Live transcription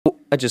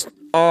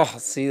Oh,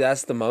 see,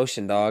 that's the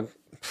motion, dog.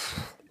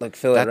 Look,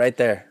 feel it right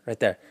there.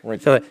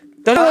 Feel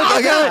it.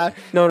 Don't God.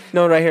 No,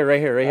 right here.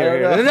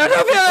 No,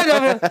 don't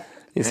feel it.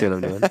 You see what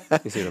I'm doing?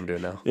 You see what I'm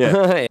doing now?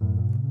 Yeah.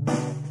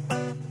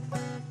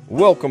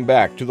 Welcome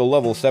back to the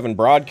Level 7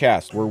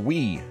 broadcast, where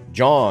we,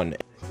 John...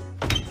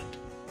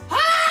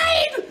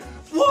 Hide!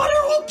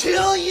 Water will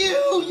kill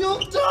you! You'll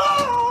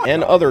die!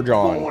 And other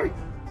John. Boy,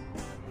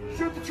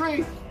 shoot the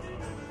tree!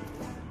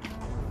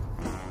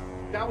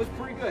 That was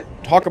pretty good.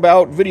 Talk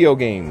about video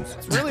games,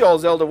 It's really all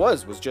Zelda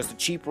was just a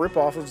cheap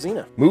ripoff of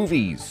Xena.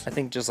 movies, I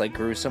think just like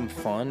gruesome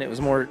fun. It was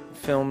more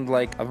filmed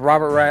like a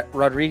Robert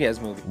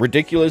Rodriguez movie.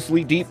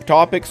 ridiculously deep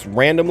topics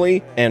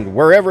randomly, and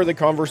wherever the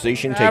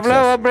conversation takes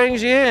us. What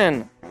brings you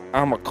in?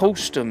 I'm a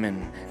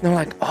coasterman. And they're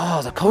like,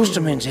 oh, the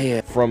coasterman's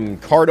here. From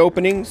card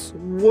openings,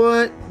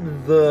 What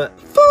the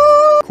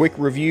quick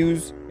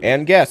reviews,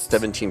 and guests.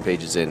 17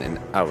 pages in, and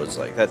I was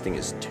like, that thing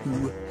is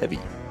too heavy.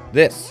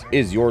 This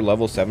is your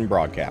Level 7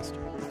 broadcast.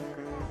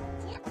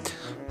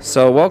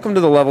 So welcome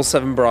to the Level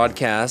 7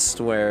 broadcast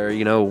where,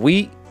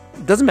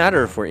 doesn't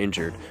matter if we're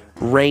injured.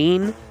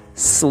 Rain,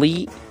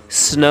 sleet,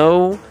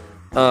 snow,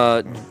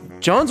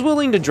 John's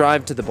willing to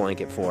drive to the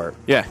blanket fort.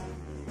 Yeah,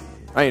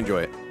 I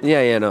enjoy it.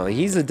 Yeah, no,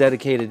 he's a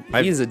dedicated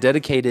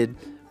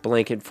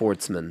blanket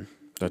fortsman.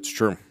 That's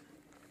true.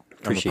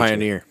 Appreciate I'm a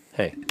pioneer.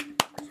 Hey.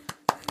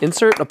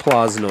 Insert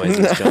applause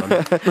noises, John.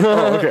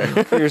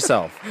 Okay. For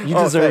yourself. You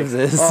deserve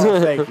this. Oh,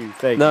 thank you.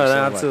 Thank No, you so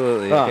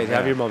absolutely. much. Okay,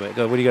 have your moment.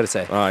 Go. What do you got to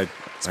say?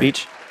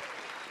 Speech?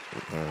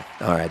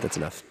 All right, that's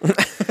enough.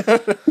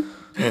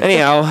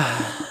 Anyhow,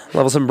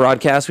 Level 7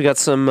 broadcast. We got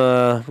some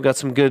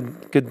good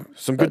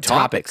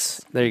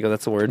topics. There you go.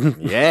 That's the word.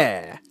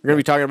 Yeah. We're going to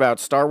be talking about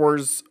Star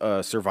Wars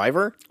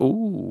Survivor.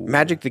 Ooh.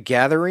 Magic the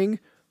Gathering.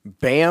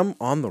 Bam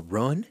on the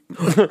Run.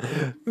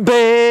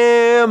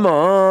 Bam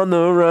on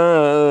the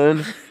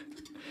run.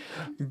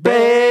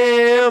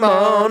 Bam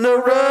on the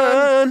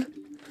run.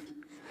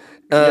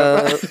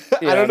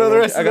 I don't know the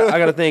rest I of it.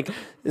 gotta think.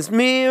 It's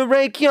me and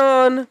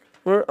Raekwon.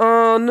 We're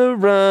on the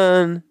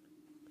run.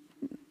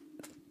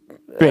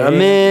 I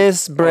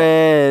miss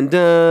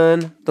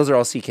Brandon. Those are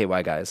all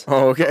CKY guys.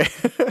 Oh, okay.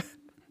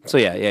 So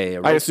yeah.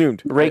 I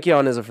assumed.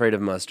 Raekwon is afraid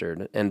of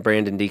mustard, and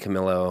Brandon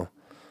DiCamillo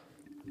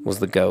was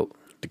the goat.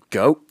 The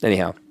goat.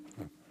 Anyhow.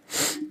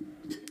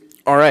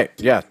 All right.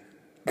 Yeah.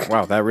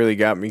 Wow, that really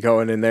got me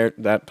going in there.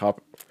 That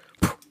topic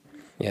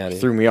Yeah, dude.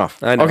 threw me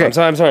off. I know. Okay.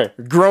 I'm sorry.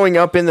 Growing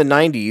up in the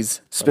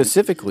 90s,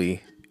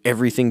 specifically,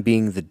 everything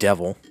being the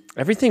devil.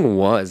 Everything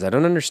was. I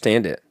don't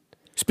understand it.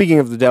 Speaking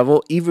of the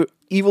devil,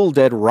 Evil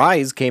Dead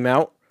Rise came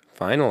out.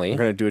 Finally. We're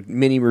going to do a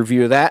mini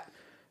review of that.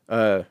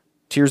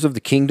 Tears of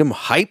the Kingdom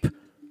hype.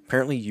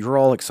 Apparently, you're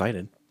all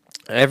excited.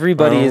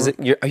 Everybody is.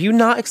 Are you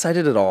not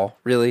excited at all?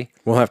 Really?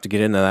 We'll have to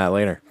get into that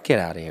later. Get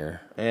out of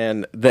here.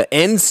 And the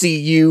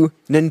NCU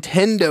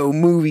Nintendo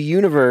movie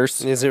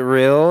universe. Is it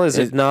real? Is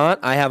it not?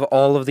 I have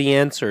all of the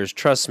answers.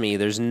 Trust me,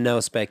 there's no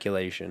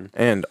speculation.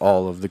 And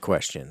all of the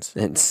questions.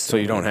 It's So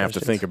you don't have to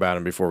think about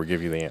them before we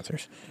give you the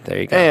answers. There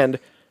you go. And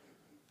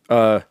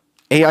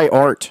AI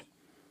art.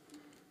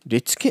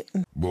 It's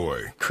getting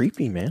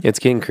creepy, man. It's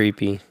getting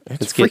creepy.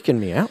 It's freaking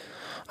me out.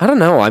 I don't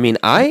know. I mean,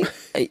 I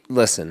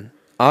listen.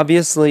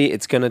 Obviously,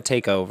 it's going to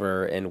take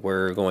over, and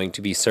we're going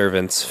to be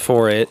servants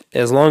for it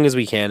as long as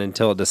we can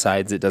until it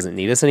decides it doesn't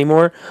need us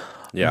anymore.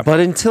 Yeah. But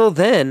until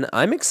then,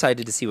 I'm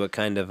excited to see what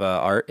kind of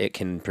art it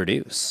can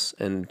produce,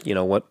 and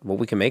what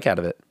we can make out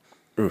of it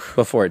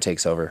before it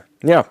takes over.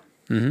 Yeah.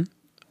 Mm-hmm.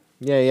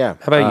 Yeah.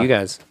 How about you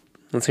guys?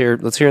 Let's hear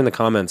in the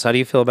comments. How do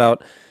you feel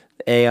about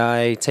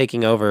AI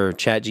taking over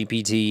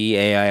ChatGPT,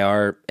 AI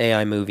art,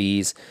 AI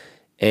movies,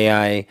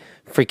 AI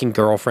freaking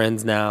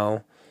girlfriends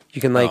now?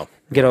 You can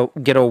get a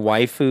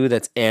waifu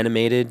that's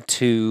animated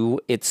to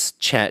its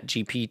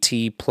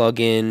ChatGPT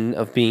plugin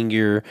of being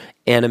your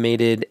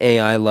animated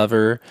AI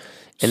lover,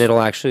 and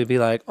it'll actually be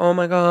like, "Oh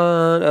my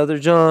god, other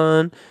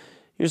John,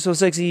 you're so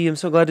sexy. I'm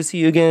so glad to see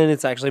you again."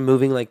 It's actually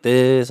moving like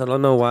this. I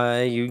don't know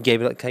why. You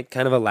gave it like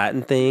kind of a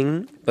Latin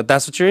thing, but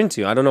that's what you're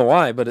into. I don't know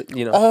why, but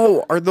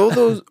Oh, are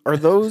those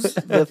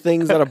the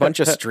things that a bunch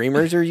of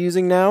streamers are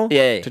using now?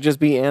 Yeah. To just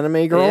be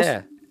anime girls?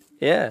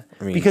 Yeah.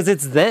 I mean, because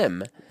it's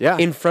them. Yeah.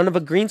 In front of a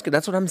green screen.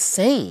 That's what I'm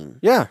saying.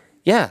 Yeah.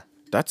 Yeah.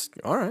 That's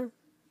all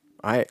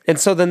right. And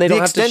so then they don't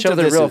have to show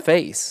their real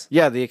face.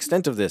 Yeah, the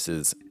extent of this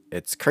is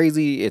it's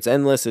crazy, it's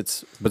endless,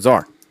 it's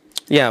bizarre.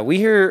 Yeah, we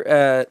here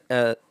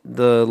at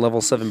the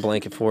Level 7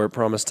 Blanket Fort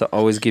promise to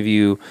always give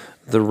you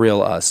the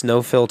real us.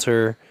 No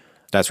filter.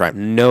 That's right.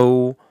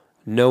 No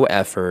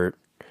effort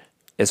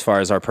as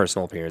far as our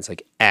personal appearance,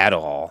 like at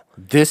all.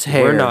 This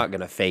hair We're not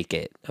going to fake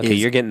it. Okay,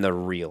 is you're getting the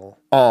real.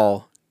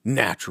 all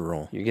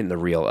natural. You're getting the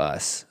real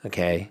us,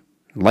 okay?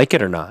 Like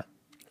it or not.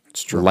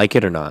 It's true. Like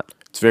it or not.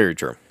 It's very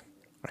true.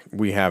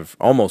 We have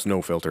almost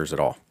no filters at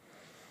all.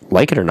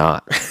 Like it or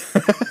not.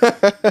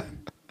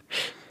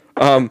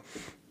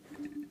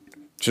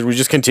 Should we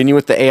just continue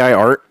with the AI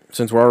art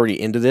since we're already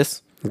into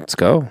this? Let's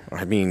go.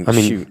 I mean,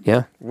 shoot.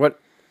 Yeah. What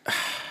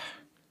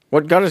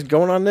got us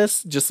going on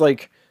this? Just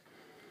like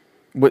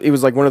it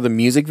was like one of the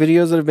music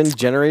videos that have been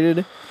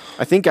generated.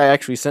 I think I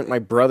actually sent my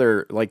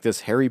brother like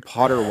this Harry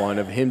Potter one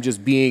of him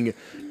just being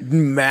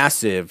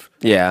massive.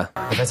 Yeah.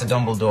 Professor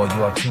Dumbledore,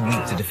 you are too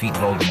weak to defeat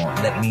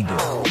Voldemort. Let me do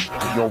it.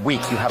 You're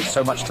weak. You have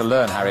so much to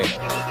learn, Harry.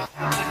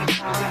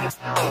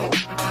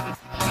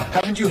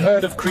 Haven't you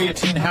heard of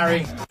creatine,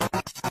 Harry?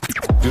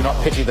 Do not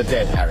pity the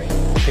dead, Harry.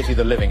 Pity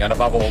the living, and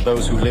above all,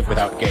 those who live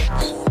without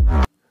games.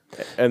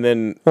 And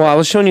then Well, I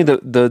was showing you the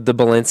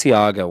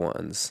Balenciaga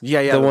ones.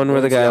 Yeah, The one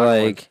where the guy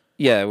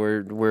Balenciaga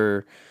like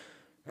where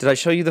did I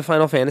show you the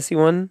Final Fantasy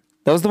one?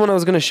 That was the one I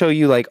was gonna show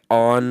you like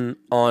on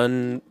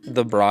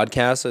the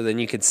broadcast, so then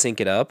you could sync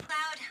it up.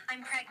 Cloud,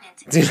 I'm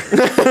pregnant.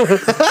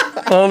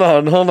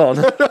 Hold on.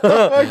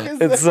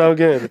 It's so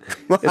good.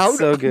 It's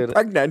so good.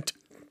 Pregnant.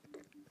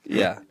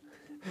 Yeah.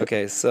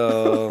 Okay,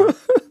 so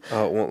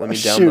oh, it won't let me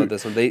download Shoot.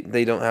 this one.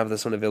 They don't have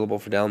this one available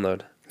for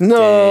download.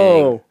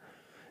 No. Dang.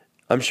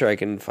 I'm sure I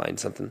can find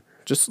something.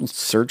 Just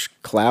search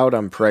Cloud,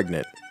 I'm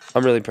pregnant.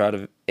 I'm really proud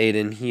of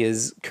Aiden. He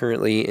is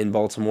currently in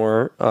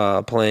Baltimore,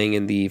 playing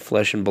in the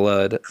Flesh and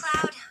Blood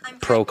Cloud, I'm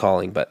pro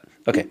calling. But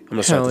okay, I'm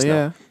gonna start Hell this yeah.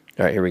 now.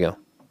 All right, here we go.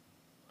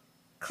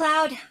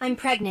 Cloud, I'm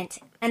pregnant.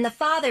 And the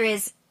father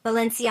is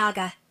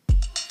Balenciaga.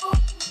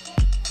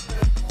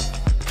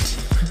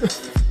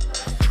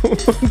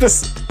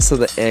 So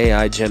the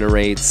AI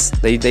generates.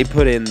 They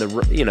put in the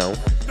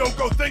Don't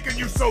go thinking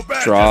you so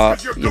bad draw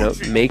just 'cause you're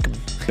Gucci. make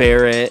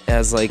Barrett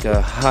as like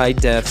a high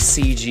def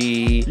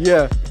CG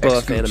Yeah.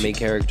 buff anime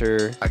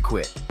character. I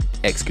quit.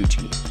 Ex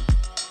Gucci.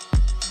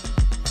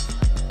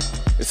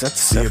 Is that The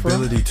Sephiroth?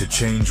 ability to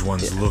change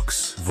one's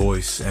looks,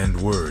 voice, and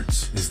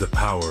words is the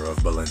power of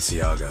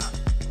Balenciaga.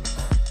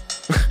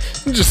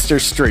 Just stare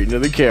straight into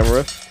the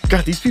camera.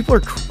 God, these people are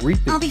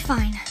creepy. I'll be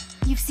fine.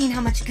 You've seen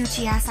how much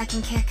Gucci ass I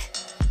can kick.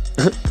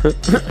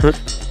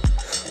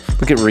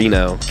 Look at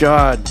Reno.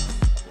 God.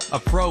 A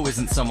pro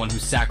isn't someone who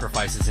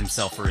sacrifices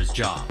himself for his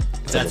job.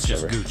 That's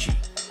just Gucci.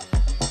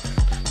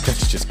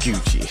 That's just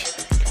Gucci.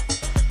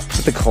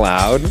 With the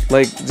cloud,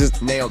 like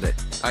just Nailed it.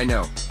 I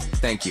know.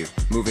 Thank you.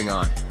 Moving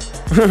on.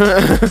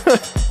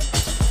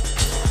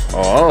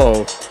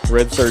 Oh,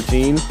 Red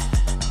 13.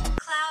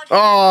 Cloud,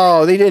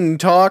 Oh, they didn't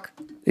talk.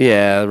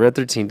 yeah. Red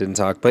 13 didn't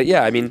talk, but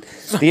yeah, I mean,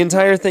 the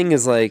entire thing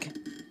is like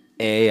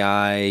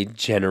AI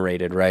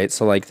generated, right?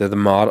 So like the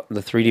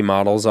 3D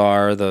models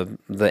are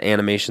the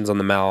animations on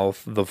the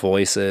mouth, the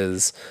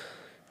voices,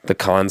 the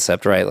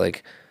concept, right?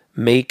 Like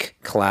make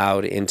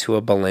Cloud into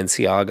a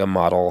Balenciaga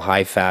model,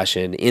 high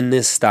fashion in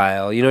this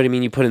style. You know what I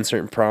mean? You put in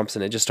certain prompts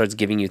and it just starts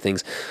giving you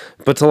things.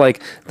 But to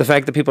like the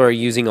fact that people are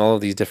using all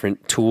of these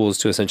different tools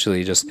to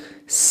essentially just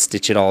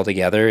stitch it all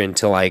together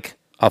into like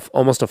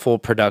almost a full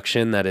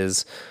production that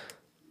is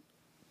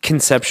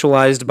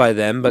conceptualized by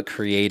them but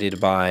created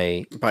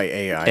by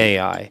AI.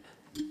 AI.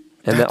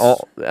 And that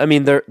all, I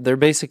mean, they're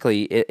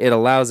basically, it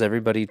allows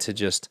everybody to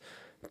just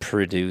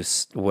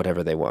produce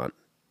whatever they want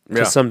to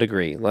Yeah. some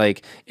degree.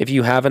 Like if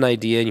you have an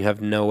idea and you have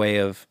no way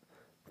of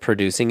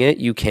producing it,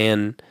 you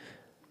can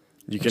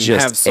You just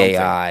have something.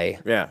 AI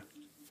Yeah.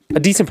 a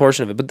decent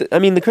portion of it. But I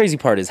mean, the crazy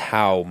part is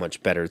how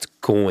much better it's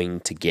going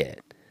to get.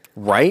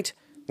 Right?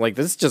 Like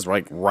this is just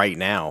like right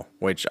now,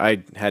 which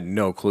I had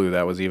no clue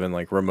that was even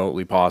like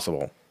remotely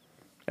possible.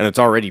 And it's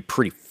already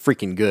pretty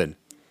freaking good.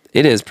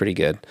 It is pretty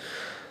good.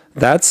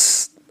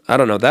 I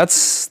don't know.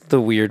 That's the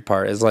weird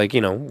part is like,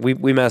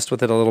 we messed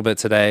with it a little bit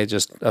today,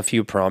 just a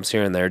few prompts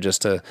here and there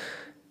just to,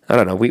 I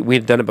don't know.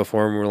 We'd done it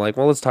before and we were like,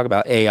 well, let's talk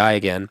about AI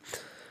again.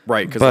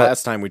 Right, because But-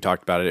 last time we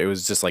talked about it, it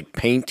was just like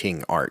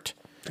painting art.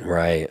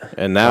 Right.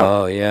 And that,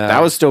 Oh, yeah.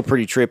 that was still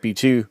pretty trippy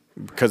too,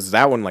 because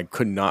that one like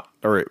could not,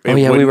 or it Oh yeah,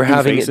 we wouldn't were do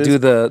having faces. it do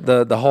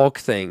the Hulk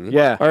thing.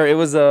 Yeah. Or it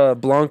was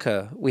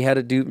Blanca. We had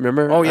to do,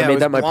 remember? Oh, yeah, I it made was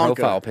that my Blanca.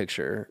 profile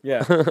picture.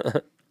 Yeah.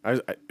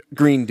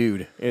 Green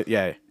dude.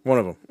 Yeah, one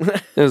of them.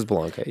 It was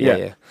Blanca. Yeah,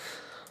 Yeah. yeah.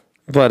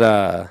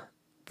 But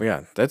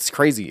Yeah, that's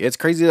crazy. It's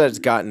crazy that it's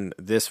gotten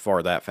this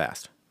far that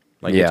fast.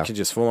 Like Yeah. it can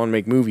just full on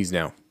make movies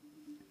now.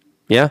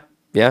 yeah,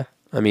 yeah.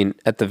 I mean,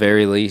 at the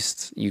very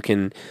least, you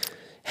can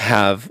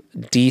have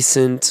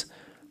decent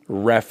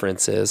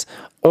references.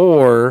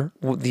 Or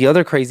the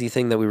other crazy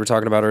thing that we were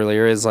talking about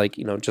earlier is like,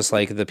 just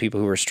like the people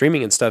who are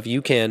streaming and stuff,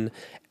 you can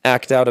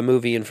act out a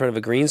movie in front of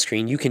a green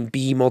screen. You can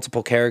be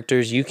multiple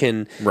characters. You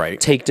can Right.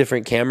 take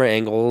different camera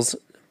angles,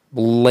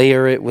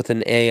 layer it with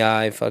an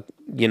AI,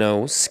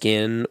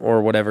 skin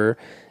or whatever,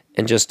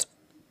 and just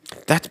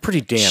That's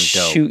pretty damn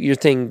dope. shoot your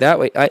thing that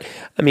way. I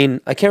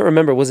mean, I can't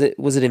remember. Was it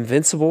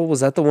Invincible? Was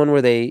that the one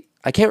where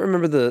I can't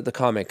remember the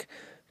comic,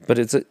 but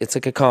it's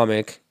like a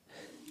comic,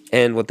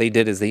 and what they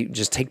did is they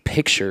just take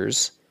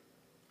pictures.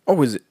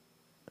 Oh, is it?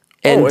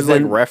 And Oh, it's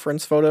then, like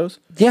reference photos?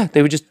 yeah,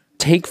 they would just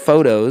take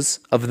photos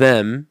of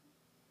them,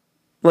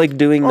 like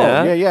doing Oh,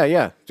 that,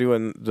 yeah.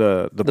 Doing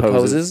the the poses.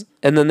 poses,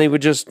 and then they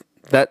would just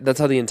that's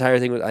how the entire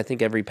thing was. I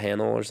think every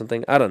panel or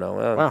something. I don't know.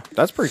 Wow,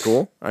 that's pretty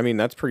cool. I mean,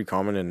 that's pretty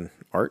common in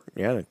art.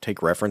 Yeah, to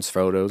take reference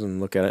photos and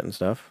look at it and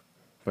stuff.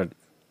 But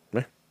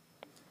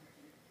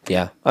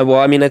Yeah. Well,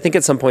 I mean, I think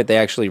at some point they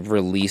actually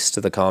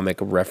released the comic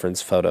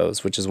reference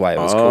photos, which is why it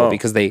was cool,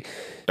 because they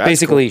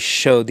basically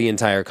showed the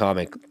entire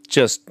comic,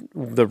 just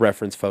the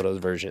reference photos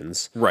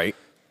versions, Right.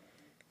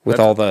 with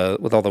all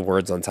the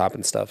words on top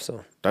and stuff.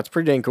 So That's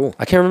pretty dang cool.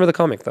 I can't remember the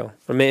comic though.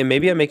 Or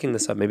maybe I'm making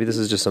this up. Maybe this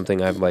is just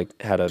something I've like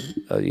had a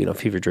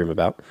fever dream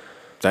about.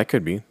 That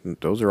could be.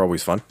 Those are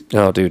always fun.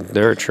 Oh, dude,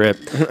 they're a trip,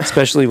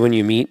 especially when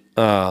you meet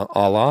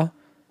Allah.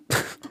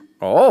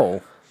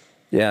 Oh.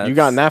 Yeah, You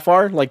gotten that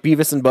far? Like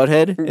Beavis and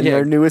Butthead in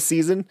their newest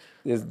season?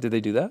 Did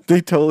they do that?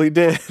 They totally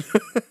did.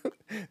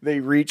 They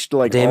reached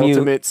like Damn you.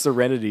 ultimate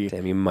serenity.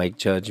 Damn you, Mike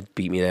Judge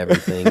beat me to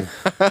everything.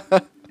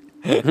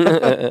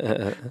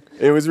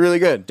 It was really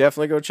good.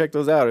 Definitely go check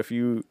those out if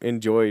you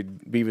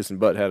enjoyed Beavis and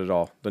Butthead at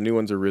all. The new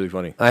ones are really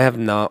funny. I have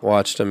not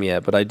watched them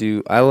yet, but I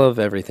do. I love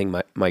everything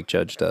Mike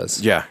Judge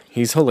does. Yeah,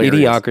 he's hilarious.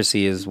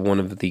 Idiocracy is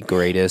one of the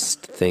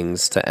greatest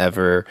things to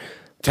ever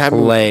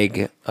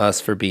plague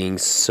us for being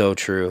so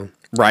true.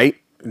 Right?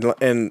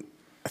 And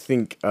I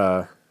think,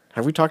 have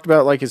we talked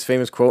about like his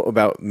famous quote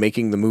about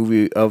making the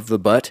movie of the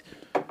butt?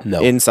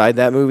 No. Inside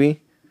that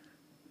movie?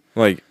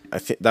 Like, I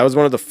think that was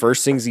one of the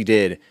first things he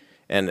did.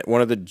 And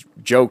one of the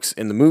jokes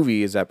in the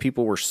movie is that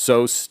people were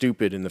so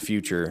stupid in the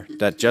future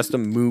that just a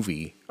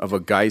movie of a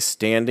guy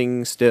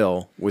standing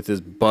still with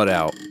his butt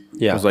out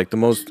was like the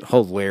most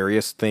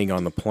hilarious thing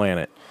on the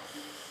planet.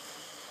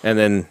 And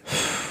then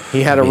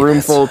he had a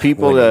room full of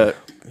people that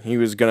he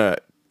was going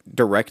to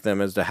direct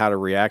them as to how to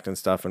react and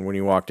stuff. And when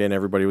he walked in,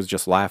 everybody was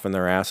just laughing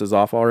their asses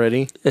off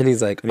already. And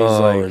he's like,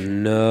 oh,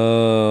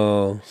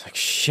 no. It's like,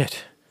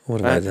 shit.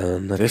 What have I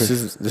done? This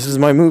is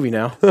my movie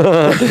now.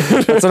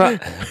 That's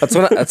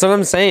what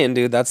I'm saying,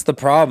 dude. That's the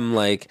problem.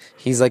 Like,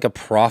 he's like a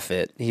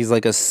prophet. He's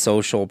like a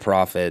social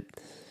prophet.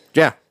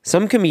 Yeah.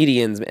 Some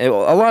comedians, a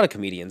lot of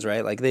comedians,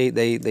 right? Like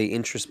they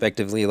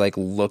introspectively like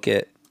look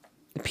at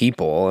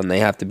people and they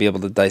have to be able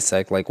to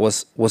dissect like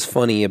what's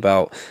funny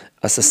about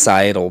a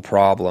societal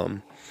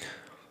problem.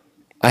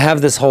 I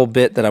have this whole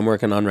bit that I'm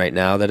working on right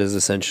now that is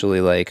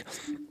essentially like,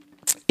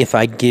 if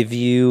I give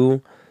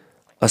you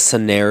a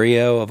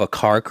scenario of a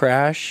car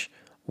crash,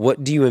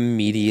 what do you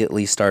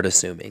immediately start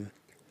assuming?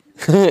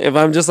 If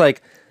I'm just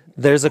like,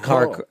 there's a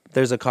car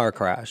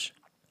crash.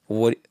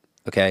 What?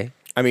 Okay.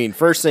 I mean,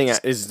 first thing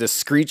is the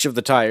screech of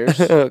the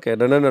tires. Okay.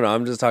 No.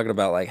 I'm just talking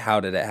about like, how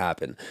did it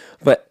happen?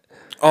 But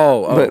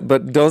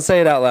don't say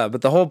it out loud.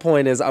 But the whole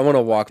point is, I want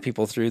to walk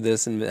people through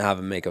this and have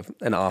them make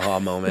an aha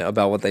moment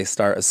about what they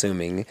start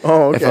assuming.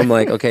 Oh, okay. If I'm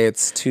like, okay,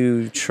 it's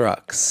two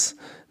trucks,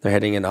 they're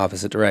heading in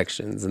opposite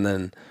directions, and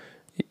then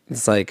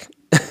it's like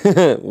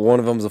one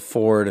of them's a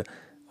Ford,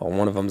 or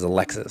one of them's a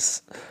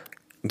Lexus.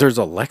 There's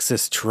a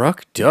Lexus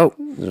truck? Dope.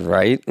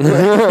 Right?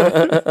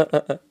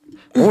 I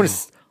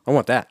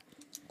want that.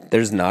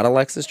 There's not a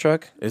Lexus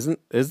truck? Is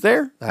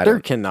there? There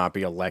cannot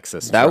be a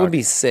Lexus truck. That would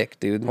be sick,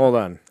 dude. Hold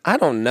on. I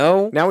don't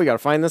know. Now we got to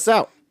find this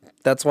out.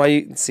 That's why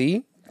you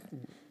see?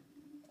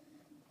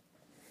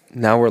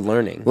 Now we're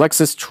learning.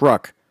 Lexus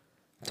truck.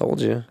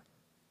 Told you.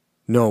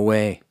 No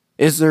way.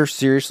 Is there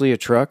seriously a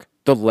truck?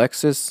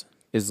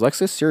 Is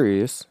Lexus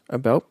serious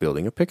about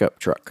building a pickup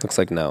truck? Looks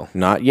like no.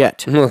 Not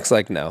yet. Looks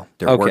like no.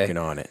 They're working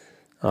on it.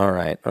 All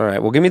right.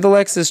 Well, give me the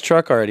Lexus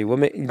truck already.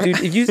 Dude,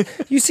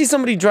 if you see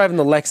somebody driving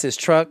the Lexus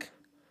truck,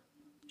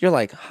 you're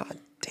like, hot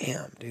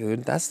damn,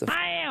 dude. That's the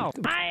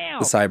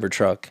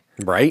Cybertruck.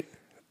 Right?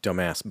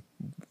 Dumbass,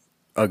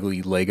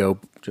 ugly Lego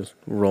just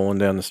rolling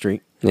down the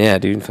street. Yeah,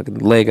 dude. Fucking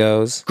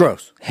Legos.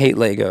 Gross. Hate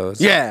Legos.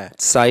 Yeah.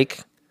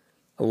 Psych.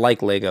 I like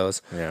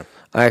Legos. Yeah.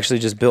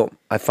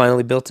 I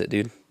finally built it,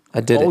 dude.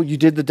 I did it. Oh, you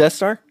did the Death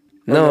Star?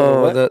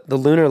 No, the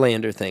lunar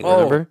lander thing,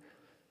 remember?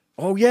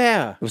 Oh,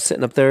 yeah. It was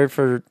sitting up there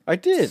for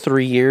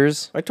 3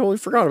 years. I totally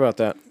forgot about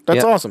that.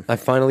 That's awesome. I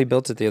finally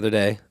built it the other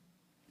day.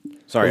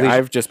 Sorry,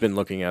 I've just been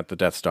looking at the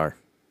Death Star.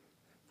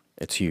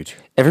 It's huge.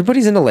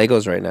 Everybody's into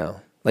Legos right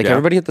now. Like, Yeah.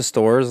 everybody at the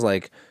stores,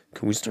 like,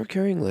 can we start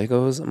carrying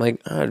Legos? I'm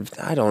like,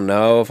 I don't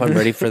know if I'm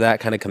ready for that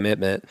kind of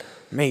commitment.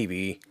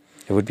 Maybe.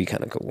 It would be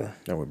kind of cool.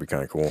 That would be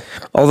kind of cool.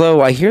 Although,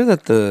 I hear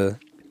that the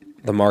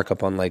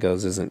markup on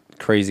Legos isn't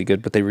crazy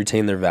good, but they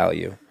retain their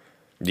value.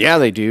 Yeah,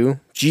 they do.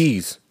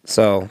 Jeez.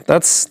 So,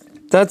 that's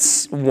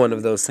one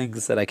of those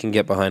things that I can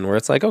get behind where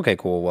it's like, okay,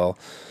 cool. Well,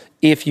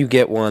 if you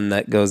get one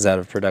that goes out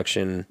of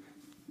production,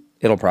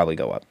 it'll probably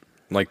go up.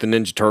 Like the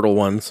Ninja Turtle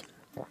ones.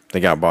 They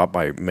got bought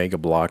by Mega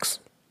Bloks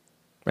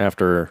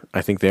after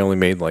I think they only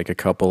made like a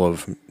couple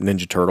of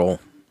Ninja Turtle.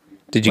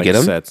 Did you get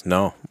them? Sets.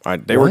 No,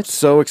 they were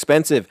so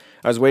expensive.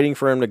 I was waiting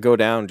for them to go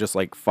down just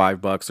like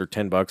 $5 or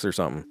 $10 or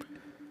something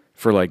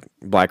for like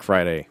Black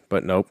Friday,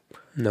 but nope.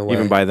 No way.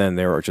 Even by then,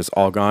 they were just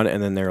all gone,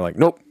 and then they were like,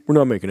 "Nope, we're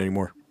not making any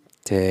more."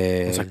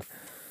 Dang. Like,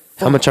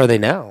 how much are they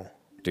now?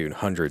 Dude,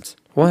 hundreds.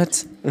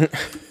 What?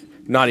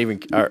 Not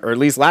even, or at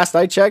least last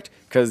I checked,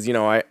 because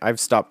I've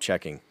stopped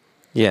checking.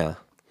 Yeah.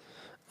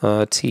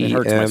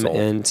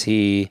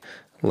 TMNT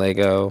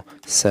Lego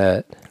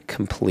set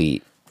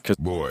complete.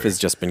 Because it's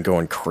just been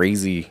going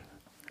crazy.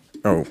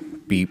 Oh,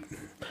 beep.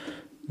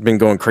 Been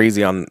going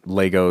crazy on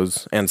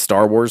Legos and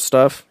Star Wars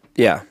stuff.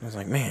 Yeah. I was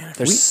like, man,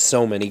 There's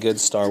so many good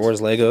Star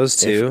Wars Legos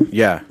too.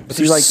 yeah, But but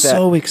they're like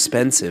so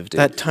expensive, dude.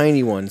 that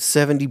tiny one,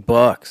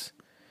 $70.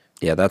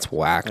 Yeah, that's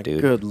whack,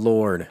 dude. Good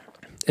lord.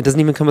 It doesn't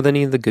even come with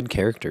any of the good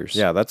characters.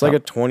 Yeah, that's like a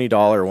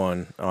 $20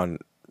 one on.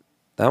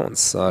 That one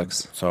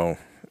sucks. So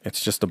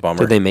it's just a bummer.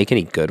 Did they make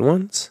any good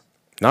ones?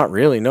 Not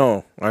really.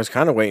 No, I was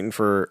kind of waiting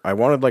for. I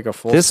wanted like a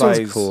full This one's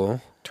size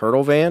cool.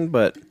 turtle van,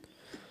 but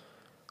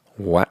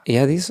What?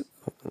 Yeah, these.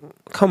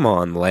 Come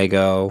on,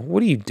 Lego.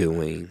 What are you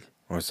doing?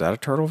 was that a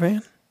turtle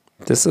van?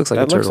 This looks like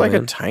That a looks turtle like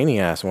van. a tiny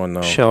ass one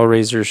though.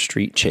 Shellraiser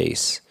Street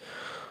Chase.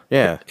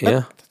 Yeah, Yeah.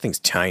 That thing's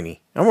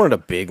tiny. I wanted a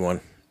big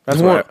one. That's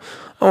I what.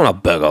 want a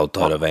big old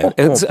turtle van. I want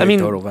It's, a I big mean,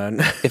 turtle van.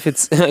 if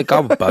it's I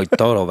got a big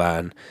turtle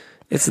van,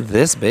 it's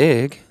this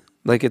big.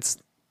 Like it's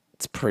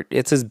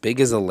as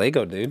big as a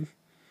Lego, dude.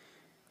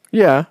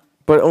 Yeah,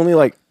 but only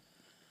like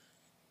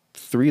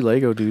 3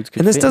 Lego dudes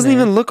could. And this fit in doesn't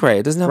there. even look right.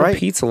 It doesn't have Right. a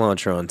pizza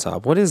launcher on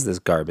top. What is this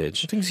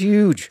garbage? Thing's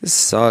huge. This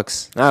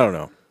sucks. I don't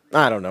know.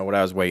 I don't know what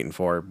I was waiting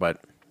for,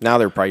 but now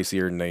they're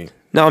pricier than they.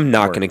 No, I'm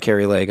not Or- going to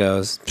carry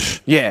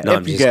Legos. Yeah, No,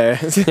 I'm if you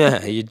just-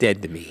 guys. You're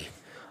dead to me.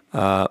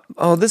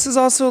 Oh, this is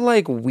also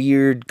like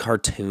weird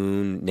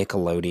cartoon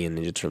Nickelodeon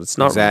Ninja Turtles. It's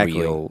not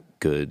Exactly. real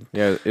good.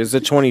 Yeah, it's the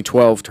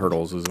 2012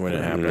 Turtles is when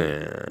it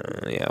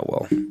happened. Yeah,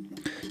 well,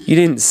 you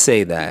didn't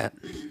say that.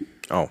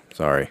 Oh,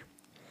 sorry.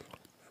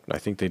 I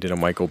think they did a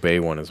Michael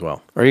Bay one as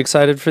well. Are you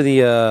excited for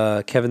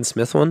the Kevin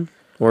Smith one,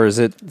 or is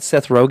it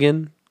Seth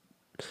Rogen?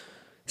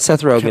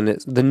 Seth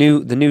Rogen.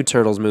 The new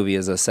Turtles movie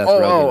is a Seth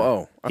Rogen.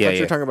 Oh! I Yeah, thought you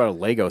yeah. were talking about a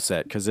Lego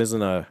set because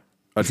isn't a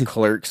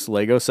Clerks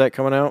Lego set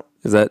coming out?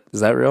 Is that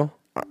real?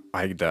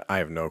 I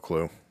have no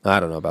clue. I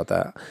don't know about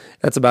that.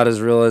 That's about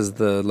as real as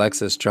the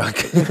Lexus truck.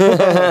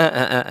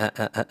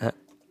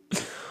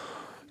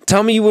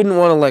 Tell me you wouldn't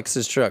want a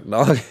Lexus truck,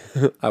 dog.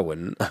 I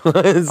wouldn't.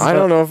 I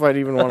don't know if I'd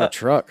even want a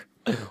truck.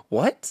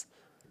 What?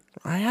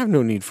 I have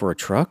no need for a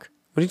truck.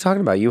 What are you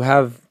talking about? You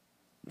have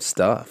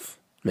stuff,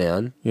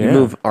 man. You Yeah.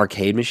 move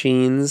arcade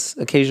machines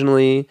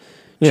occasionally.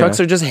 Yeah. Trucks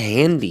are just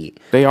handy.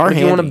 They are What if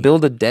you want to handy.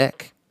 build a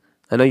deck?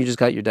 I know you just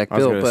got your deck I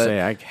was built, gonna but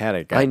say I had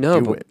a guy I know,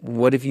 do but it.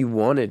 what if you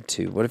wanted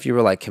to? What if you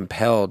were like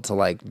compelled to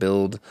like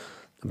build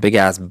a big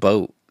ass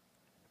boat?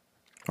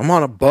 I'm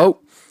on a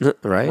boat,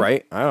 Right?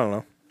 right? I don't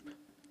know.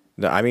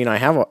 I mean, I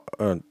have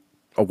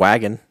a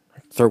wagon.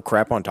 Throw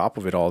crap on top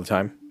of it all the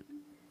time.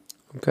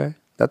 Okay.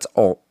 That's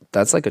all.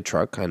 That's like a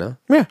truck, kind of.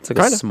 Yeah, It's like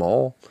kinda. a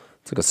small.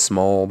 It's like a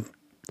small.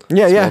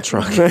 Yeah, Small yeah.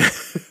 truck.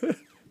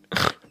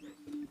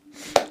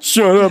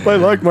 Shut up! I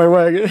like my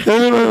wagon.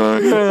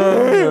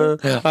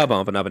 I'm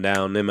bumping up and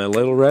down in my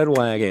little red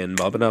wagon,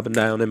 bumping up and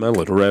down in my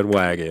little red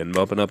wagon,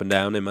 bumping up and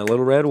down in my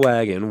little red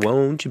wagon.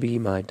 Won't you be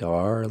my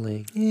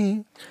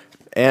darling?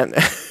 And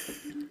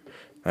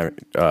I mean,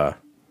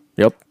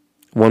 yep.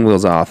 One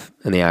wheel's off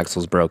and the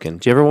axle's broken.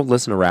 Do you ever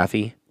listen to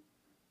Raffi?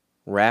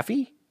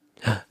 Raffi?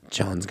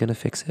 John's gonna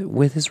fix it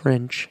with his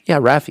wrench. Yeah,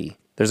 Raffi.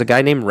 There's a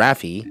guy named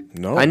Raffi.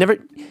 No. I never.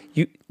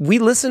 We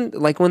listened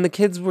like when the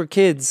kids were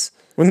kids.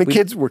 When the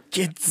kids were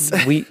kids.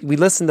 we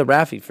listened to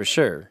Raffi for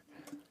sure.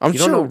 I'm You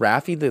sure. don't know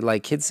Raffi, the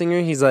like kid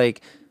singer? He's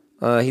like,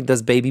 he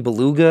does Baby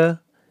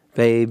Beluga.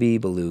 Baby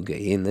Beluga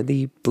in the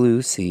deep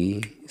blue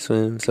sea.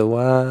 Swim so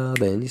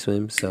wild and you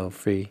swim so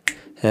free.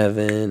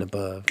 Heaven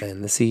above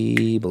and the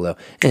sea below.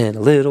 And a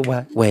little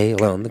white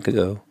whale on the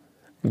go.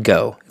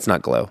 Go. It's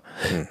not glow.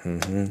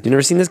 You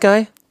never seen this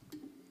guy?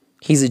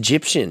 He's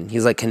Egyptian.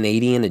 He's like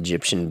Canadian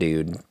Egyptian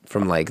dude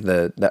from like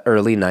the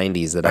early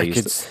 90s that I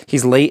used to.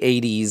 He's late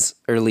 80s,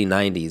 early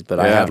 90s,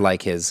 but I Yeah. had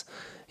like his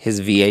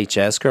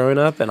VHS growing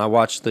up and I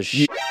watched the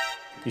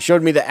You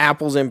showed me the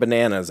apples and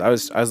bananas. I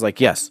was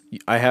like, yes,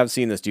 I have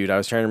seen this dude. I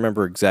was trying to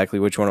remember exactly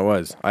which one it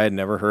was. I had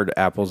never heard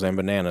apples and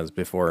bananas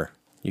before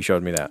you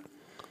showed me that.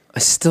 I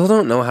still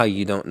don't know how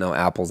you don't know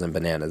apples and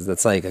bananas.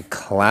 That's like a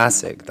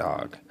classic,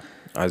 dog.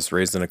 I was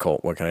raised in a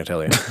cult. What can I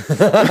tell you?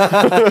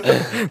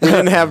 We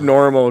didn't have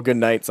normal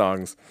goodnight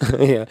songs.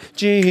 Yeah.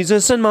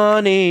 Jesus and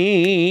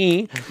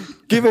money.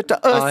 Give it to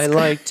us. I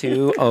like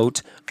to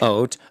oat,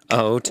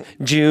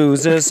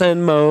 Jesus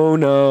and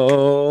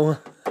Mono.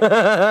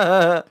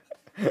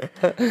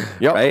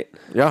 Yep. Right?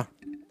 Yeah.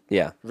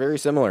 Yeah. Very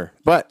similar.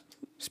 But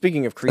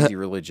speaking of crazy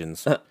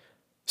religions,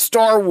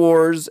 Star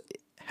Wars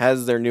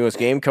has their newest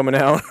game coming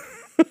out.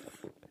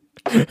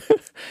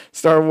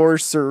 Star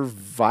Wars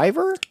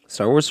Survivor?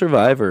 Star Wars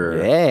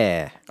Survivor.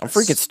 Yeah. I'm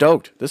freaking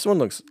stoked. This one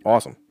looks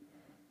awesome.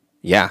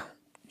 Yeah.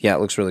 Yeah,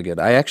 it looks really good.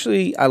 I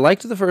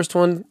liked the first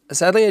one.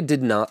 Sadly, I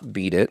did not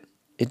beat it.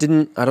 It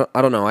didn't I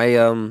don't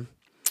know.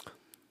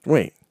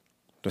 Wait.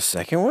 The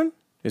second one?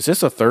 Is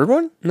this a third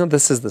one? No,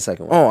 this is the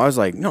second one. Oh, I was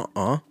like, no.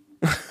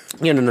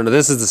 Yeah, no,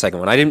 this is the second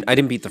one. I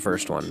didn't beat the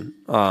first one.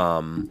 Yeah,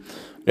 Was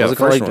the it first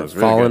called? one was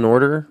really Fallen good.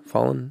 Order?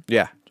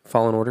 Yeah.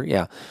 Fallen Order?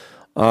 Yeah.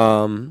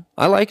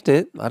 I liked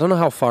it. I don't know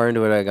how far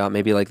into it I got.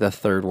 Maybe like the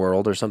third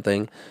world or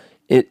something.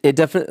 It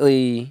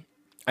definitely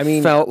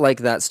felt like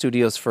that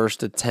studio's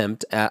first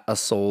attempt at a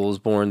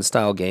Soulsborne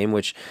style game,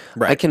 which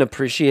I can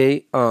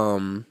appreciate.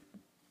 But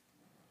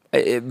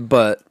it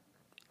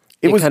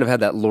was kind of had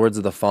that Lords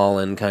of the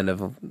Fallen kind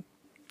of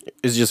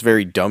is just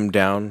very dumbed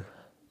down.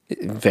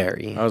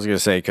 Very. I was gonna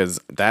say because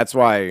that's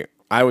why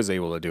I was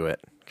able to do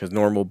it. Because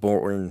normal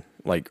born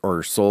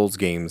or Souls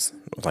games,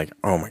 like,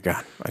 oh my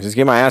god, I just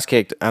get my ass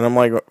kicked, and I'm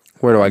like,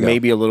 where do I go?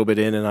 Maybe a little bit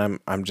in, and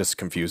I'm just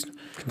confused,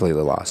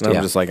 completely lost. And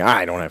I'm just like,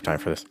 I don't have time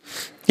for this.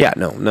 Yeah,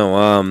 no.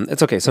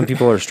 It's okay. Some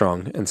people are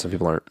strong, and some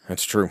people aren't.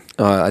 That's true.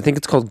 I think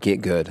it's called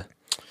Get Good.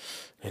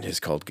 It is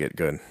called Get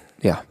Good.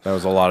 Yeah, that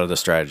was a lot of the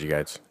strategy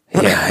guides.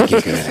 Yeah,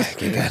 Get Good.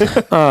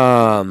 Get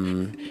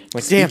Good.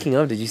 Like, speaking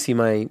of, did you see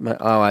my?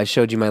 Oh, I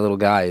showed you my little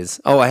guys.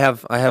 Oh, I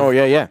have. Oh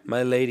yeah.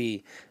 My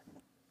lady,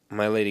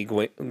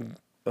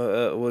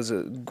 was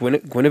it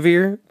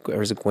Guinevere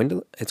or is it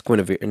Gwendolyn? It's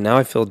Guinevere. And now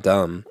I feel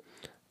dumb.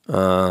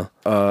 I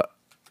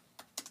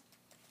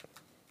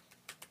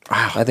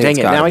think dang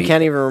it! Now I be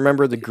can't even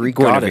remember the Greek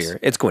Guinevere. goddess.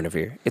 It's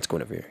Guinevere. It's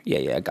Guinevere.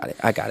 Yeah,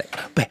 I got it.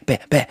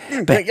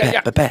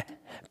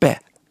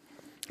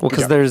 Well,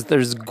 because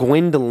there's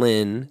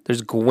Gwendolyn,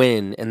 there's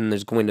Gwen, and then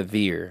there's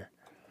Guinevere.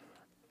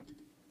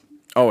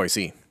 Oh, I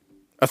see.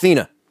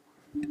 Athena.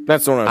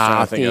 That's the one I was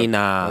trying to think of. Athena.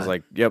 I was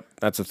like, yep,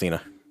 that's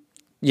Athena.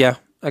 Yeah,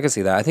 I can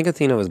see that. I think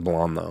Athena was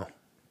blonde though.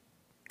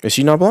 Is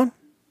she not blonde?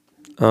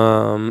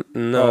 No.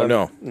 Oh,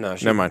 no.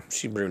 Never mind.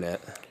 She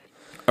brunette.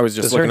 I was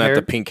just looking at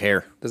the pink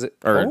hair. Does it?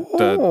 Or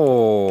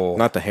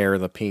not the hair,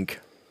 the pink,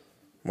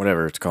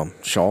 whatever it's called,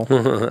 shawl.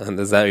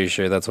 Is that? Are you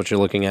sure that's what you're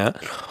looking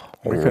at?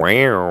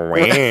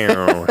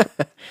 Wow.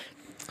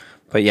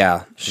 But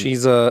yeah,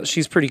 she's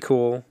pretty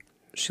cool.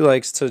 She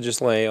likes to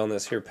just lay on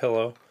this here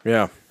pillow.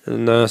 Yeah.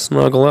 And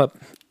snuggle up.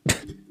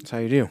 That's how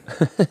you do.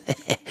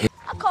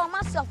 I call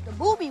myself the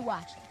Booby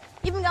Watcher.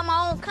 Even got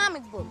my own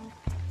comic book,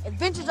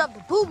 Adventures of the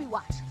Booby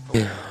Watcher.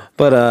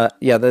 But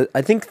yeah,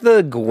 I think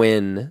the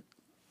Gwen,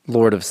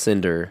 Lord of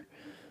Cinder,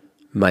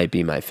 might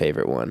be my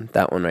favorite one.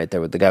 That one right there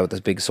with the guy with this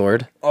big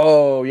sword.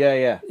 Oh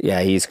yeah.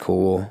 Yeah, he's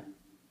cool.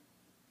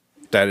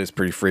 That is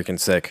pretty freaking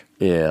sick.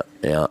 Yeah.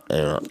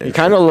 He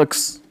kind of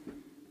looks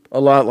a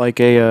lot like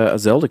a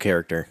Zelda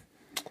character.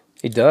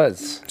 He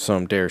does.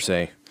 Some dare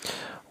say.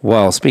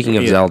 Well, speaking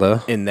of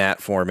Zelda, in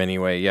that form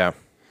anyway, yeah.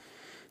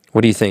 What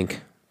do you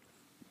think?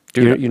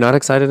 Dude, you're not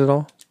excited at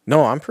all?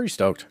 No, I'm pretty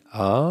stoked.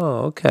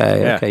 Oh,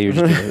 okay. Yeah. Okay, you're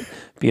just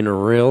being a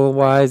real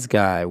wise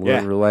guy,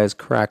 real wise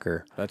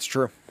cracker. That's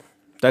true.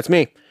 That's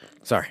me.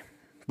 Sorry.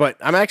 But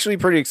I'm actually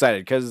pretty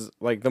excited because,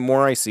 like, the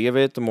more I see of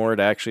it, the more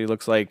it actually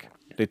looks like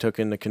they took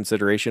into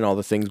consideration all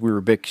the things we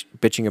were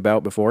bitching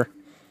about before.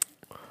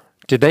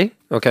 Did they?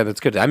 Okay, that's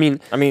good. I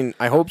mean,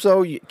 I hope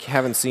so. You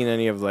haven't seen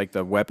any of like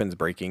the weapons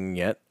breaking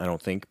yet, I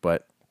don't think,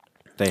 but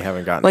they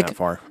haven't gotten that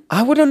far.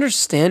 I would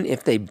understand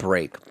if they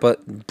break,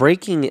 but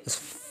breaking as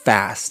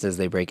fast as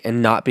they break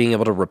and not being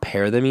able to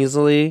repair them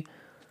easily,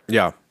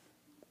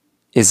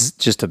 is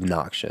just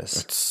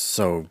obnoxious. It's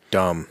so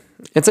dumb.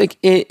 It's like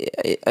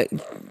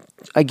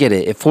I get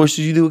it. It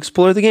forces you to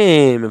explore the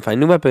game and find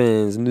new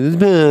weapons,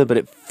 but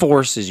it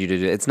forces you to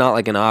do it. It's not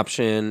like an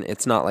option.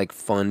 It's not like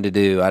fun to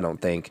do. I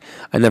don't think.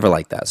 I never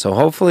liked that. So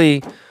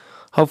hopefully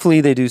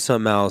they do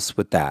something else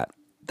with that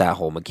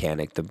whole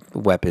mechanic, the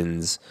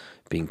weapons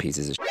being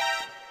pieces of shit.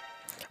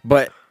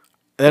 But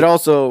it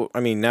also, I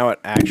mean, now it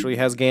actually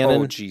has Ganon.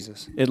 Oh,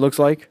 Jesus. It looks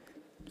like.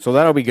 So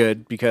that'll be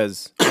good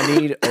because I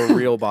need a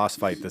real boss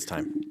fight this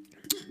time.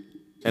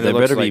 And there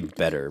better be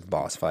better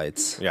boss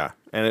fights. Yeah.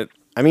 And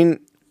I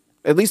mean,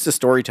 at least the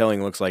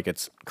storytelling looks like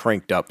it's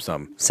cranked up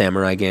some.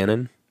 Samurai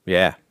Ganon?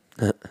 Yeah.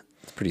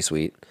 It's pretty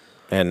sweet.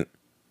 And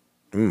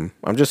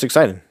I'm just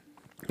excited.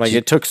 Like,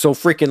 it took so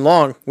freaking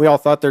long. We all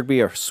thought there'd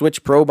be a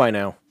Switch Pro by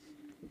now.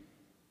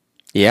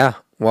 Yeah.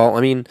 Well,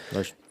 I mean,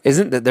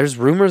 there's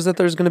rumors that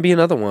there's going to be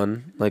another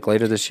one, like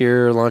later this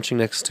year, launching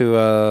next to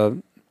a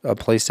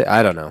PlayStation.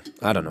 I don't know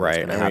what's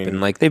going to happen.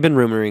 Like, they've been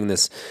rumoring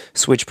this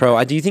Switch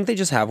Pro. Do you think they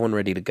just have one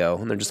ready to go?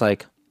 And they're just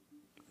like,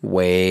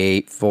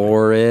 wait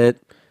for it.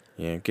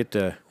 Yeah,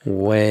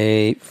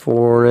 wait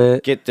for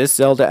it. Get this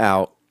Zelda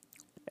out,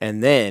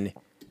 and then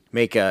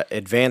make a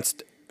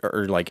advanced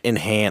or like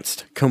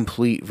enhanced,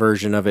 complete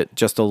version of it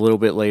just a little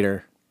bit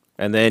later,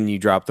 and then you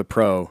drop the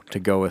Pro to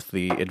go with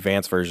the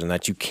advanced version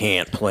that you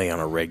can't play on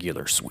a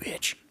regular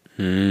Switch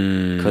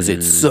because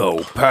it's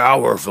so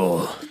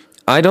powerful.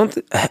 I don't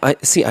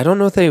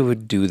know if they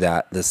would do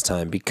that this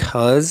time,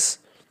 because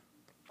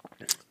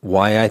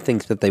why I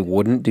think that they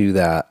wouldn't do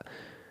that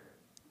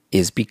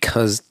is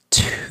because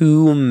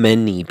too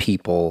many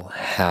people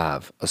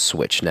have a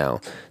Switch now,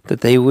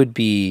 that they would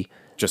be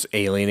just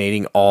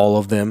alienating all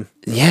of them.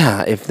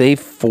 Yeah, if they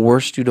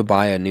forced you to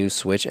buy a new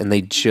Switch and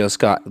they just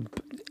got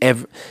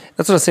that's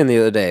what I was saying the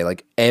other day,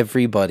 like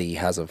everybody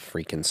has a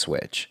freaking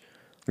Switch.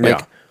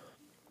 Like,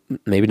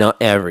 maybe not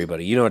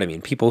everybody, you know what I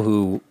mean? People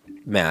who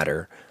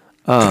matter.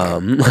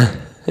 People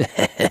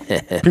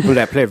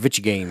that play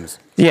video games.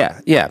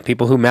 Yeah,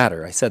 people who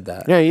matter. I said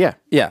that.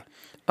 Yeah.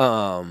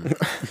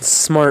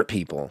 Smart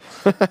people.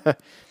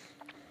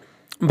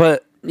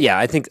 But yeah,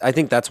 I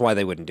think that's why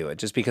they wouldn't do it.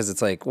 Just because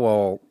it's like,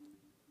 well,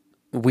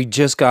 we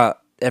just got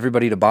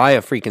everybody to buy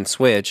a freaking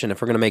Switch, and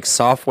if we're going to make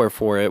software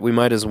for it, we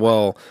might as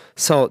well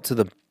sell it to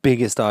the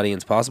biggest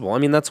audience possible. I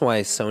mean, that's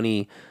why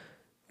Sony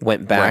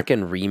went back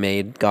and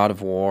remade God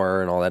of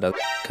War and all that other,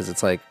 because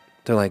it's like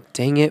they're like,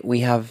 dang it,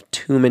 we have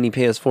too many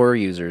PS4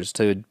 users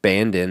to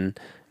abandon.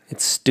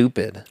 It's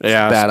stupid. It's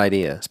a bad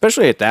idea.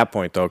 Especially at that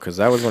point, though, because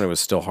that was when it was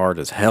still hard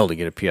as hell to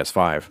get a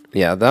PS5.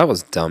 Yeah, that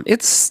was dumb.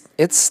 It's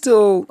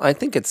still, I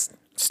think it's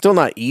still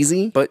not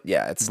easy, but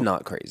yeah, it's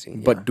not crazy,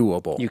 but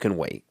doable. You can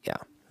wait. Yeah.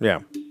 Yeah.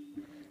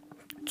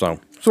 So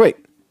wait,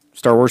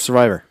 Star Wars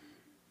Survivor,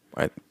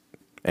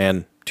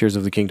 and Tears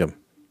of the Kingdom,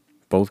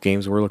 both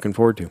games we're looking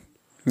forward to.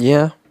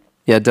 Yeah,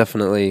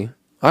 definitely.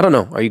 I don't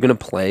know. Are you gonna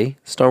play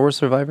Star Wars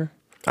Survivor?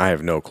 I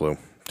have no clue,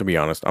 to be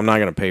honest. I'm not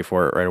gonna pay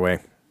for it right away.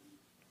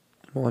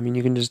 Well, I mean,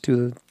 you can just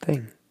do the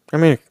thing. I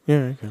mean,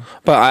 yeah. You can.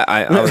 But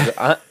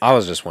I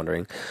was just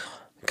wondering,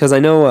 because I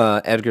know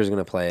Edgar's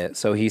gonna play it,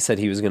 so he said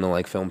he was gonna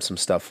like film some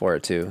stuff for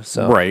it too.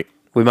 So right.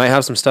 We might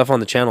have some stuff on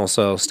the channel,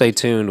 so stay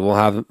tuned.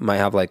 Might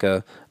have like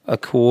a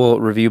cool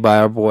review by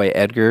our boy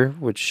Edgar,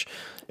 which...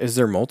 Is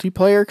there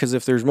multiplayer? Because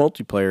if there's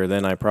multiplayer,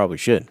 then I probably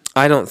should.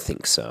 I don't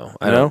think so.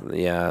 I don't.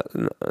 Yeah.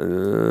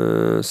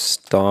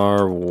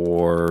 Star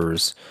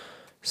Wars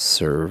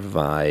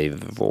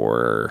Survivor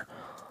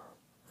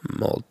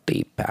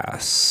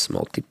multiplayer.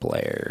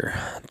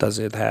 Does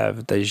it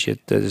have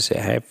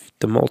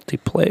the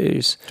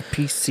multiplayers? The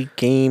PC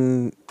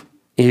game...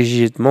 Is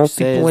it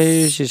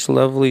multiplayer? Is it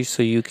lovely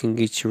so you can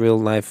get your real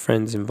life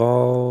friends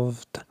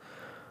involved?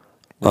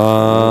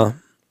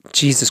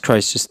 Jesus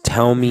Christ, just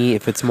tell me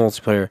if it's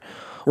multiplayer.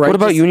 Right, what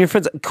about you and your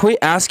friends? Quit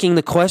asking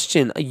the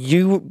question.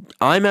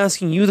 I'm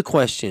asking you the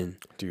question.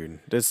 Dude,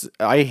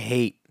 I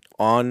hate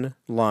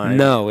online.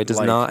 No, it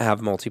does not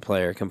have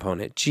multiplayer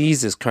component.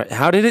 Jesus Christ.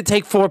 How did it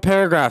take 4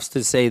 paragraphs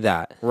to say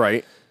that?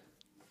 Right.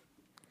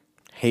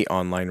 Hate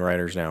online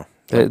writers now.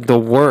 The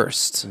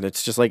worst. And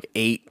it's just like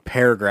 8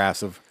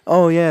 paragraphs of,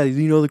 oh yeah,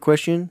 you know the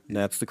question?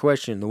 That's the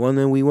question. The one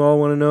that we all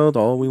want to know,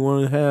 all we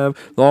want to have,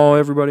 all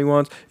everybody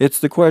wants. It's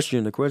the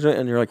question.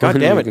 And you're like, God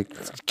damn it.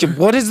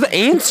 What is the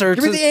answer?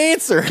 Give me the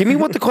answer. Give me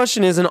what the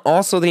question is and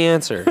also the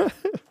answer.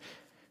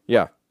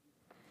 Yeah.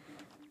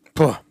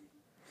 But,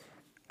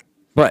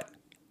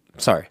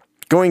 sorry.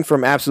 Going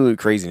from absolute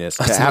craziness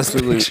to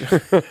absolute...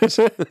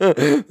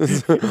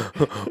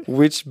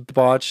 Which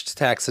botched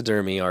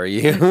taxidermy are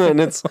you? And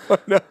it's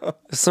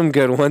some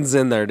good ones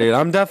in there, dude.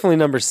 I'm definitely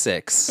number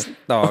 6,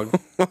 dog.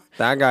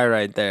 That guy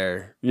right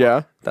there.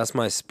 Yeah? That's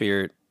my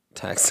spirit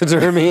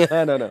taxidermy.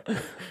 I don't know.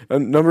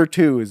 Number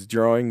 2 is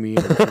drawing me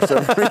for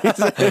some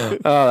reason.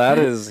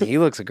 Oh, he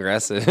looks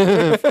aggressive.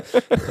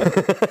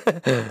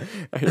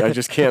 I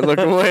just can't look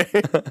away.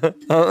 I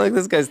don't like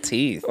this guy's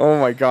teeth. Oh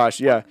my gosh,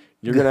 yeah.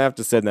 You're going to have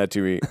to send that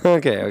to me.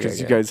 Okay.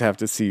 Because you guys have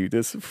to see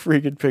this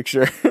freaking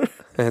picture.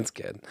 That's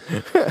good.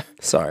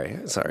 Sorry.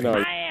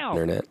 No.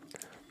 Internet.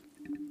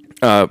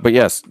 But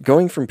yes,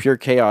 going from pure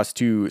chaos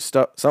to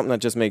something that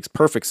just makes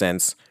perfect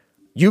sense,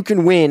 you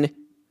can win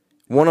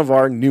one of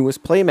our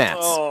newest playmats.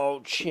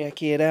 Oh,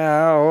 check it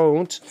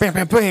out. Bam,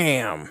 bam,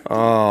 bam.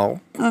 Oh.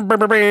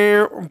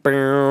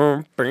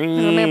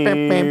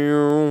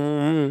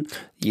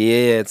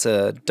 Yeah, it's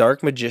a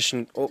Dark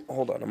Magician. Oh,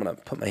 hold on. I'm going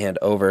to put my hand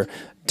over.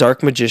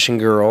 Dark Magician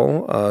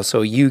Girl.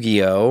 So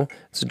Yu-Gi-Oh!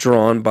 It's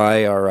drawn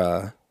by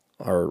our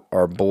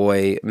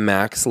boy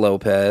Max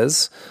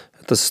Lopez.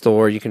 At the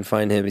store, you can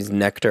find him. He's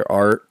Nectar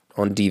Art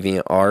on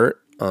DeviantArt.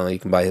 You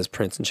can buy his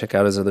prints and check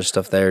out his other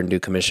stuff there and do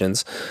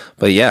commissions.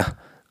 But yeah,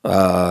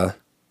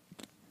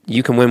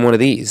 you can win one of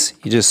these.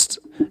 You just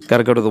got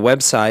to go to the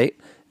website.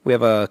 We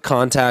have a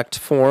contact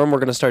form. We're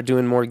going to start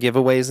doing more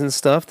giveaways and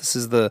stuff. This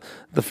is the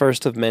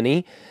first of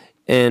many.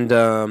 And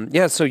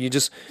yeah, so you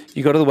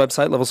go to the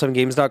website,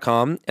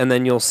 level7games.com, and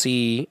then you'll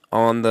see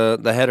on the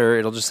header,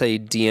 it'll just say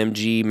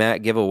DMG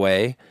Matt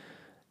giveaway.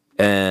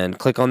 And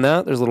click on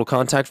that. There's a little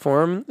contact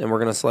form, and we're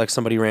going to select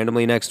somebody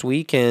randomly next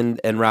week and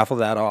raffle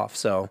that off.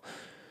 So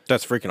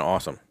that's freaking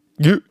awesome.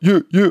 Yeah.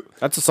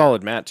 That's a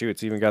solid mat too.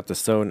 It's even got the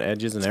sewn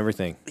edges and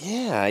everything.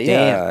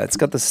 Yeah. It's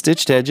got the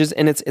stitched edges,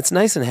 and it's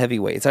nice and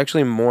heavyweight. It's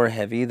actually more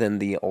heavy than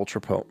the Ultra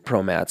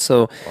Pro mat,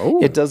 so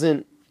it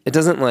doesn't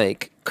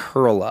like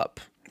curl up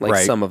like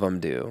some of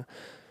them do.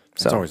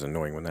 So it's always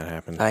annoying when that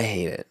happens. I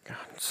hate it. God,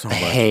 so much.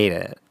 I hate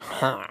it.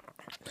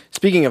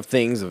 Speaking of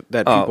things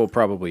that people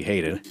probably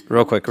hated.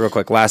 Real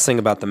quick. Last thing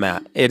about the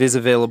mat. It is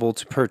available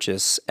to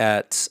purchase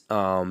at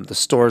the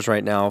stores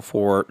right now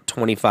for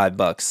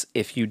 $25.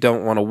 If you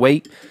don't want to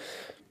wait.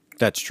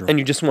 That's true. And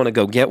you just want to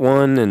go get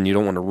one and you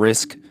don't want to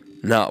risk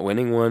not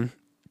winning one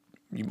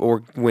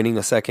or winning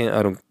a second.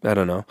 I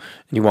don't know.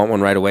 And you want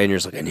one right away and you're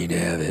just like, I need to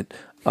have it.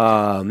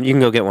 You can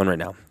go get one right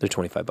now. They're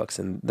 $25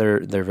 and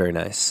they're very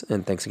nice.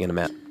 And thanks again to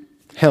Matt.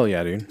 Hell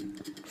yeah, dude.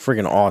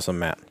 Freaking awesome,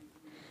 Matt.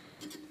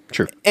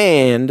 True.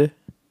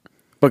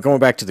 But going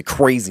back to the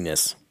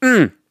craziness,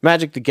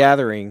 Magic the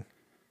Gathering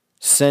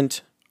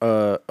sent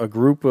a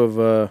group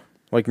of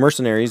like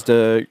mercenaries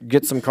to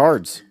get some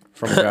cards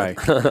from a guy.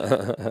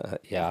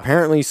 Yeah.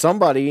 Apparently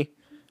somebody,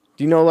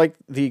 do you know like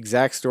the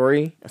exact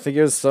story? I think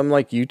it was some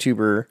like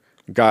YouTuber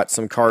got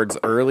some cards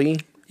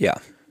early. Yeah.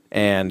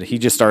 And he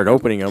just started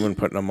opening them and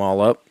putting them all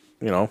up,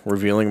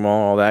 revealing them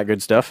all that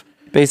good stuff.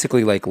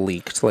 basically like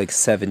leaked like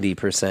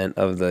 70%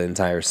 of the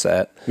entire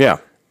set. Yeah.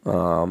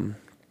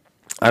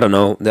 I don't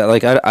know that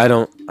like I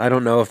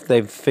don't know if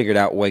they've figured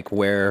out like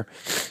where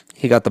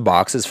he got the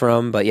boxes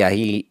from, but yeah,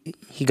 he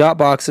got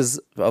boxes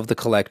of the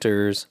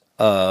collectors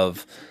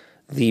of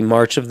the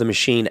March of the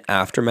Machine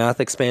Aftermath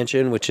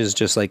expansion, which is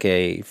just like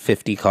a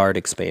 50 card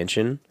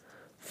expansion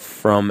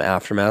from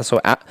Aftermath.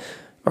 So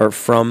or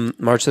from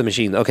March of the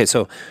Machine. Okay,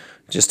 so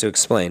just to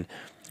explain,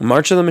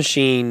 March of the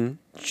Machine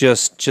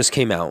just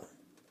came out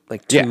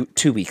like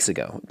two weeks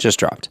ago, just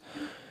dropped.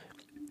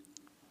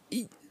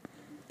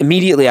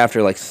 Immediately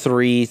after like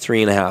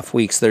 3.5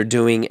 weeks, they're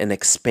doing an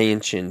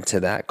expansion to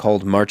that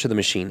called March of the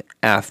Machine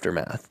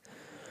Aftermath.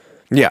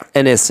 Yeah.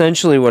 And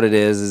essentially what it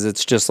is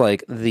it's just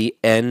like the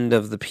end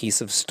of the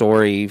piece of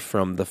story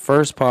from the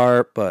first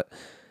part, but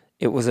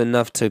it was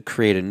enough to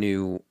create a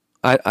new...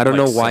 I don't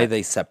know why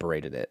they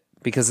separated it.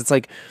 Because it's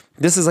like,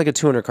 this is like a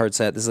 200 card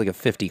set, this is like a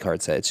 50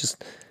 card set. It's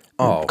just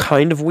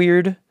kind of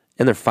weird.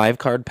 And they're 5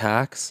 card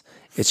packs.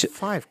 It's just,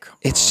 5 cards.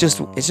 It's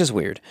just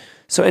weird.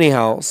 So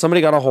anyhow, somebody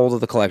got a hold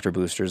of the collector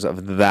boosters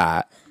of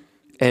that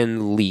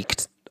and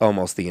leaked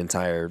almost the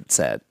entire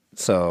set.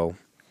 So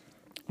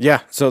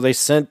yeah, so they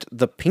sent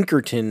the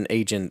Pinkerton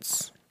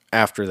agents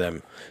after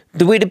them.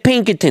 The way the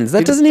Pinkertons.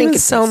 That doesn't even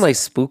sound like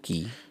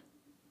spooky.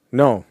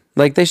 No.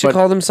 Like they should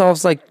call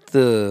themselves like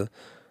the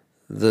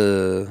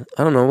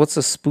I don't know, what's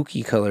the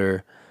spooky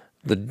color?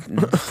 The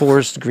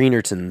Forest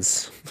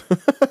Greenertons.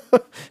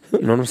 You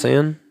know what I'm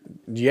saying?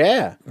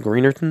 Yeah.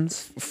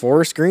 Greenertons?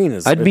 Forest Green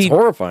is it's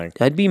horrifying.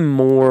 I'd be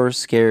more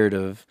scared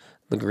of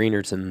the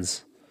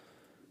Greenertons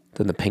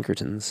than the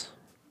Pinkertons.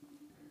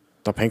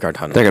 The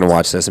Pinkertons. They're going to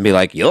watch this and be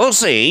like, you'll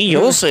see.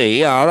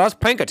 That's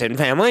Pinkerton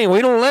family.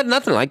 We don't let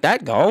nothing like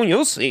that go.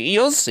 You'll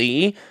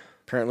see.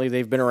 Apparently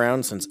they've been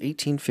around since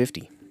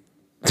 1850.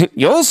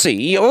 You'll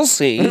see.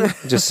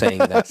 Just saying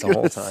that the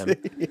whole time.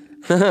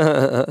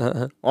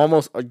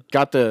 Almost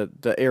got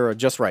the era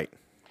just right.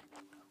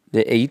 The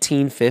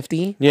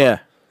 1850? Yeah.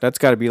 That's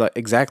got to be like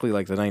exactly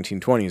like the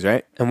 1920s,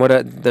 right? And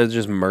what? They're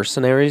just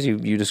mercenaries.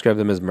 You describe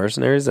them as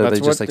mercenaries? Are they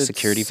just like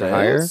security for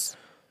hire?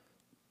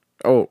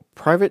 Oh,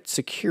 private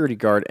security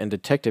guard and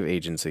detective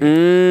agency.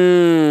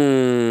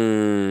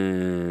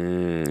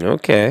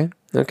 Okay.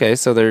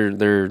 So they're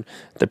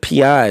the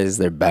PIs.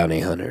 They're bounty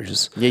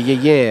hunters.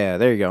 Yeah.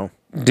 There you go,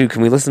 dude.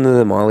 Can we listen to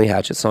the Molly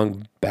Hatchet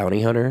song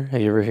 "Bounty Hunter"?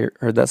 Have you ever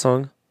heard that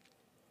song?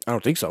 I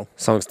don't think so.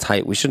 Song's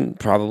tight. We shouldn't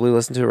probably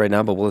listen to it right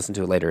now, but we'll listen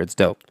to it later. It's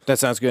dope. That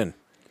sounds good.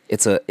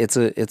 It's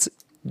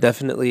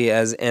definitely,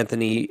 as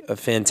Anthony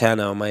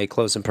Fantano, my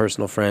close and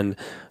personal friend,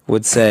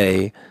 would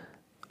say,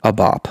 a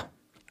bop.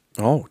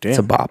 Oh, damn. It's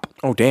a bop.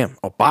 Oh, damn.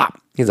 A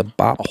bop. He's a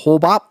bop. A whole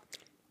bop?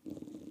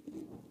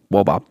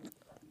 Well, bop.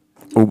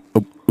 Ooh,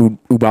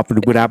 bop,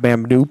 bop,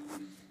 bam, doo.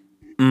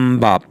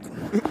 Bop.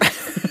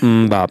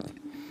 Bop.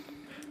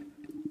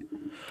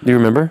 Do you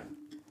remember?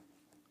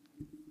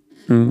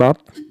 Bop?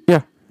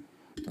 Yeah.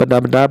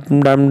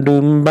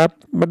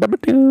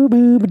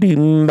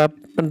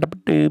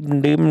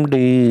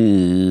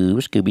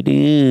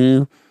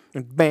 Scooby-Doo.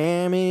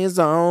 Bam is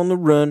on the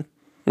run.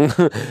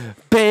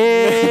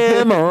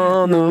 Bam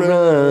on the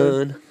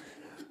run.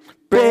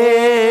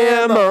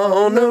 Bam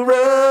on the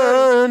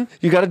run.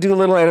 You got to do a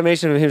little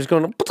animation of him just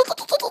going, and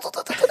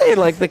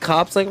like the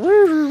cops like, you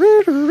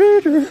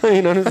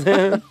know what I'm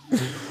saying?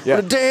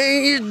 Yeah. The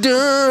day is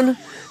done.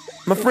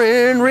 My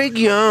friend Rick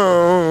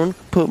Young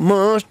put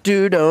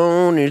mustard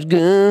on his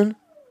gun.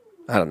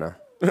 I don't know.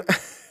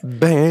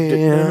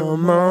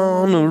 Bam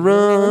on the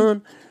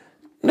run.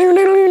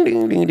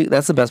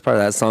 That's the best part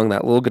of that song,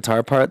 that little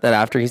guitar part that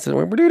after he said,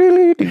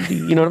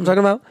 you know what I'm talking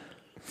about?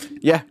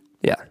 Yeah.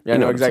 Yeah. I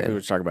know exactly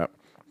what you're talking about.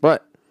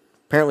 But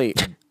apparently,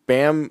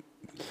 Bam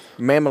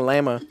Mama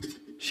Lama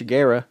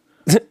Shigera.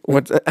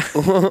 What?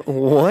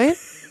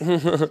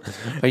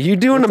 Are you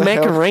doing the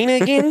Macarena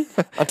again?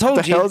 I told you.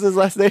 What the hell is his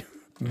last name?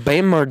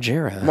 Bam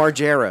Margera.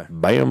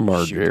 Bam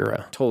Margera.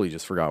 Shoot, totally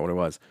just forgot what it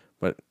was.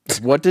 But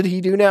what did he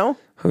do now?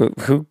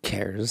 Who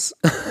cares?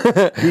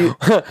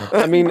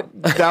 I mean,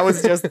 that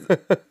was just...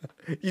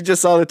 You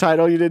just saw the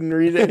title, you didn't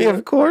read it?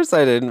 Of course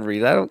I didn't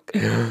read it.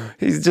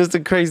 He's just a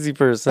crazy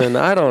person.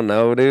 I don't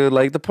know, dude.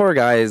 Like, the poor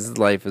guy's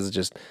life is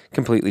just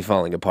completely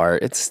falling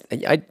apart.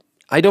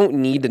 I don't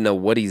need to know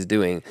what he's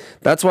doing.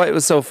 That's why it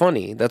was so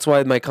funny. That's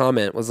why my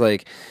comment was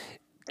like,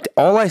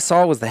 all I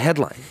saw was the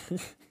headline.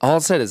 All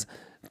it said is,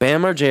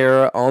 Bam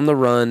Margera on the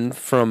run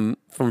from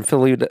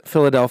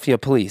Philadelphia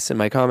police. And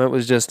my comment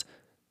was just,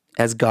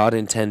 as God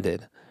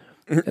intended.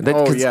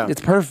 Yeah. It's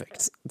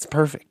perfect. It's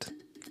perfect.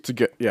 It's a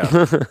good, yeah.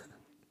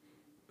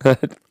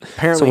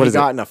 Apparently he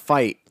got in a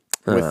fight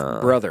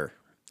with brother.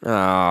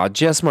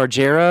 Jess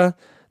Margera,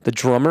 the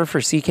drummer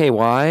for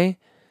CKY.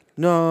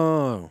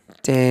 No.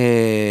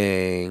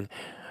 Dang.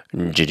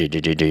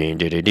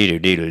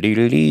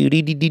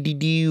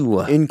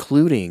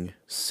 Including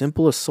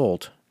simple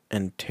assault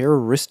and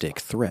terroristic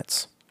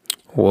threats.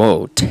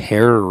 Whoa,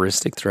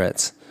 terroristic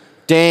threats.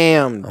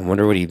 Damn. I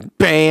wonder what he...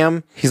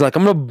 Bam. He's like,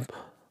 I'm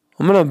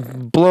gonna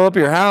blow up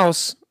your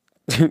house.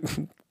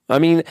 I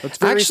mean, that's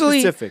very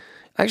specific.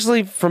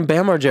 Actually, from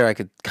Bam Margera, I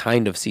could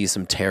kind of see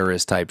some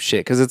terrorist type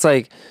shit because it's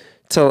like,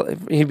 till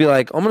he'd be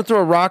like, "I'm gonna throw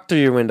a rock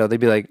through your window." They'd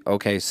be like,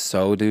 "Okay,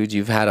 so dude,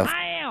 you've had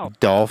a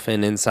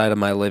dolphin inside of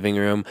my living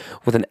room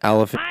with an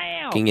elephant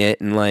f***ing it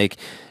and like,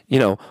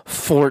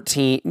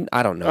 14.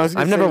 I don't know.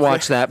 I've never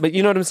watched that, but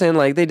you know what I'm saying?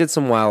 Like they did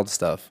some wild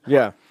stuff.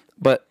 Yeah,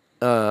 but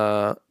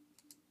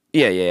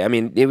yeah. I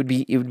mean, it would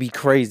be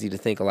crazy to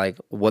think of like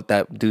what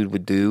that dude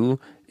would do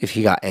if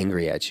he got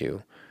angry at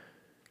you.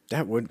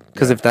 That would,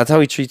 because if that's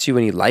how he treats you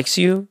when he likes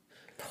you,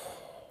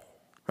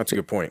 that's a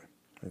good point.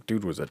 That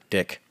dude was a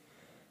dick.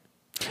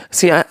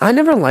 See, I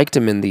never liked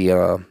him in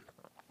the.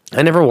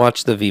 I never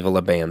watched the Viva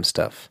La Bam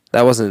stuff.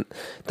 That wasn't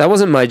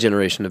my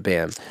generation of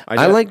Bam.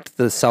 I liked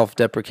the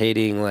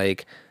self-deprecating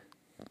like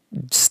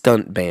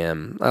stunt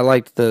Bam. I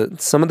liked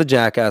some of the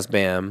Jackass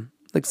Bam,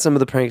 like some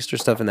of the prankster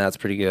stuff, and that's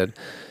pretty good.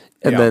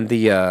 And then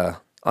the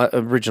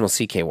original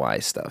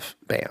CKY stuff,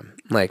 Bam.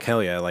 Like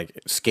hell yeah, like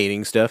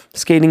skating stuff,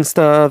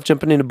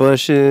 jumping into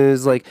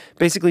bushes, like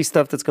basically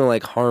stuff that's gonna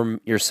like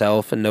harm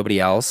yourself and nobody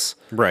else.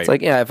 Right. It's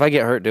like, yeah, if I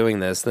get hurt doing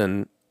this,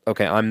 then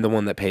okay, I'm the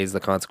one that pays the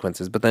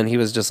consequences. But then he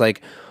was just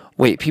like,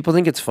 wait, people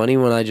think it's funny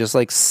when I just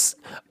like.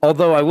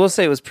 Although I will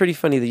say it was pretty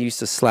funny that you used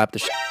to slap the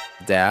shit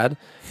out of Dad.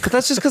 But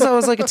that's just because I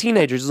was like a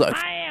teenager. Just like,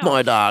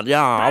 my dad,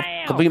 yeah,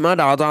 I'll beat my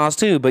dad's ass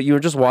too. But you were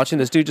just watching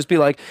this dude just be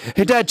like,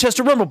 hey, Dad,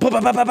 Chester Rumble.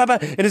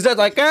 And his dad's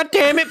like, God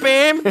damn it,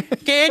 Bam.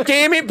 God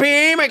damn it,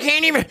 Bam. I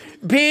can't even.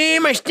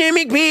 Bam, my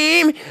stomach,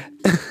 Bam.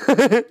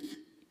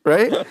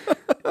 Right?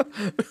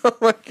 Oh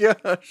my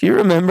gosh. You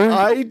remember?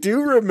 I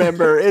do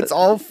remember. It's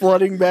all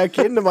flooding back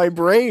into my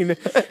brain.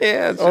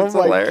 Yeah, it's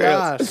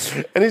hilarious.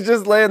 Gosh. And he's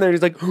just laying there.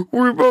 He's like,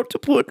 we're about to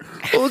put 6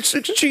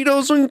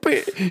 Cheetos in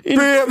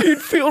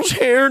Phil's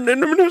hair, and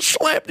then I'm going to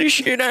slap the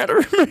shit out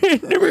of her.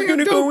 And then we're going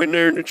to go in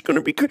there, and it's going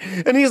to be good.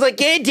 And he's like,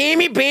 God damn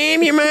it,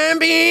 Bam, your mom,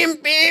 Bam,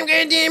 Bam,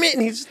 God damn it.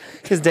 And his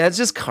dad's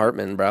just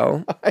Cartman,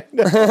 bro. I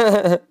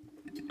know.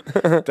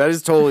 That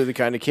is totally the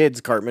kind of kids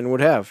Cartman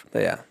would have.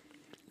 Yeah.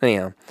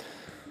 Anyhow.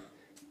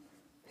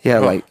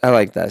 Yeah, I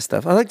like that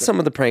stuff. I like some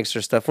of the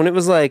prankster stuff when it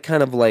was like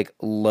kind of like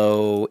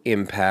low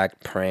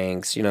impact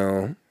pranks,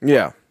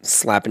 Yeah.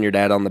 Slapping your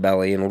dad on the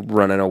belly and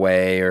running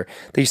away, or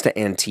they used to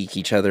antique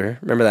each other.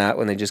 Remember that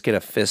when they just get a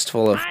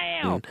fistful of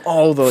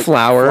the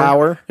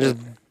flour, just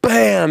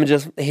bam,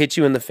 just hit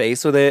you in the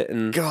face with it,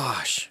 and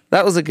gosh,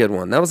 that was a good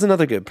one. That was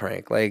another good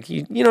prank. Like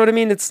you know what I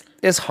mean? It's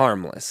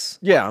harmless.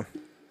 Yeah,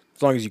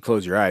 as long as you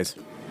close your eyes.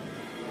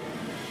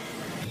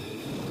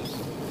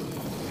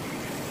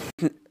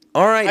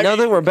 All right, now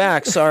that we're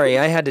back, sorry,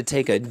 I had to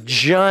take a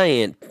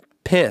giant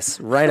piss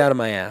right out of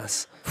my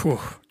ass.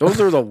 Those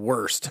are the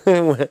worst.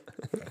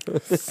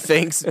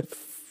 Thanks,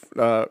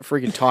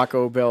 freaking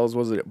Taco Bell's.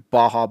 Was it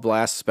Baja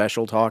Blast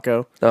Special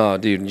Taco? Oh,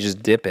 dude, you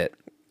just dip it.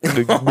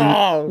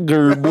 Oh,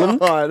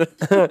 God.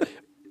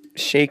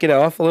 Shake it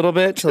off a little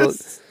bit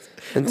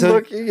until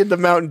looking at the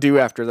Mountain Dew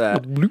after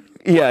that.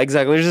 Yeah,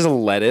 exactly. There's just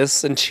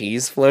lettuce and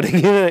cheese floating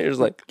in it. You're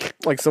just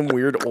like some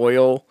weird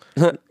oil,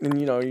 and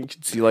you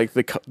can see like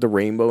the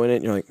rainbow in it.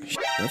 And you're like,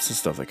 that's the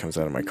stuff that comes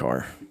out of my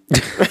car.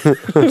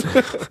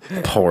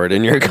 Pour it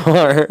in your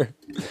car.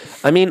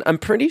 I mean, I'm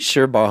pretty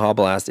sure Baja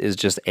Blast is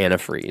just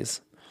antifreeze.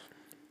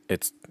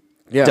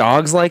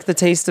 Dogs like the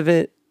taste of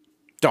it.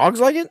 Dogs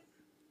like it?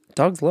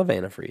 Dogs love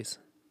antifreeze.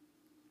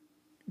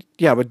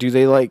 Yeah, but do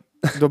they like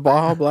the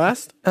Baja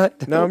Blast?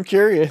 Now I'm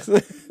curious.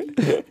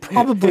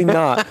 Probably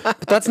not.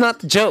 But that's not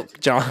the joke,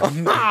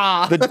 John.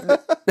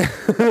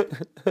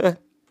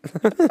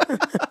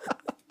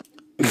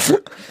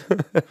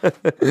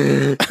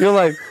 You're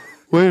like,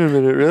 wait a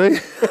minute, really?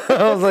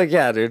 I was like,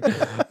 yeah, dude.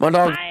 My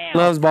dog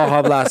loves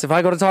Baja Blast. If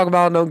I go to Taco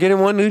Bell and don't get him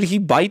one, dude, he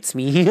bites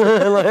me.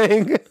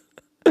 Like,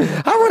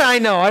 how would I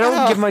know? I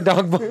don't give my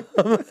dog Baja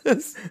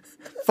Blast.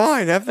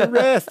 Fine, have the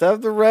rest.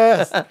 Have the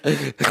rest.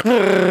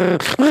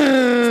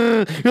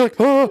 You're like,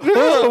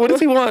 oh, what does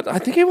he want? I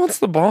think he wants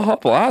the Baja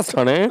Blast,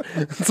 honey.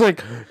 It's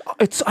like,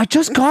 I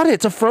just got it.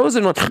 It's a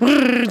frozen one.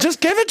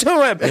 Just give it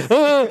to him.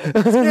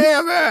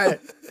 Damn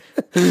it.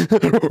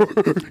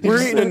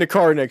 We're eating in the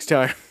car next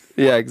time.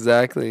 Yeah,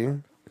 exactly.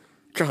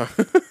 God.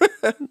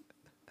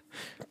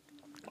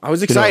 I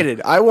was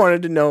excited. I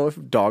wanted to know if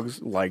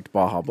dogs liked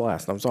Baja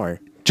Blast. I'm sorry.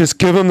 Just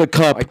give him the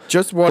cup. I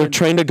just wanted. They're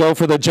trained to go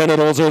for the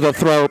genitals or the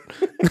throat.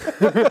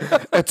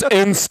 It's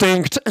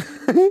instinct.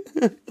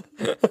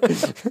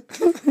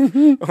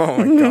 Oh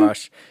my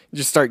gosh!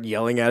 Just start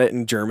yelling at it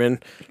in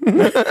German.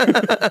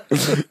 Americana,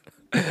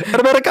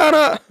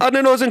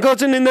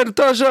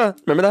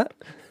 remember that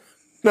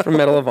from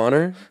Medal of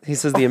Honor? He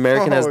says the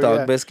American has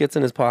dog biscuits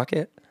in his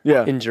pocket.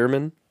 Yeah, in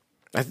German.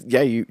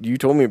 Yeah, you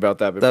told me about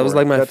that before. That was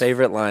like my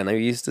favorite line. I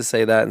used to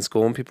say that in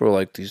school, and people were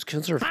like, "These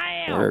kids are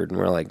weird," and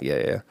we're like,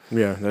 "Yeah."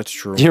 Yeah, that's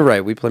true. You're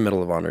right. We play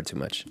Medal of Honor too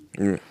much.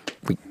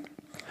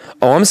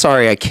 I'm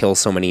sorry. I kill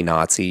so many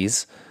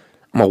Nazis.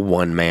 I'm a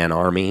one-man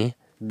army.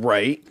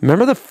 Right.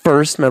 Remember the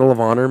first Medal of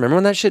Honor? Remember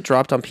when that shit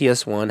dropped on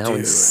PS1? How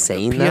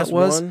insane that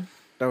was?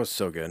 That was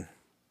so good.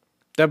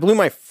 That blew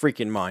my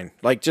freaking mind.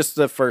 Like just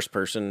the first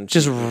person.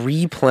 Just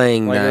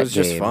replaying that game. It was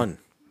just fun.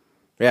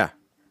 Yeah.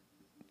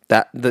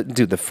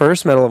 The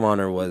first Medal of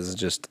Honor was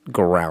just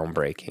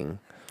groundbreaking.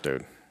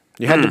 Dude,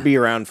 you had to be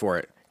around for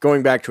it.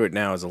 Going back to it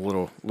now is a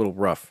little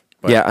rough.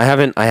 But Yeah,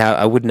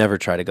 I would never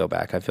try to go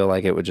back. I feel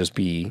like it would just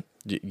be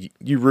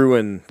you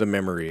ruin the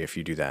memory if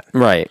you do that.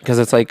 right because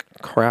it's like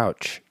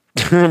crouch.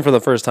 For the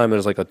first time,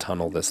 there's like a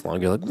tunnel this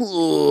long. You're like,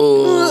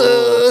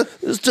 whoa,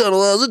 this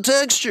tunnel has a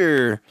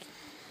texture.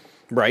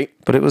 Right.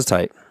 But it was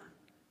tight.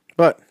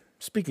 But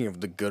speaking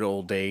of the good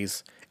old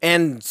days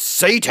and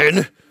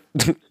Satan,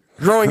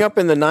 growing up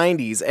in the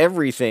 90s,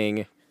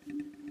 everything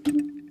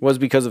was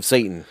because of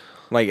Satan.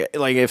 Like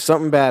if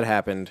something bad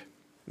happened,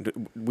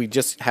 we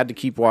just had to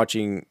keep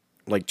watching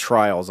like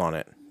trials on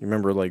it. You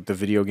remember like the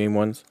video game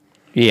ones?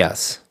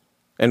 Yes.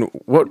 And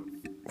what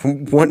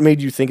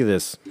made you think of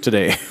this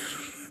today?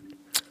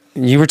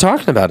 You were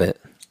talking about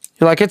it.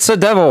 You're like, it's the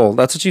devil.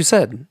 That's what you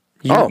said.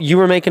 You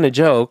were making a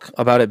joke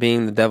about it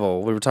being the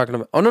devil. We were talking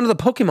about the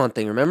Pokemon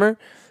thing, remember?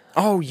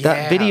 Oh, yeah.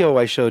 That video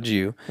I showed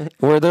you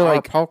where they're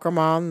like,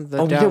 Pokemon the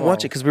oh, we devil. didn't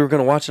watch it because we were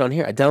going to watch it on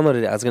here. I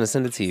downloaded it. I was going to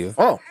send it to you.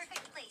 Oh.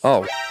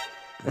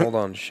 Hold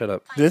on. Shut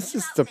up. This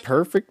is the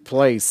perfect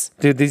place.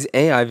 Dude, these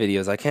AI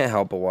videos, I can't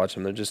help but watch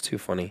them. They're just too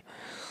funny.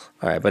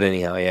 All right, but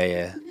anyhow,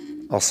 yeah.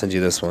 I'll send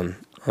you this one.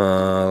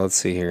 Let's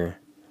see here.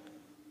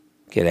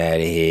 Get out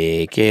of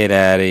here. Get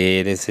out of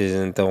here. This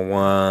isn't the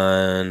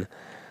one.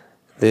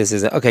 This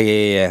isn't.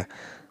 Okay, yeah.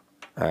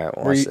 All right,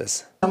 watch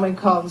this. Someone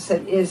called and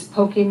said, is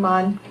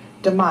Pokemon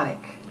demonic?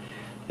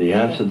 The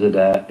answer to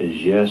that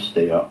is yes,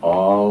 they are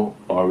all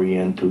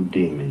Oriental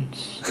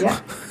demons.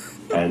 Yeah.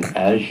 And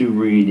as you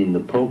read in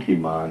the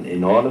Pokemon,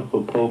 in order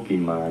for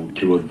Pokemon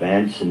to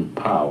advance in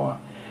power,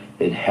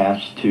 it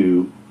has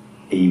to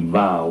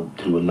evolve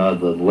to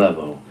another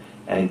level.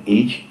 And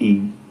each,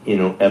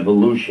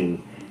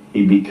 evolution,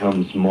 he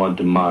becomes more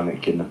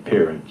demonic in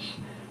appearance.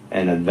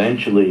 And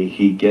eventually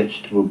he gets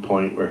to a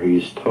point where he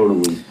is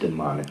totally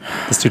demonic.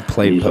 This dude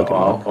played These Pokemon. are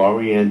all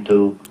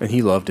Oriental and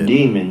he loved it.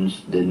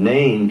 Demons. The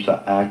names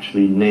are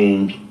actually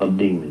names of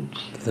demons.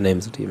 The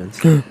names of demons.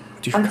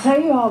 I'll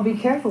tell you all, be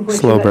careful what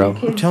Slow, you bro.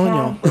 let your I'm kids telling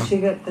have, what you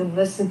get them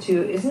listen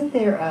to. Isn't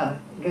there a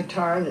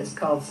guitar that's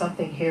called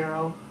Something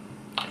Hero?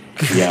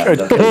 Yeah,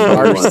 that's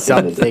Or one thing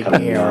something that's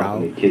coming hero.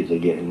 out, and the kids are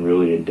getting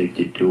really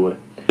addicted to it.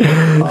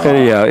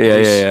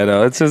 Yeah.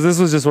 No, it's just, this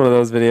was just one of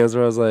those videos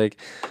where I was like,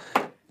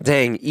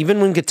 dang,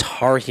 even when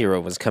Guitar Hero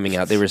was coming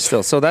out, they were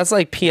still. So that's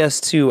like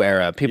PS2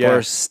 era. People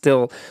are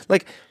still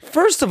like,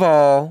 first of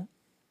all,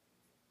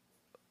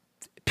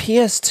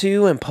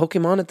 PS2 and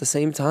Pokemon at the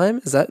same time?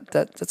 Is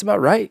that's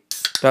about right?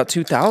 About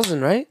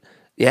 2000, right?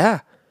 Yeah.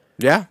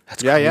 Yeah.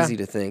 That's crazy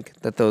to think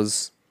that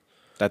those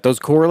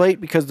correlate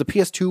because the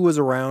PS2 was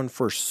around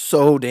for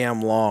so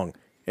damn long.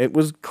 It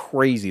was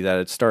crazy that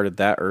it started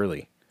that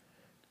early.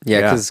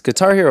 Yeah, because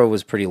Guitar Hero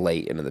was pretty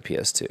late into the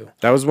PS2.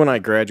 That was when I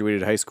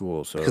graduated high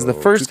school. So Because the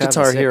first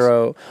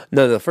 2006.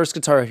 the first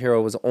Guitar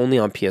Hero was only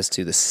on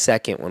PS2. The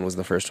second one was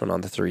the first one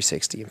on the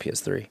 360 and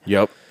PS3.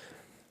 Yep.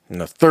 And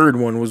the third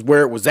one was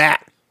where it was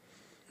at.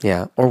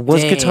 Yeah. Or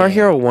was Guitar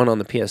Hero 1 on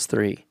the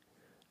PS3?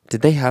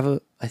 Did they have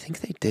a... I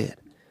think they did.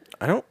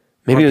 I don't...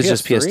 Maybe on it was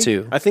just PS3?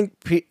 PS2. I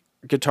think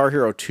Guitar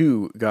Hero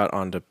 2 got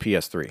onto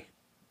PS3.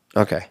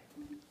 Okay.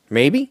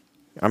 Maybe?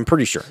 I'm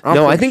pretty sure.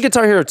 No, I think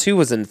Guitar Hero 2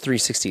 was in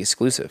 360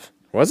 exclusive.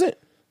 Was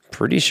it?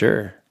 Pretty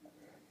sure.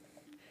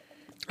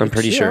 I'm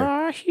pretty sure.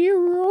 Guitar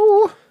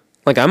Hero.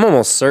 Like, I'm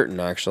almost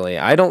certain, actually.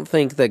 I don't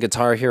think that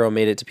Guitar Hero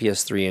made it to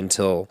PS3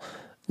 until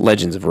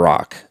Legends of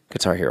Rock,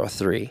 Guitar Hero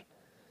 3.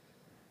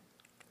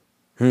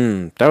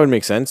 That would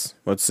make sense.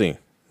 Let's see.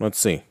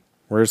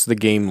 Where's the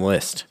game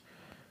list?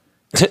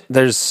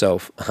 There's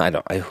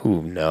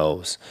who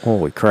knows?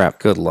 Holy crap.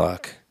 Good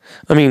luck.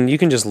 I mean, you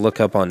can just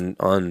look up on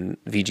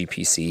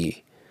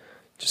VGPC.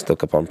 Just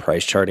look up on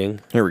price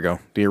charting. Here we go.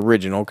 The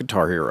original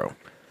Guitar Hero.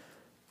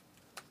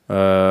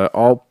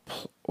 All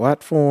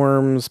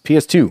platforms,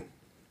 PS2.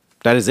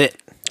 That is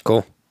it.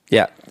 Cool.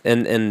 Yeah,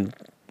 and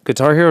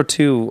Guitar Hero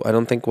 2, I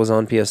don't think was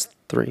on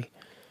PS3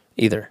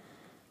 either.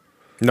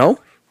 No?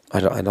 I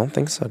don't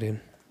think so,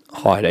 dude.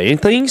 I don't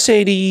think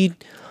so, dude.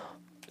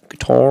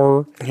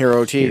 Guitar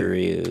Hero 2.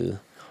 Hero.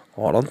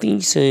 I don't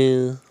think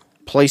so.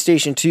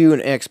 PlayStation 2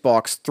 and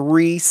Xbox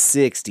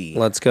 360.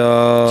 Let's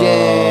go.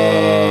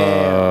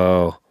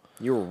 Yeah.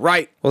 You were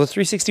right. Well, the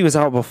 360 was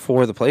out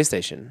before the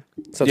PlayStation.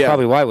 So that's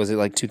probably why. Was it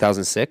like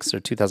 2006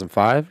 or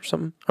 2005 or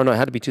something? Oh, no, it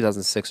had to be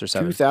 2006 or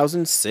 7.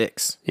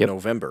 2006.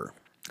 November.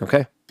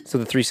 Okay. So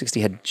the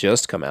 360 had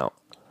just come out.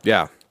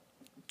 Yeah.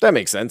 That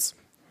makes sense.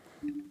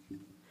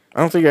 I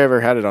don't think I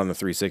ever had it on the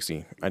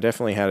 360. I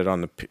definitely had it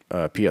on the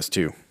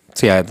PS2.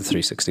 See, I had the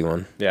 360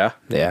 one. Yeah?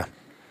 Yeah.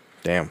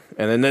 Damn.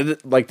 And then,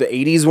 like, the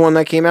 80s one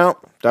that came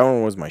out, that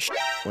one was my shit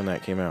when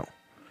that came out.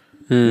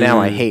 Now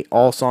I hate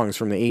all songs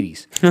from the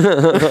 80s.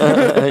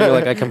 You're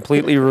like, I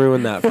completely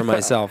ruined that for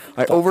myself.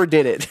 I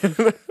overdid it.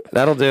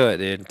 That'll do it,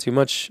 dude. Too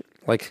much,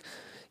 like,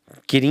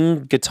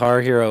 getting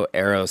Guitar Hero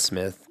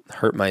Aerosmith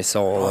hurt my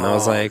soul. And I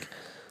was like...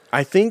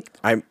 I think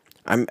I'm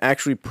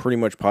actually pretty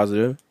much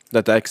positive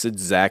that that's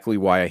exactly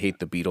why I hate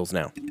the Beatles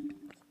now.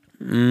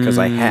 Because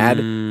I had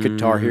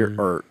Guitar Hero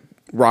or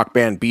Rock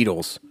Band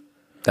Beatles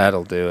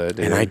That'll do it,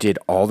 dude. And I did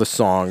all the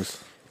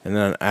songs, and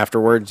then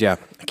afterwards, I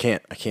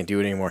can't do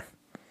it anymore.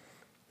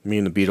 Me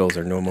and the Beatles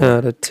are no more.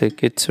 Got a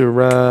ticket to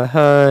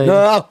ride.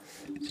 No,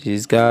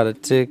 she's got a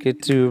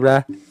ticket to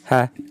ride.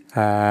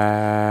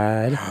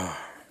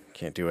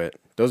 Can't do it.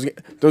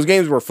 Those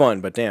games were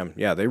fun, but damn,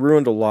 yeah, they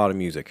ruined a lot of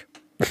music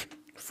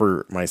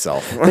for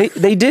myself.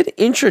 they did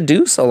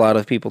introduce a lot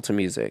of people to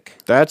music.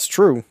 That's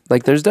true.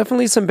 Like, there's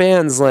definitely some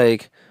bands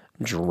like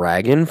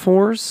Dragon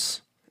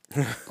Force,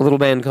 a little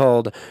band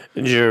called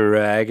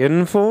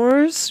Dragon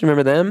Force.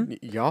 Remember them?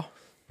 Yeah,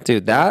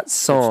 dude, that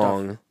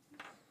song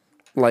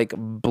like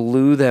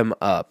blew them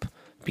up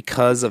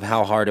because of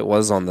how hard it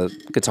was on the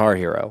Guitar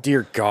Hero.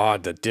 Dear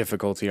God, the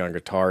difficulty on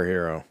Guitar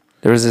Hero.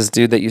 There was this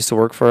dude that used to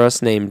work for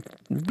us named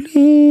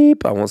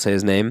Bleep. I won't say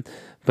his name,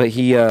 but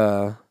he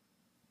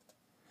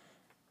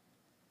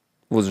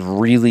was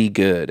really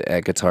good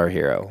at Guitar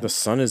Hero. The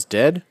Sun is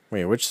Dead?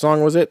 Wait, which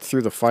song was it?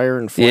 Through the Fire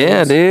and Flames?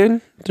 Yeah,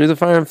 dude. Through the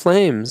Fire and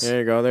Flames.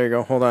 There you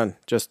go. Hold on.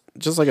 Just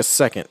like a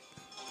second.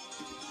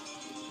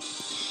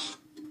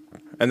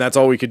 And that's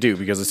all we could do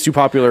because it's too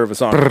popular of a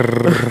song.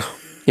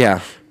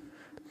 Yeah.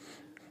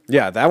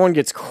 Yeah, that one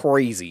gets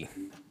crazy.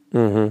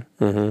 But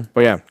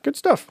yeah, good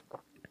stuff.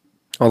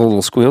 All the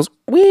little squeals.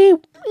 Wee.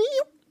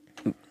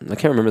 I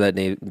can't remember that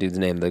dude's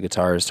name, the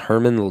guitarist.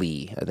 Herman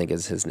Lee, I think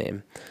is his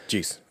name.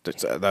 Jeez,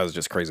 that was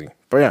just crazy.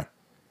 But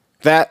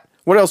yeah,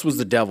 what else was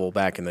the devil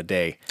back in the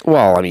day?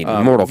 Well, I mean,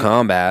 Mortal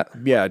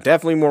Kombat. Yeah,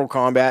 definitely Mortal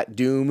Kombat,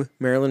 Doom,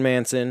 Marilyn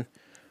Manson.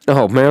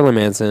 Oh, Marilyn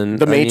Manson.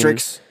 The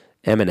Matrix.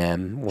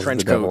 Eminem was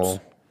Trench the devil. coats.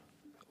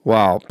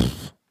 Wow.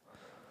 Pfft.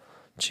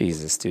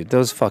 Jesus, dude.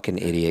 Those fucking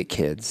idiot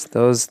kids.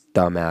 Those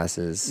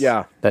dumbasses.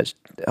 Yeah.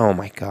 Oh,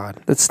 my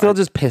God. That still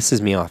just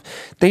pisses me off.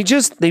 They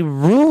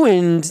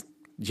ruined...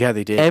 Yeah,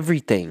 they did.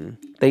 Everything.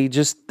 They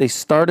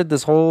started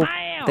this whole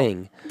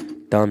thing.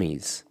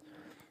 Dummies.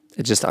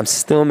 I'm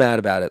still mad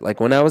about it.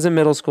 Like, when I was in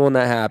middle school and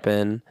that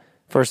happened,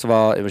 first of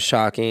all, it was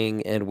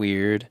shocking and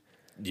weird.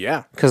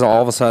 Yeah. Because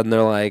all of a sudden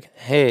they're like,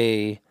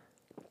 hey,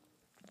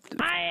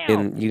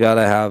 and you got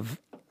to have...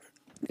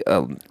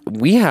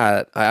 we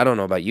had, I don't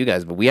know about you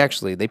guys, but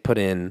they put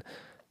in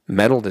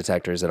metal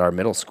detectors at our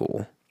middle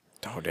school.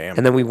 Oh, damn.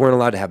 And then we weren't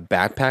allowed to have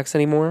backpacks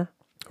anymore.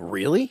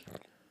 Really?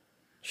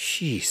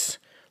 Jeez.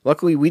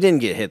 Luckily, we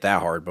didn't get hit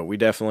that hard, but we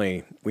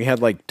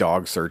had like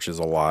dog searches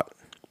a lot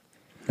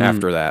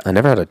after that. I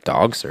never had a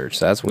dog search.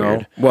 That's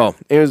weird. No. Well,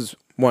 it was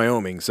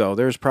Wyoming, so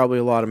there's probably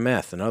a lot of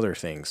meth and other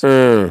things.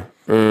 True.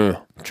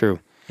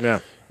 Yeah.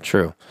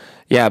 True.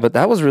 Yeah, but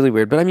that was really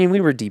weird. But I mean, we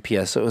were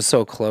DPS, so it was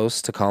so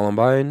close to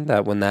Columbine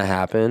that when that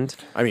happened...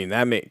 I mean,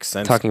 that makes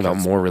sense. Talking about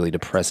more really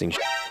depressing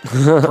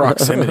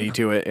proximity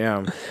to it,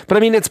 yeah. But I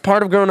mean, it's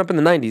part of growing up in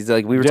the 90s.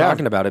 Like, we were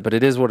talking about it, but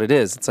it is what it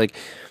is. It's like,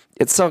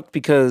 it sucked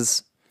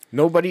because...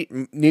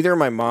 Neither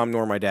my mom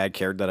nor my dad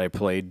cared that I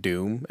played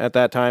Doom at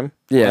that time.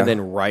 Yeah. And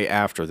then right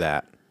after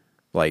that,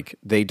 like,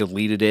 they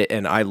deleted it,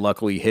 and I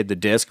luckily hid the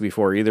disc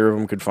before either of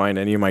them could find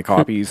any of my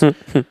copies.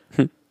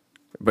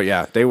 But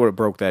yeah, they would have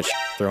broke that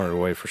thrown it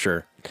away for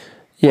sure.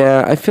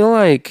 Yeah, I feel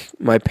like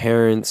my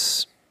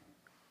parents...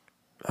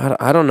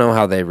 I don't know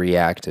how they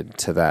reacted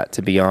to that,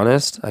 to be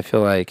honest. I feel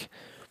like...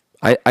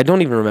 I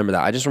don't even remember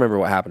that. I just remember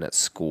what happened at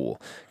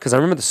school. Because I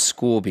remember the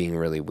school being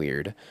really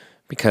weird.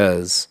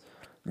 Because...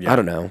 I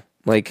don't know.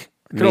 Like,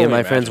 me and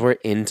my friends were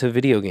into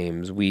video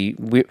games. We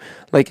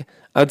like,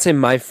 I would say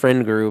my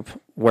friend group,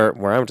 where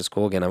I went to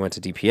school, again, I went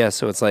to DPS,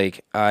 so it's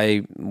like,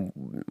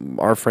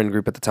 our friend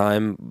group at the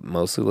time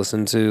mostly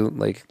listened to,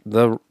 like,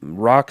 the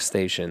rock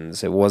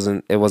stations. It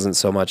wasn't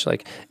so much,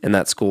 like, in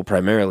that school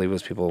primarily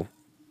was people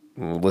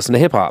listen to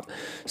hip-hop.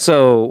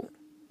 So,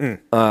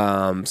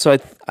 so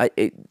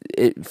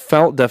it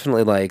felt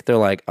definitely like, they're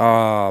like,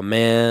 oh,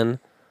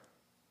 man...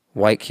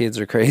 White kids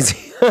are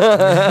crazy.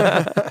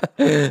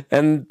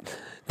 And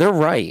they're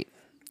right.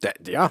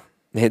 Yeah.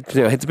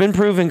 It's been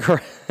proven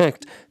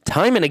correct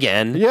time and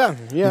again. Yeah.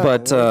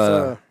 But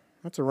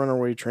that's a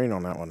runaway train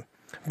on that one.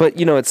 But,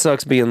 it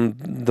sucks being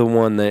the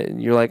one that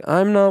you're like,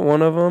 I'm not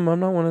one of them. I'm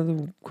not one of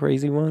the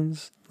crazy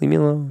ones. Leave me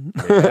alone.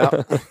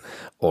 Yeah.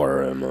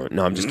 Or,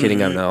 no, I'm just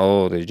kidding. I'm not.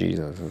 Oh,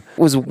 Jesus. It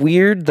was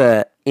weird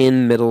that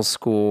in middle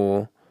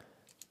school,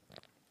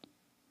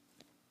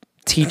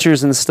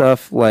 teachers and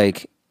stuff,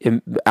 like,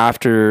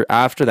 after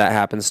that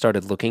happened,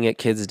 started looking at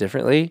kids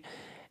differently,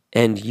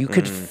 and you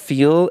could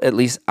feel, at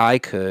least I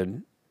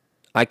could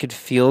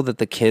feel that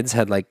the kids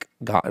had like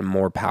gotten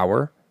more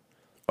power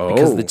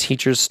because the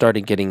teachers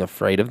started getting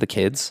afraid of the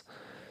kids.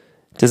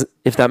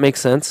 If that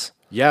makes sense?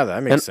 Yeah,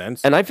 that makes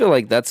sense. And I feel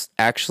like that's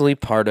actually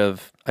part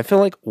of. I feel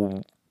like,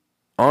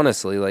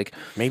 honestly, like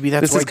maybe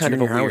that's this why is kind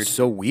junior of high was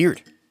so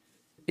weird.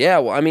 Yeah,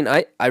 well, I mean,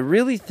 I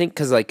really think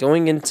because like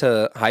going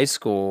into high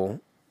school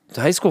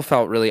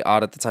felt really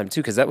odd at the time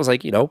too, because that was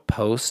like,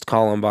 post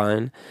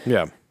Columbine.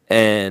 Yeah.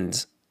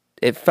 And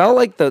it felt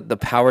like the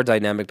power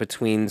dynamic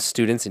between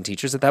students and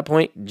teachers at that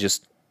point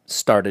just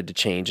started to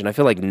change. And I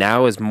feel like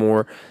now is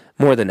more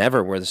than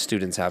ever where the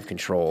students have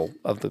control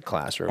of the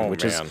classroom,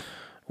 which is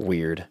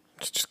weird.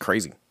 It's just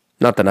crazy.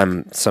 not that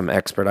I'm some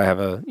expert. I have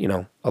a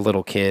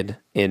little kid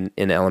in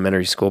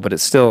elementary school, but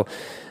it's still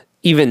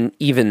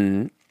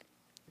even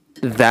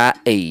that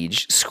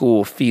age,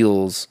 school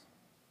feels,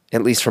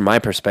 at least from my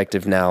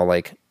perspective now,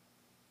 like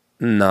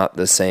not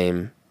the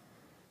same.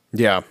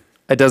 Yeah.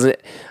 It doesn't,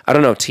 I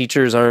don't know.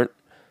 Teachers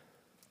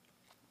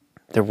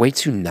they're way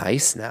too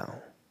nice now.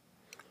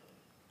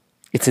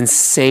 It's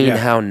insane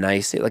how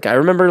nice like I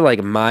remember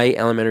like my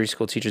elementary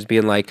school teachers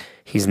being like,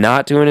 he's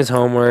not doing his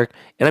homework.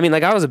 And I mean,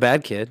 like, I was a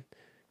bad kid.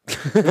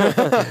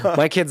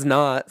 My kid's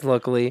not,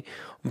 luckily.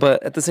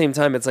 But at the same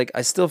time, it's like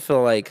I still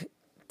feel like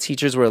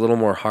teachers were a little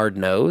more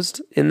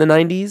hard-nosed in the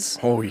 90s.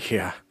 Oh,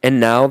 yeah. And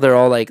now they're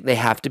all like, they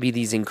have to be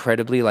these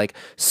incredibly like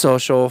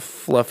social,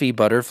 fluffy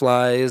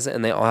butterflies,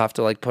 and they all have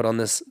to like put on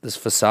this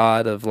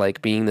facade of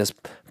like being this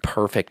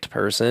perfect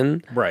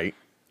person. Right.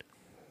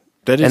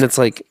 And it's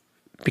like,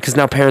 because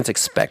now parents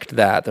expect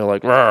that. They're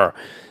like, "Rrr."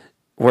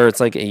 Where it's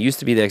like, it used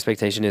to be the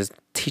expectation is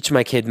teach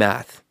my kid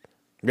math.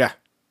 Yeah.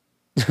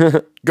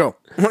 Go.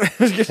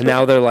 And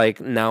now they're like,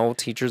 now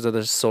teachers are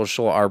the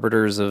social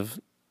arbiters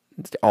of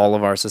all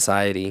of our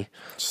society.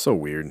 So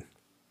weird.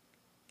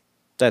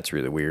 That's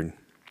really weird.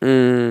 I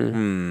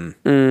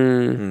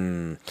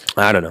don't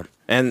know.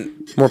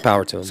 And more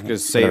power to them.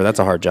 That's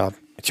a hard job.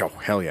 Oh,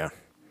 hell yeah.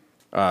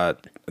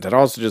 That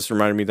also just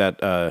reminded me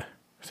that I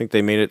think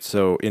they made it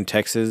so in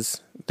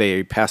Texas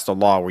they passed a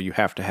law where you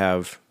have to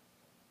have,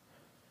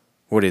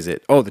 what is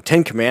it? Oh, the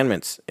 10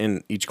 Commandments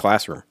in each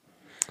classroom.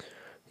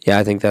 Yeah,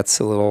 I think that's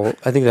a little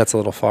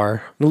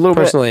far. A little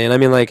personally, bit. And I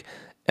mean, like,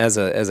 as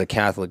a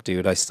Catholic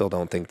dude, I still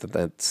don't think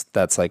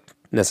that's like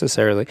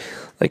necessarily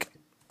like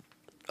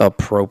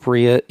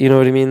appropriate. You know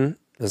what I mean?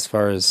 As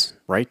far as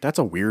right, that's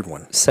a weird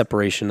one.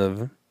 Separation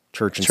of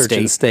church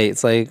and state.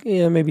 It's like,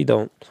 yeah, maybe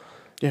don't.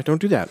 Yeah,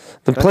 don't do that.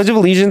 The Pledge of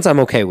Allegiance, I'm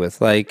okay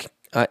with. Like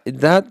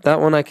that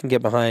one, I can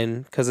get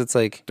behind because it's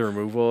like the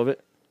removal of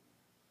it.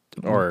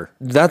 Or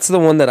that's the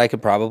one that I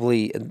could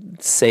probably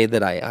say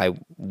that I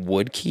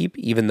would keep,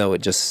 even though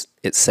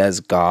it says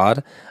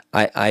God.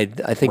 I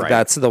think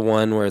that's the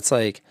one where it's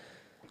like,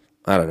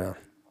 I don't know.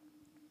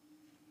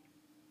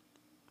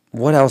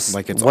 What else?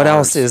 Like what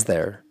else is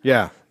there?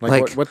 Yeah.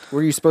 Like what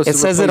were you supposed to? It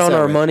says it replace on that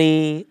our with?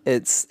 money.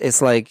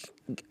 It's like,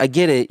 I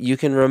get it. You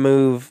can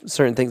remove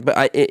certain things,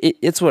 but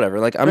it's whatever.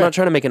 Like, I'm not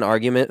trying to make an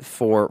argument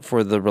for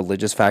the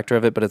religious factor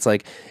of it, but it's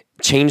like,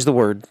 change the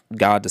word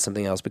God to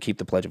something else, but keep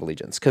the Pledge of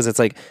Allegiance. Because it's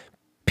like,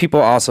 people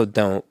also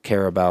don't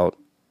care about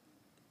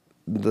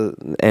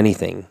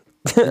anything.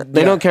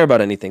 They don't care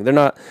about anything. They're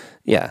not.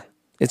 Yeah.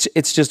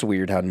 It's just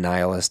weird how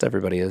nihilist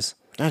everybody is.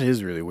 That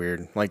is really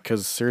weird. Like,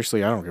 because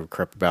seriously, I don't give a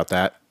crap about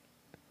that.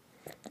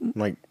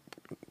 Like,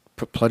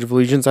 Pledge of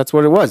Allegiance, that's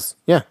what it was.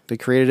 Yeah, they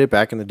created it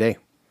back in the day.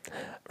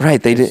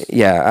 Right, they did.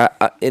 Yeah,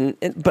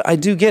 but I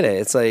do get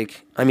it. It's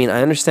like, I mean,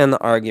 I understand the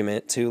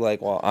argument too.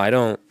 Like, well, I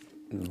don't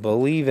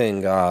believe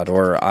in God,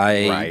 or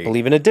I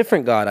believe in a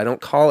different God. I don't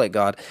call it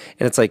God,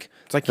 and it's like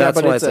yeah, that's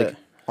but why it's it's like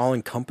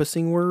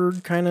all-encompassing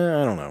word, kind of.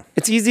 I don't know.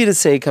 It's easy to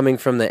say coming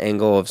from the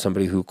angle of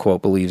somebody who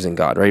quote believes in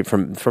God, right?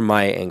 From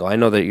my angle, I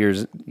know that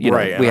yours, you know,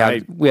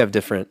 Right, we have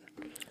different.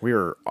 We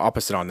were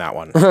opposite on that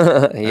one,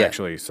 Yeah.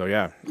 actually. So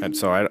yeah, and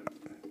so I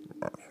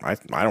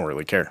don't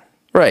really care.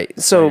 Right.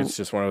 So Like, it's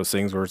just one of those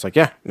things where it's like,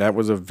 yeah, that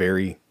was a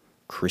very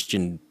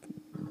Christian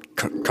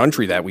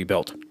country that we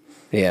built.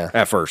 Yeah.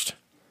 At first.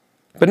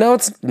 But now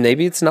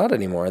maybe it's not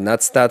anymore, and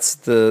that's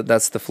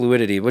the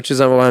fluidity, which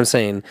is what I'm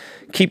saying.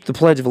 Keep the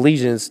Pledge of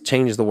Allegiance,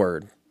 change the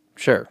word.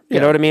 Sure.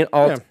 You know what I mean?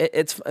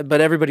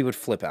 But everybody would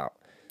flip out.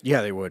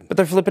 Yeah, they would. But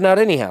they're flipping out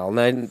anyhow.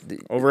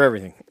 Over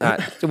everything.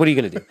 What are you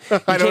gonna do?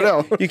 I don't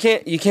know.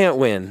 You can't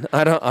win.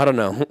 I don't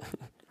know.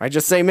 I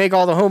just say make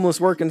all the homeless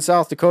work in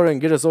South Dakota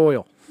and get us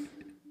oil.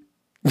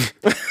 I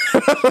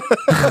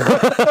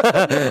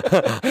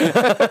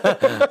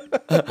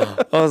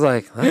was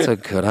like, that's a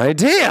good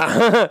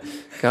idea.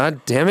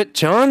 God damn it,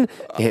 John.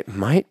 It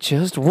might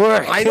just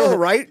work. I know,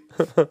 right?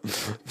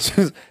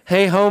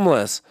 Hey,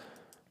 homeless.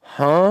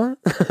 Huh?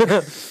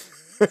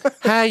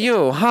 Hey,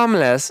 you,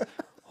 homeless.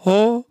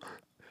 Oh,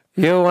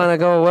 you want to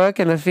go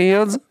work in the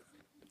fields?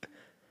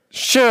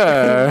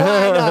 Sure.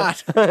 Why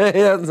not?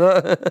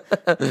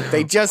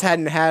 They just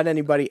hadn't had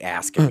anybody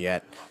ask him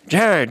yet.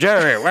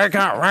 Jerry, wake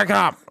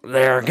up.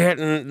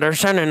 They're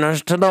sending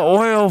us to the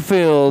oil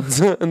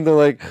fields. And they're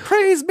like,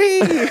 praise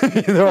be.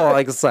 They're all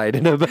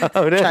excited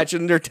about it.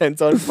 Catching their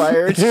tents on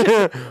fire and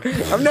shit.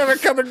 I'm never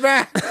coming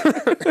back.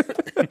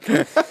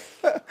 There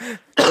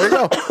we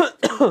go.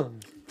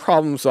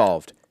 Problem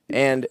solved.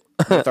 And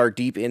with our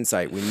deep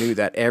insight, we knew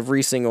that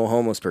every single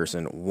homeless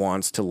person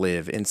wants to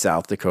live in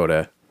South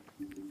Dakota.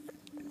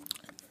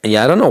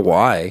 Yeah, I don't know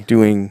why.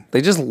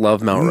 They just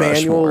love Mount Rushmore.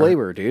 Manual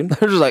labor, dude.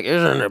 They're just like,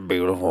 isn't it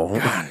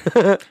beautiful?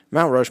 God.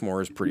 Mount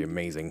Rushmore is pretty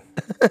amazing.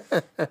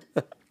 I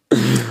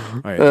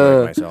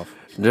enjoy myself.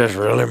 Just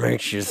really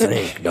makes you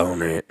think,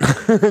 don't it?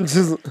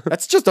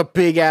 That's just a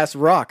big ass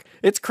rock.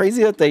 It's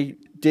crazy that they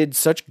did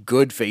such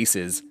good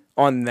faces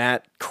on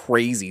that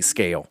crazy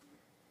scale.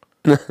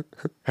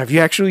 Have you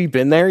actually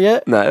been there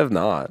yet? No, I have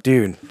not.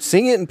 Dude,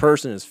 seeing it in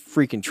person is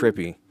freaking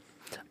trippy.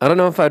 I don't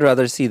know if I'd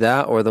rather see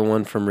that or the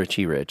one from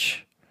Richie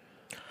Rich.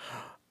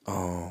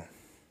 Oh.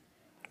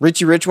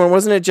 Richie Rich one,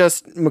 wasn't it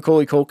just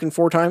Macaulay Culkin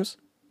 4 times?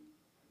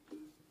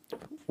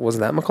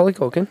 Wasn't that Macaulay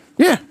Culkin?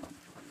 Yeah.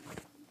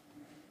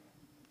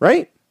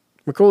 Right?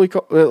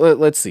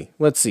 Let's see.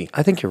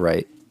 I think you're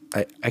right.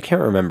 I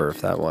can't remember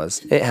if that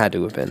was. It had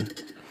to have been.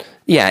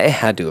 Yeah, it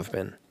had to have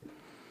been.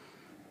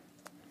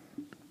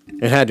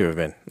 It had to have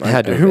been. It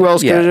had to have Who been.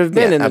 else could it have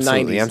been in the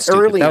absolutely. 90s? I'm stupid.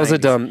 Early that was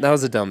 90s.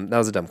 That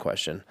was a dumb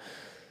question.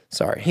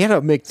 Sorry. He had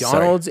a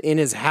McDonald's in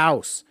his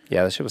house.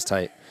 Yeah, that shit was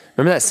tight.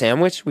 Remember that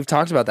sandwich? We've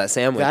talked about that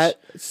sandwich. That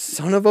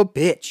son of a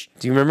bitch.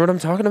 Do you remember what I'm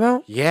talking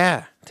about?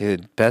 Yeah.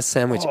 Dude, best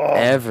sandwich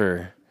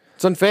ever.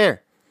 It's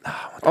unfair.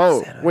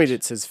 Oh, wait,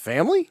 it's his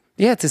family?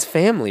 Yeah, it's his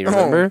family,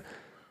 remember?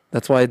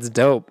 That's why it's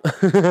dope.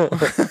 Yeah.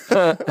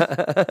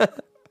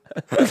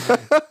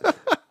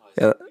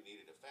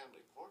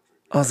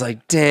 I was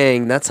like,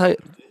 dang, that's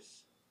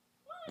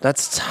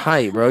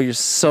tight, bro. You're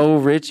so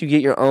rich, you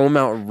get your own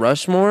Mount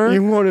Rushmore.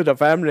 You wanted a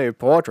family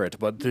portrait,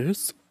 but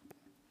this?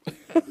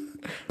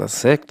 That's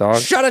sick,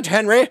 dog. Shut it,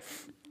 Henry.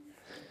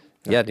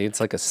 Yeah, dude, it's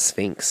like a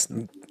sphinx.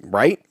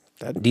 Right?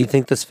 Do you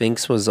think the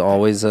sphinx was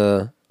always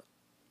in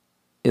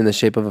the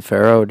shape of a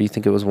pharaoh, or do you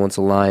think it was once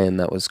a lion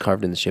that was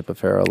carved in the shape of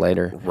pharaoh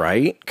later?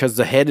 Right? Because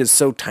the head is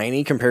so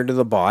tiny compared to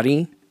the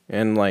body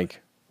and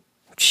like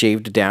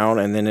shaved down,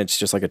 and then it's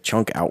just like a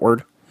chunk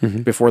outward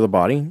before the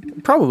body.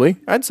 Probably.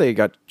 I'd say it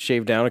got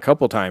shaved down a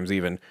couple times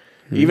even.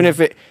 Even if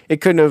it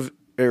couldn't have,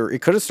 or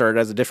it could have started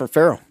as a different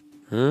pharaoh.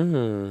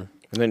 And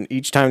then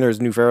each time there's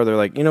a new pharaoh, they're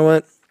like, you know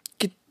what?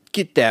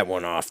 Get that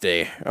one off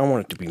there. I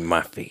want it to be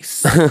my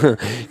face.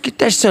 Get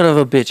that son of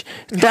a bitch.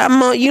 That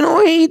mug, you know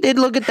what he did?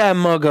 Look at that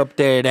mug up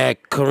there,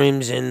 that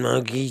crimson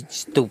mug. You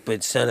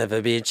stupid son of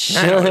a bitch.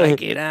 I don't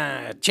like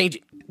it. Change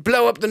it.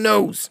 Blow up the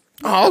nose.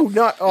 Oh,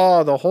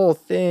 the whole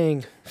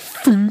thing.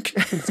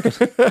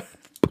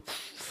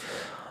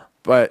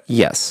 But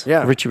yes,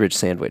 yeah. Richie Rich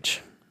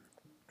sandwich.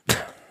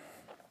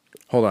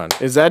 Hold on.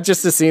 Is that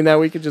just a scene that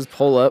we could just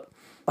pull up?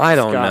 I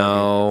don't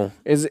know.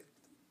 Is it?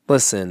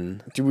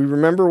 Listen. Do we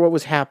remember what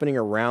was happening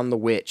around the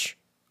witch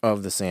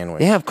of the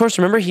sandwich? Yeah, of course.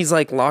 Remember, he's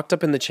like locked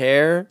up in the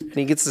chair, and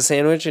he gets the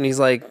sandwich, and he's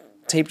like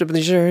taped up in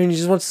the chair, and he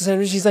just wants the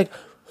sandwich. He's like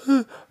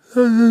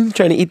trying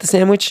to eat the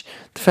sandwich.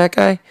 The fat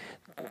guy,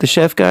 the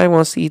chef guy,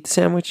 wants to eat the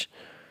sandwich.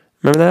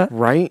 Remember that?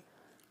 Right?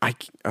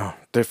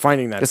 They're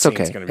finding that. It's scene's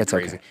okay. Gonna be It's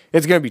crazy. okay.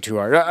 It's gonna be too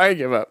hard. I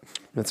give up.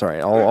 That's all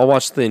right. I'll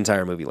watch the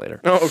entire movie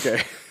later. Oh,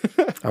 okay.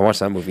 I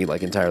watched that movie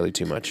like entirely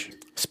too much.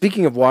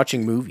 Speaking of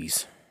watching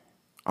movies,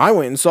 I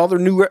went and saw their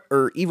new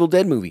Evil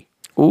Dead movie.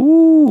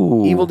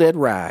 Ooh. Evil Dead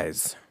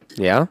Rise.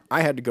 Yeah?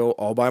 I had to go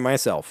all by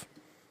myself.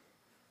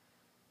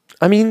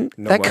 I mean,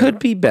 No that wonder. could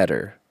be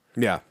better.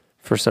 Yeah.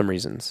 For some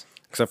reasons.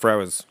 Except for I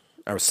was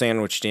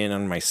sandwiched in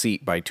on my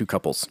seat by 2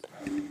 couples.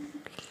 I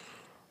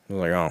was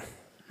like, oh.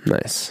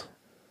 Nice.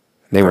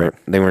 They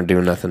weren't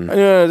doing nothing.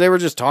 They were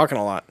just talking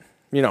a lot.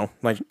 You know,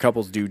 like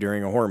couples do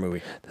during a horror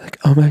movie. They're like,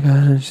 oh my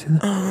God, did you see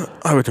that?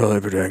 I would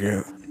totally protect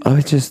you.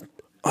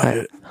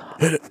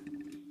 Hit it.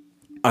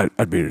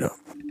 I'd beat it up.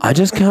 I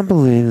just can't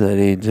believe that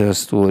he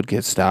just would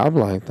get stabbed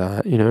like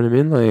that. You know what I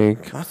mean?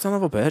 Like, that son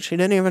of a bitch. He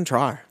didn't even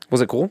try. Was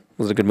it cool?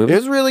 Was it a good movie? It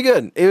was really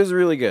good. It was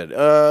really good.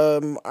 I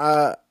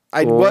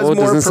was more doesn't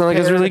prepared. sound like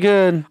it's really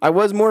good. I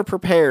was more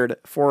prepared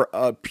for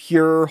a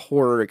pure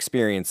horror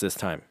experience this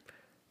time.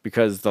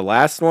 Because the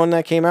last one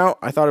that came out,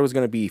 I thought it was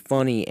going to be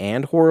funny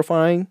and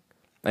horrifying.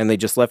 And they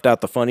just left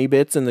out the funny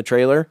bits in the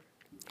trailer.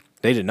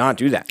 They did not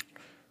do that.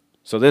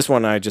 So this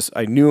one, I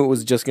knew it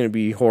was just going to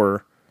be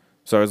horror.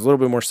 So I was a little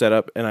bit more set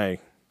up, and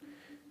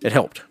it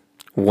helped.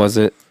 Was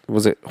it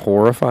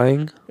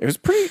horrifying? It was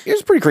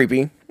pretty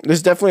creepy.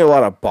 There's definitely a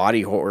lot of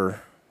body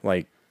horror.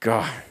 Like,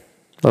 God.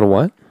 A lot of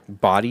what?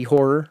 Body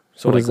horror.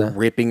 So What like is that?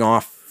 ripping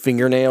off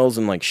fingernails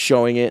and like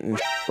showing it and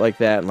like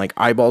that. And like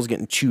eyeballs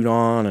getting chewed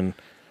on and...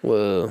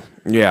 Whoa.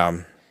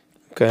 Yeah.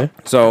 Okay.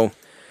 So,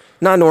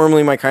 not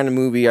normally my kind of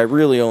movie. I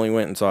really only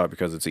went and saw it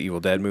because it's an Evil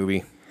Dead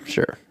movie.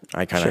 Sure.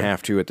 I kind of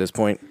have to at this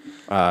point.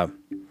 But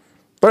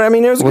I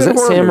mean, it was a Was good it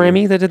horror Sam movie.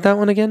 Raimi that did that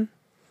one again?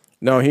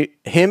 No,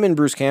 him and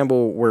Bruce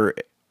Campbell were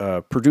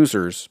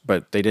producers,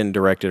 but they didn't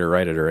direct it or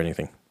write it or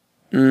anything.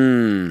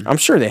 I'm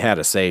sure they had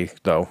a say,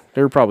 though.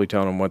 They were probably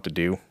telling them what to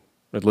do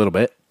a little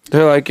bit.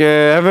 They're like,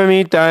 have him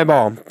eat the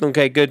eyeball.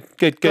 Okay, good.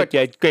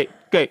 Yeah,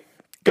 great.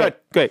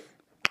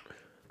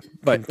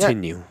 But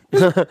Continue.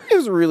 it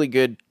was a really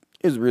good.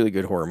 It was a really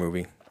good horror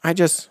movie. I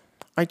just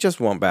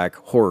want back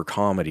horror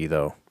comedy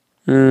though.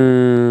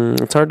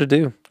 It's hard to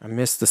do. I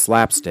miss the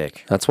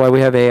slapstick. That's why we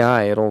have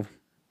AI. It'll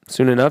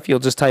soon enough. You'll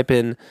just type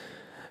in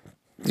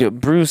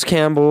Bruce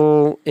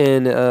Campbell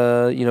in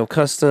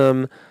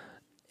custom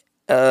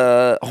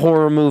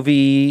horror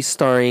movie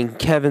starring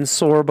Kevin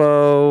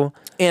Sorbo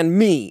and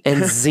me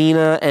and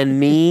Xena and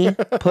me.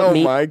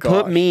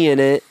 Put me in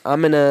it.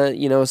 I'm in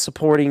a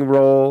supporting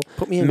role.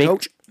 Put me in,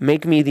 coach.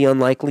 Make me the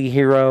unlikely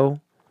hero.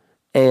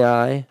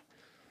 AI.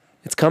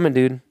 It's coming,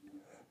 dude.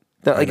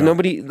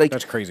 Nobody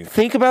that's crazy.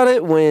 Think about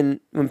it when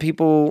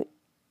people,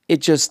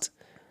 it just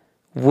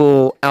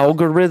will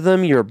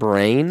algorithm your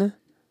brain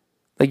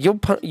Like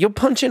you'll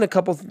punch in a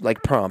couple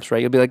like prompts,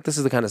 right? You'll be like, this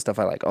is the kind of stuff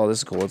I like. Oh, this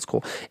is cool. It's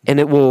cool. And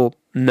it will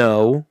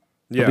know.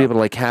 You'll be able to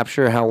like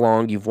capture how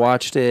long you've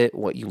watched it,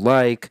 what you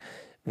like,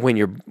 when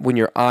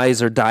your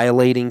eyes are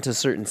dilating to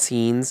certain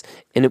scenes,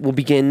 and it will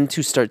begin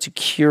to start to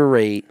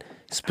curate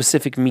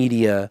specific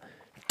media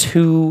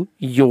to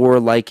your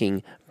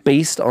liking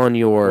based on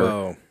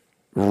your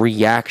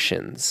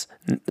reactions,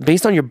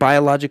 based on your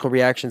biological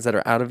reactions that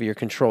are out of your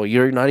control.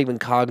 You're not even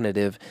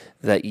cognitive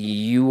that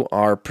you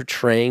are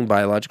portraying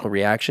biological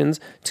reactions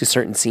to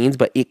certain scenes,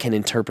 but it can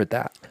interpret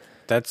that.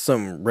 That's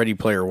some Ready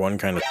Player One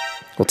kind of.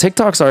 Well,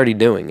 TikTok's already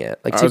doing it.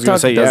 Like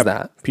TikTok does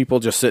that. People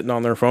just sitting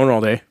on their phone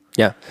all day.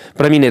 Yeah,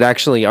 but I mean, it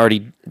actually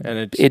already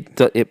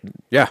it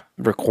yeah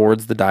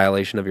records the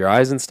dilation of your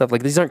eyes and stuff.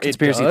 Like these aren't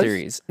conspiracy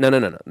theories.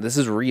 No. This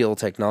is real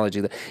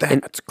technology.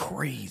 That's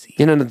crazy.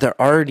 You know, they're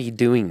already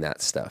doing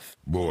that stuff.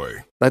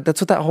 Boy, like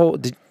that's what that whole.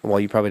 Well,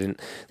 you probably didn't.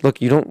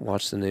 Look, you don't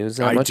watch the news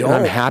that much. And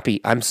I'm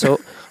happy. I'm so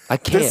I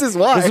can't. This is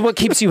why. This is what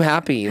keeps you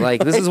happy.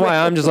 Like this is why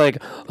I'm just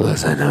like,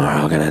 listen, we're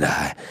all gonna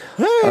die.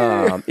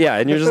 Yeah,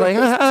 and you're just like,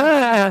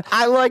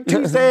 I like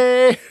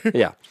Tuesday.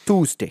 Yeah,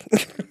 Tuesday.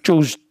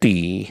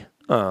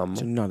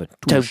 It's another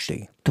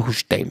Tuesday.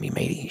 Tuesday, me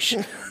mateys.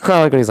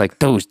 I like when he's like,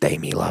 Tuesday,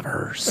 me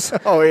lovers.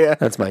 Oh, yeah.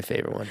 That's my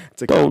favorite one.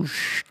 It's a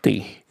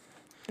Tuesday.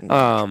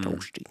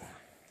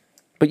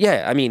 But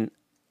yeah, I mean,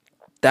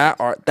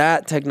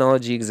 that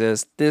technology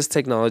exists. This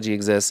technology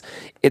exists.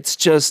 It's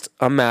just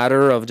a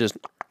matter of just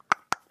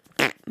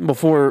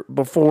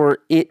before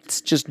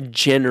it's just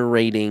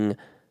generating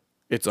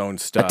its own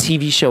stuff. A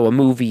TV show, a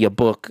movie, a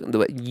book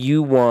that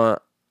you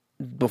want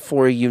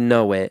before you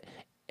know it,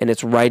 and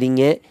it's writing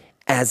it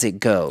as it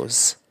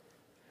goes.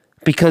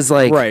 Because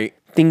like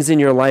things in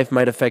your life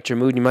might affect your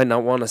mood. You might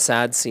not want a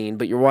sad scene,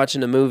 but you're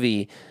watching a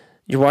movie,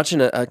 you're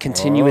watching a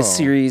continuous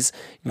series.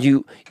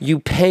 You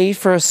pay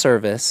for a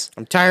service.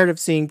 I'm tired of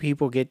seeing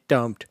people get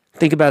dumped.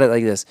 Think about it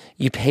like this.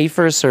 You pay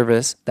for a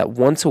service that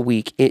once a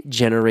week it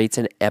generates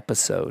an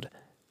episode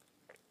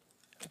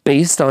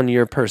based on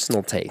your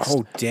personal taste.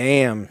 Oh,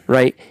 damn.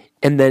 Right?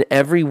 And then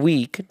every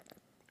week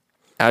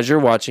as you're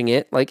watching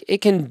it, like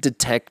it can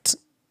detect,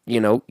 you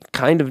know,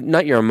 kind of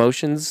not your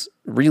emotions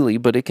really,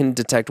 but it can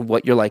detect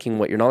what you're liking,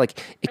 what you're not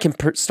like. It can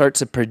start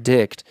to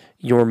predict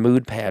your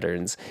mood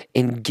patterns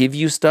and give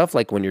you stuff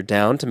like when you're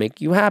down to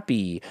make you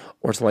happy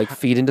or to like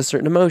feed into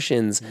certain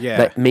emotions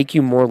that make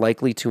you more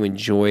likely to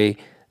enjoy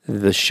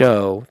the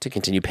show to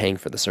continue paying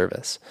for the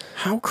service.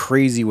 How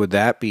crazy would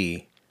that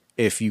be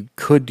if you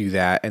could do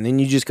that and then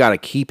you just got to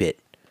keep it?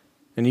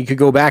 And you could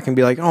go back and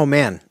be like, oh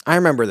man, I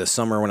remember this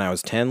summer when I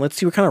was 10. Let's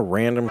see what kind of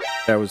random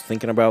I was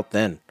thinking about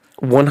then.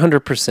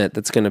 100%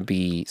 that's going to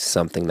be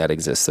something that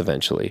exists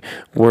eventually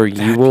where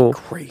you will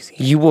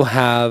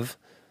have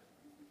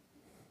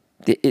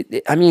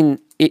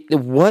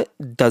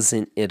what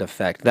doesn't it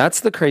affect?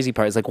 That's the crazy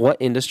part. It's like, what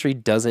industry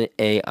doesn't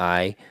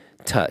AI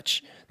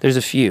touch? There's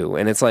a few,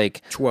 and it's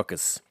like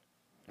truckers.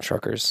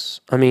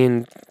 I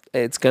mean,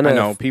 it's gonna. I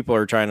know people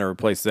are trying to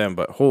replace them,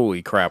 but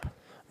holy crap!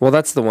 Well,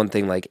 that's the one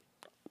thing. Like,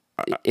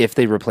 if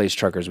they replace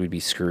truckers, we'd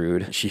be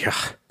screwed. Yeah,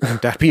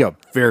 that'd be a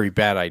very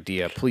bad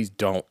idea. Please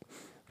don't.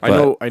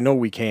 I know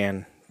we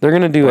can. They're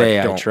gonna do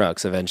AI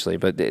trucks eventually,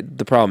 but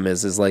the problem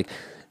is like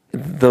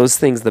those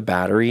things, the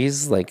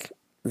batteries, like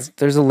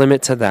there's a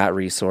limit to that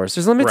resource.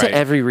 There's a limit to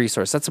every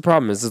resource. That's the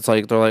problem. Is it's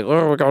like they're like,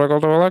 oh, we gotta go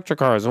to electric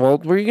cars. Well,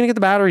 where are you gonna get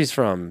the batteries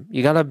from?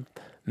 You gotta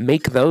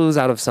make those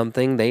out of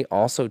something. They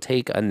also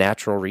take a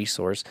natural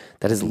resource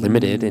that is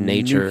limited in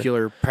nature.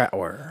 Nuclear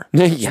power.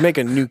 Just make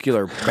a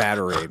nuclear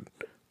battery.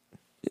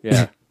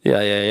 Yeah.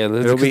 Yeah.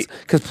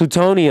 Because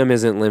plutonium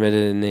isn't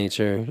limited in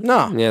nature.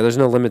 No. Yeah, there's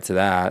no limit to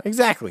that.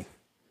 Exactly.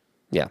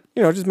 Yeah.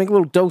 You know, just make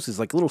little doses,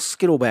 like little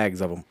Skittle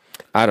bags of them.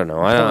 I don't know.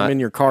 Put them in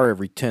your car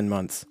every 10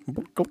 months.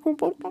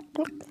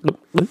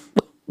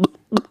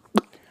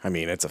 I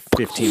mean, it's a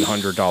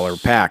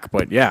 $1,500 pack,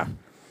 but yeah.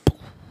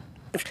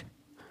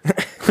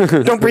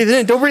 Don't breathe it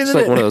in. Don't breathe it in. It's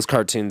like one of those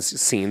cartoon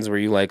scenes where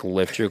you like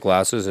lift your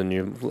glasses and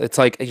it's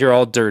like you're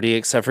all dirty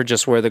except for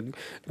just where the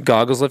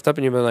goggles lift up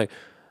and you've been like,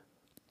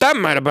 that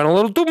might have been a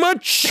little too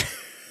much.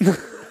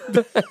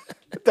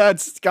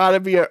 That's got to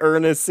be an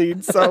Ernest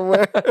scene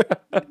somewhere.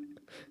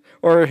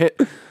 Or him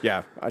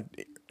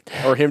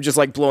just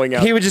like blowing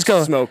out. He would just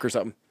go smoke or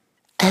something.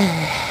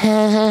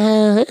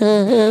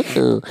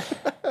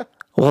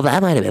 Well,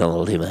 that might have been a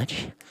little too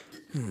much.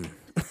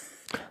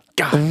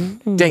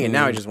 God dang it!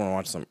 Now I just want to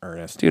watch some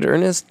Ernest. Dude,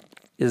 Ernest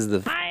is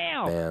the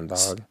man,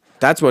 dog.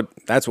 That's what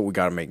we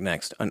got to make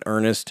next. An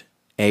Ernest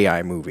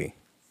AI movie.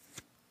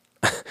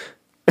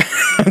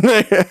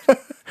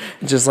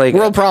 Just like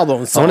world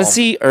problems. I want to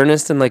see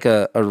Ernest in like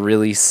a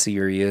really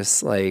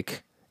serious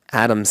like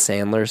Adam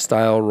Sandler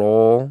style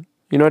role.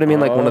 You know what I mean?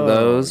 Like one of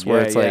those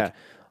where it's like,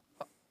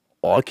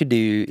 all I could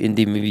do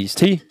indie movies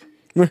too.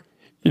 You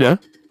know?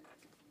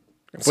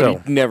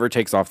 But he never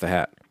takes off the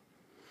hat.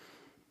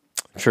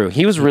 True.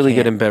 He was really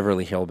good in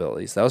Beverly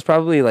Hillbillies. That was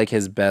probably like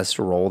his best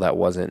role that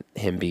wasn't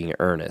him being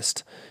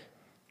Ernest.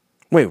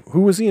 Wait, who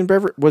was he in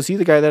Beverly? Was he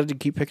the guy that had to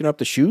keep picking up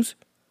the shoes?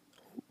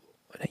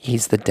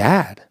 He's the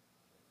dad.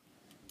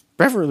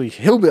 Beverly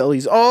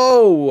Hillbillies.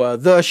 Oh,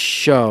 the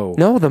show.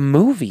 No, the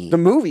movie. The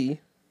movie.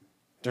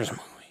 There's a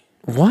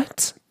movie.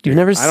 What? You've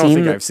never seen? I don't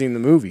think I've seen the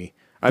movie.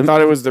 I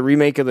thought it was the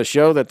remake of the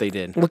show that they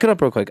did. Look it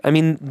up real quick. I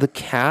mean, the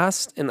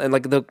cast and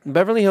like the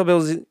Beverly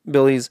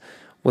Hillbillies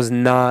was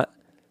not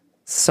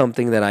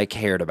something that I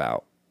cared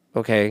about.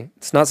 Okay,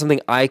 it's not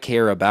something I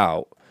care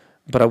about.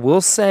 But I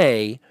will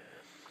say,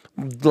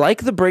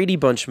 like the Brady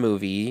Bunch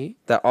movie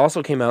that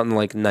also came out in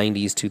like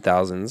 90s,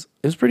 2000s,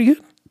 it was pretty good.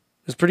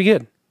 It was pretty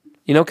good.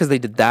 You know, because they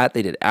did that.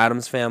 They did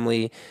Addams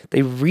Family.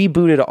 They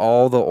rebooted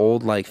all the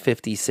old like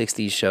 50s,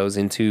 60s shows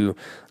into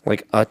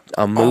like a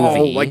movie.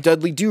 Oh, like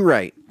Dudley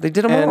Do-Right. They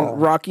did them and all.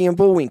 Rocky and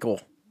Bullwinkle.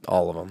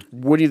 All of them.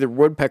 Woody the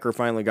Woodpecker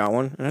finally got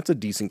one. And that's a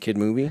decent kid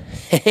movie.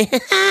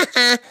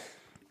 That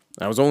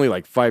was only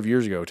like 5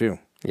 years ago, too.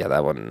 Yeah,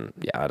 that one.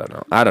 Yeah,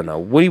 I don't know.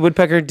 Woody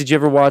Woodpecker, did you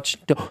ever watch?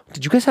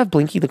 Did you guys have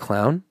Blinky the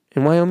Clown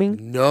in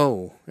Wyoming?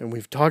 No. And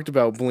we've talked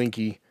about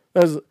Blinky.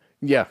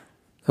 Yeah.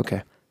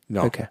 Okay.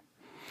 No. Okay.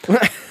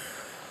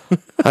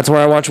 That's where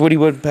I watch Woody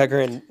Woodpecker,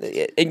 and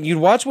you'd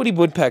watch Woody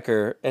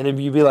Woodpecker, and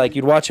you'd be like,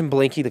 you'd watch him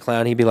Blinky the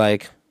Clown, he'd be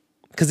like,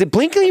 because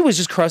Blinky was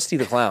just Krusty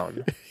the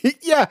Clown.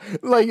 Yeah,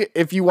 like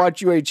if you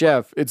watch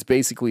UHF, it's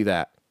basically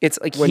that. It's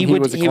like When he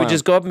would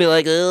just go up and be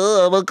like,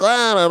 oh, I'm a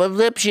clown, I'm a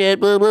dipshit,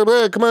 blah, blah,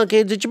 blah. Come on,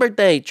 kids, it's your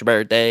birthday, it's your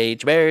birthday,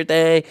 it's your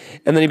birthday.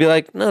 And then he'd be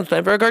like, no, it's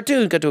time for a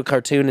cartoon. Got to a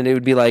cartoon, and it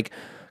would be like,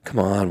 come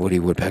on, Woody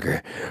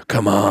Woodpecker.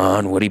 Come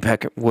on,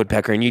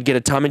 Woodpecker. And you'd get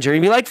a Tom and Jerry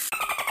and be like,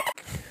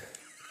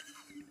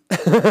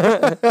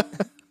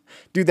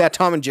 Dude, that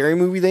Tom and Jerry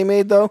movie they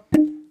made, though?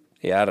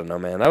 yeah, I don't know,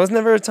 man. I was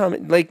never a Tom.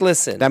 Like,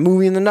 listen. That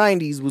movie in the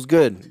 90s was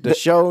good. The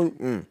show...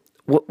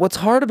 What's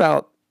hard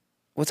about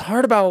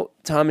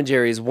Tom and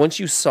Jerry is once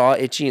you saw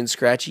Itchy and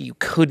Scratchy, you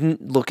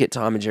couldn't look at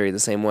Tom and Jerry the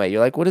same way. You're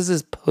like, what is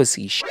this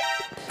pussy shit?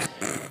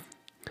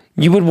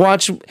 You would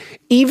watch,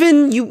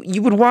 even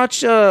you would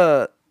watch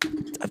Looney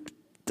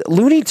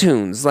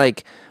Tunes.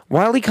 Like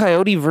Wile E.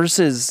 Coyote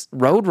versus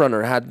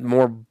Roadrunner had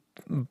more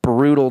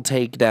brutal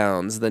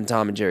takedowns than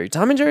Tom and Jerry.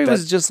 Tom and Jerry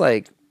was just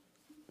like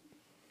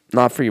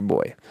not for your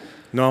boy.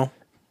 No,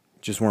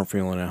 just weren't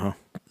feeling it, huh?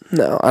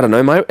 No, I don't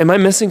know. Am I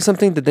missing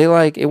something? Did they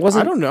like? It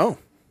wasn't. I don't know.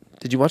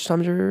 Did you watch Tom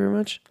and Jerry very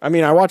much? I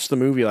mean, I watched the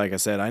movie, like I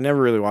said. I never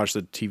really watched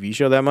the TV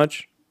show that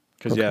much.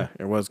 Because, yeah,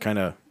 it was kind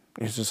of...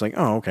 It's just like,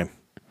 oh, okay.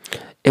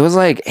 It was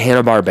like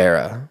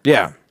Hanna-Barbera.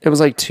 Yeah. It was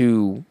like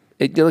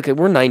look,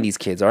 we're 90s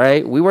kids, all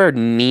right? We wear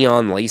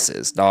neon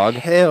laces, dog.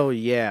 Hell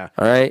yeah.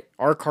 All right?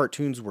 Our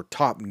cartoons were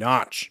top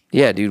notch.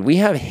 Yeah, dude. We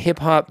have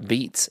hip-hop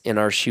beats in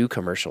our shoe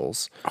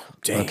commercials. Oh,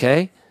 dang.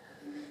 Okay?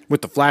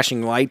 With the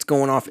flashing lights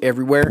going off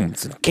everywhere. I'm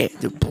going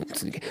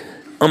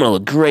to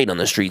look great on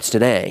the streets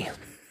today.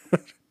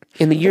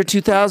 In the year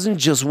 2000,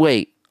 just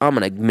wait. I'm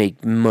going to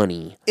make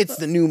money. It's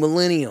the new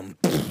millennium.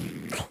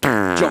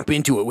 Jump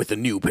into it with a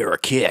new pair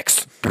of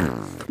kicks.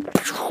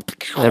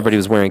 Everybody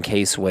was wearing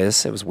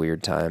K-Swiss. It was a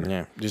weird time.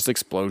 Yeah, just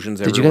explosions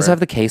everywhere. Did you guys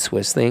have the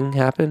K-Swiss thing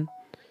happen?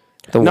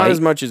 Not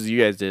as much as you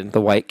guys did.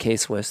 The white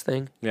K-Swiss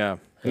thing? Yeah.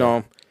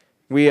 No.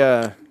 We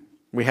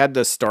had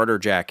the starter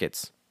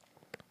jackets.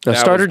 No,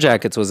 starter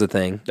jackets was a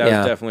thing. That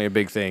was definitely a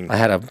big thing. I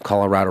had a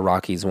Colorado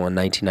Rockies one,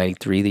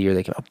 1993, the year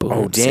they came out. Boom.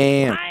 Oh,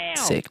 damn.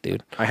 Sick,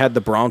 dude. I had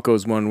the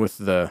Broncos one with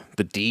the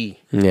D.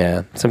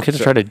 Yeah. Some kids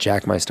tried to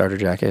jack my starter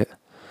jacket.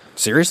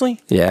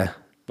 Seriously? Yeah.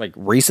 Like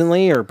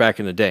recently or back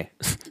in the day?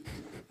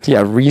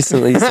 Yeah,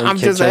 recently. I'm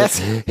just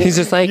asking. He's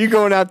just like, you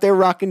going out there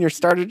rocking your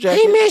starter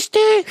jacket? hey, mister.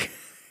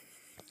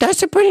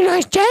 That's a pretty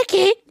nice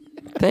jacket.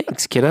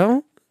 Thanks,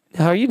 kiddo.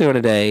 How are you doing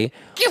today?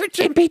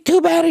 It'd be too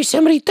bad if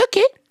somebody took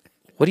it.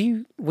 What are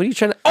you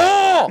trying to...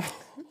 Oh,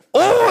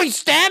 he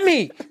stabbed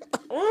me.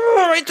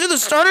 Oh, right through the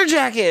starter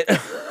jacket.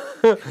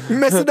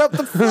 Messing up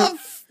the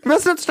fluff.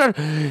 Messing up the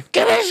starter.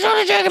 Give me a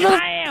starter jacket.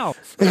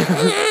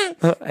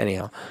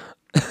 Anyhow.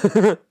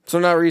 So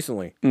not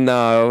recently.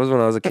 No, it was when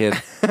I was a kid.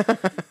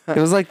 It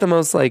was like the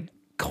most like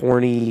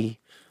corny,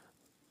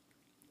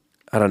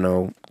 I don't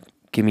know,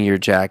 give me your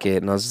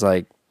jacket. And I was just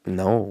like,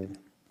 no,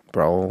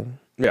 bro.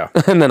 Yeah.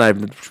 And then I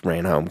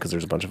ran home because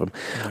there's a bunch of them.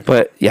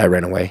 But yeah, I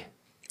ran away.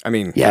 I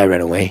mean, yeah, I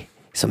ran away.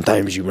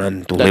 Sometimes you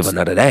run to live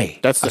another day.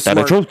 That's the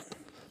smart truth.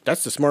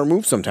 That's the smart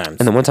move sometimes.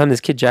 And then one time this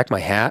kid jacked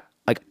my hat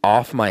like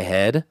off my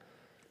head.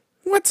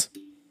 What?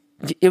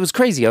 It was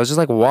crazy. I was just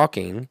like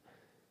walking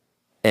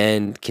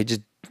and kid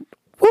just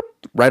whoop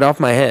right off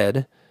my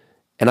head.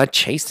 And I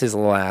chased his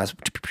little ass,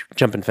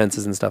 jumping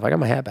fences and stuff. I got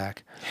my hat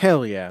back.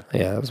 Hell yeah.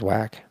 Yeah, that was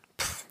whack.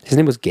 His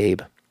name was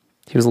Gabe.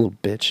 He was a little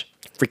bitch.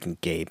 Freaking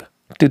Gabe.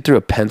 Dude threw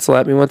a pencil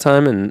at me one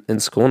time in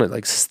school and it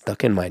like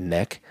stuck in my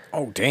neck.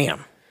 Oh,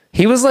 damn.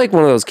 He was like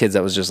one of those kids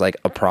that was just like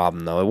a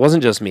problem though. It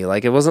wasn't just me.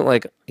 Like it wasn't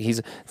like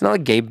it's not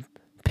like Gabe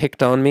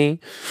picked on me.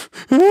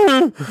 He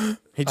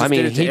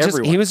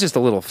was just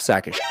a little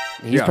sack of shit.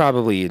 He's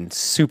probably in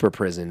super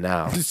prison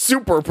now.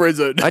 Super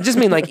prison. I just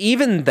mean like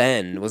even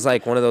then was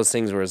like one of those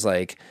things where it's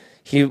like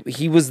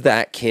he was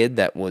that kid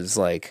that was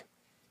like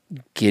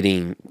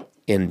getting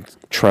in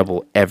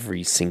trouble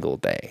every single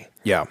day.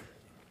 Yeah.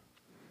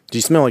 Do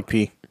you smell like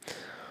pee?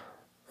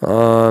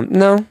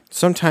 No.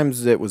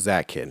 Sometimes it was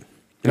that kid.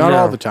 Not No.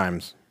 all the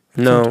times.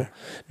 No,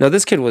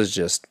 this kid was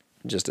just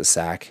a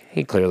sack.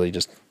 He clearly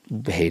just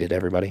hated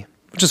everybody,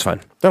 which is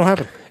fine. That'll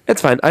happen.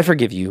 It's fine. I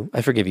forgive you.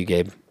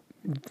 Gabe.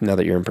 Now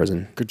that you're in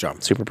prison. Good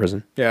job. Super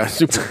prison. Yeah,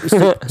 super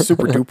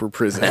duper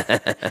prison.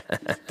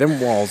 Them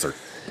walls are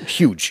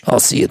huge. I'll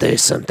see you there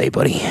someday,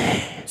 buddy.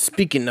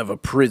 Speaking of a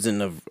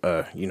prison of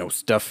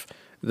stuff,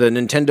 the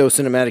Nintendo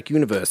Cinematic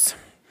Universe,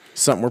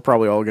 something we're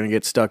probably all gonna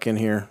get stuck in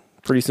here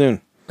pretty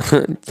soon.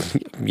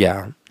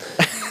 Yeah.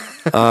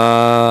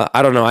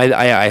 I don't know.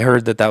 I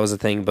heard that was a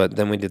thing, but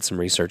then we did some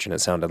research and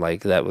it sounded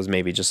like that was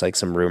maybe just like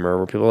some rumor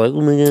where people were like,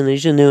 oh my god, they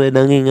should do a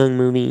Donkey Kong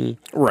movie.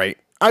 Right.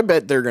 I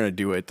bet they're gonna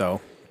do it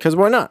though, because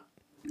why not?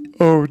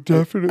 Oh,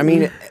 definitely. I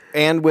mean,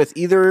 and with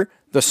either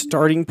the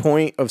starting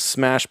point of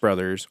Smash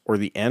Brothers or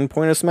the end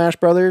point of Smash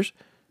Brothers,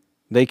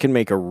 they can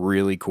make a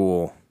really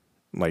cool,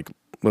 like,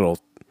 little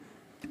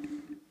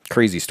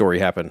crazy story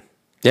happen.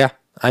 Yeah.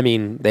 I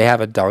mean, they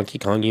have a Donkey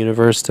Kong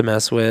universe to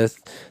mess with.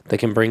 They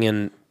can bring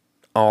in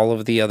all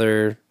of the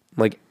other,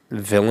 like,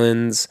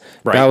 villains.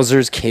 Right.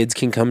 Bowser's kids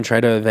can come try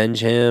to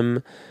avenge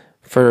him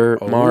for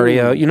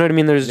Mario. You know what I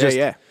mean? There's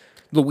just...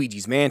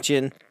 Luigi's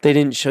Mansion. They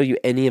didn't show you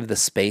any of the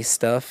space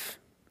stuff.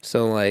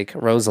 So, like,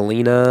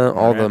 Rosalina,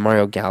 all the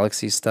Mario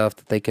Galaxy stuff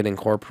that they could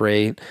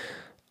incorporate.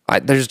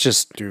 There's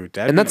just... Dude,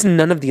 and that's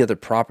none of the other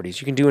properties.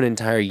 You can do an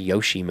entire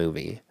Yoshi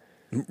movie.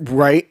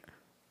 Right?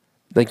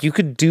 Like, you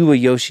could do a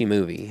Yoshi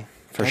movie,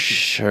 for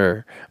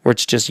sure. Where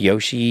it's just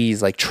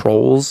Yoshi's, like,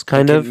 trolls,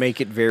 kind of.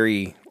 Make it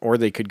very... Or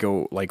they could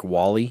go, like,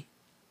 Wall-E.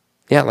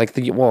 Yeah, like,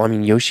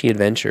 Yoshi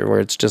Adventure, where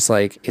it's just,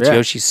 like, it's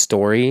Yoshi's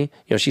Story.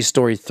 Yoshi's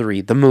Story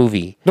 3, the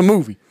movie. The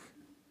movie.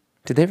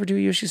 Did they ever do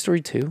Yoshi's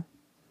Story 2?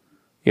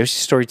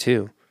 Yoshi's Story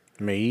 2.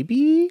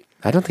 Maybe?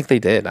 I don't think they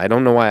did. I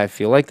don't know why I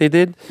feel like they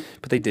did,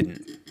 but they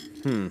didn't.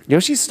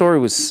 Yoshi's Story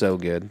was so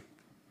good.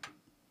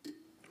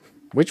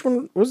 Which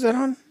one was that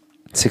on?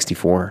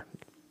 64.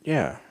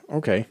 Yeah,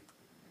 okay.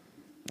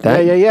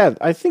 That- Yeah.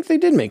 I think they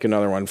did make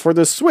another one for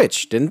the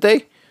Switch, didn't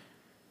they?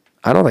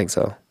 I don't think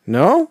so.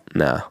 No?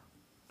 No.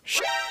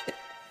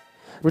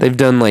 They've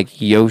done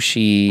like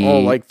Yoshi. Oh,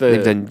 like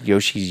they've done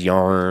Yoshi's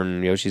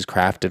Yarn, Yoshi's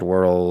Crafted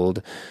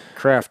World.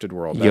 Crafted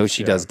World.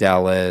 Yoshi Does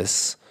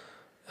Dallas.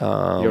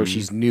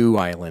 Yoshi's New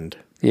Island.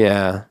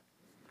 Yeah.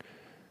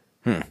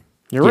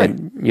 You're right.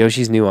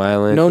 Yoshi's New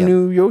Island. No Yeah.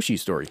 new Yoshi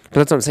story. But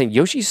that's what I'm saying.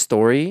 Yoshi's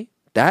Story,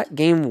 that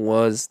game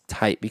was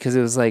tight because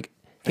it was like,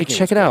 hey,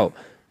 check it out.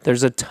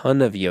 There's a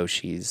ton of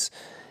Yoshis.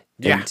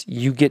 Yeah. And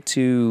you get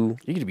to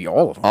be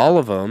all of them. All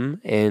of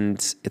them. And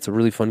it's a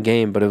really fun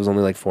game, but it was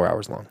only like 4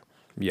 hours long.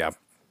 Yeah.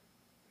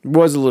 It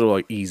was a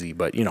little easy,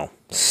 but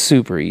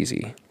super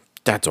easy.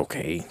 That's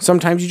okay.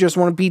 Sometimes you just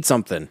want to beat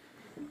something.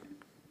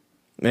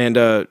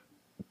 And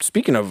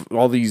speaking of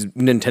all these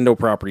Nintendo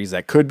properties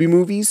that could be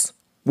movies,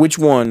 which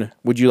one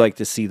would you like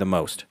to see the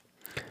most?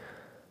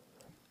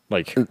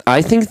 Like,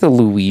 I think the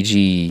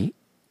Luigi's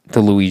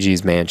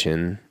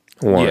Mansion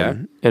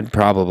one, it'd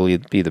probably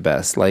be the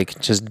best. Like,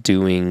 just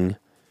doing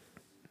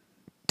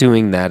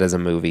that as a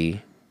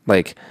movie,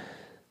 like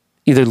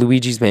either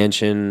Luigi's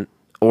Mansion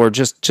or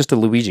just a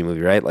Luigi movie,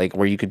 right? Like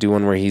where you could do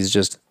one where he's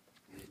just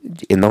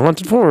in the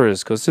haunted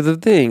forest, goes through the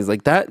things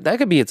like that. That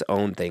could be its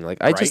own thing. Like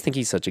I just think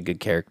he's such a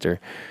good character,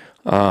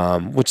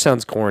 which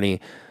sounds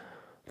corny,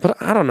 but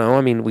I don't know.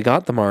 I mean, we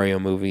got the Mario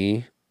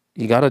movie.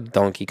 You got a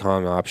Donkey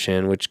Kong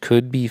option, which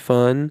could be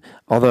fun.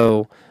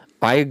 Although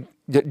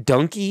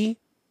Donkey.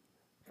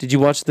 Did you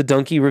watch the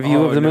Donkey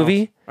review of the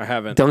movie? I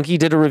haven't. Donkey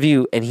did a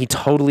review, and he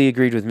totally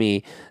agreed with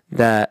me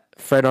that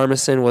Fred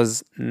Armisen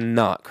was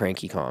not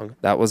Cranky Kong.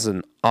 That was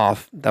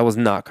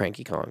not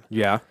Cranky Kong.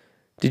 Yeah.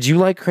 Did you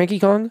like Cranky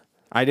Kong?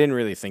 I didn't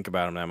really think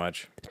about him that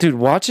much. Dude,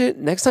 watch it.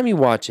 Next time you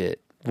watch it,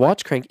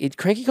 watch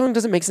Cranky Kong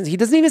doesn't make sense. He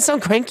doesn't even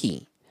sound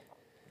cranky.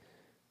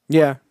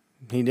 Yeah,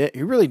 he did.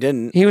 He really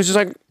didn't. He was just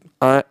like,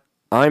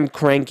 I'm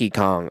Cranky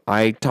Kong.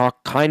 I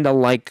talk kind of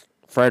like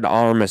Fred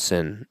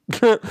Armisen.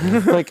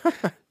 Like...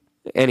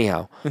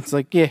 Anyhow. It's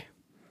like, yeah.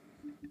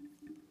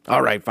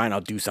 All right, fine,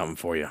 I'll do something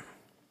for you.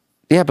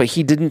 Yeah, but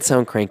he didn't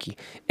sound cranky.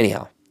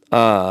 Anyhow,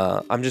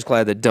 I'm just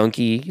glad that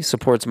Donkey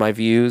supports my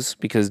views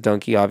because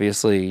Donkey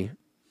obviously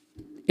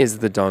is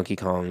the Donkey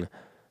Kong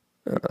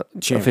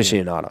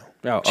aficionado.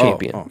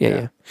 Champion.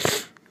 Yeah.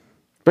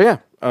 But yeah.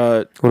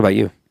 What about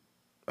you?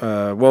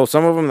 Well,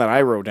 some of them that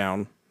I wrote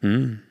down,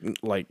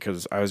 like,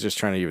 because I was just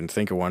trying to even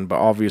think of one, but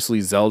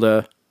obviously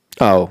Zelda,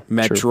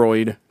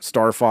 Metroid, true.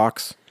 Star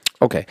Fox.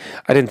 Okay.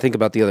 I didn't think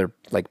about the other,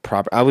 like,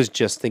 I was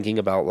just thinking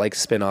about, like,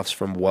 spin-offs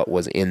from what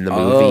was in the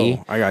movie.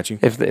 Oh, I got you.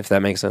 If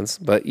that makes sense.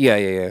 But,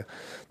 yeah.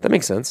 That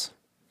makes sense.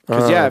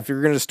 Because, if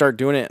you're going to start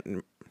doing it,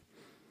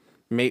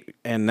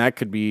 and that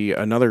could be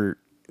another,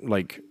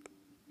 like,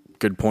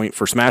 good point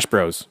for Smash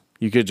Bros.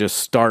 You could just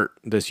start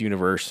this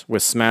universe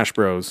with Smash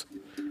Bros.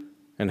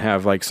 And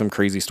have, like, some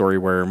crazy story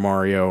where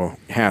Mario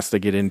has to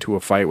get into a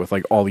fight with,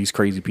 like, all these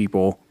crazy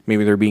people.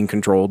 Maybe they're being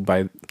controlled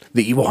by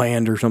the evil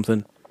hand or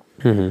something.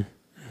 Mm-hmm.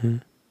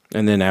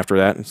 And then after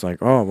that, it's like,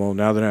 oh, well,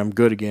 now that I'm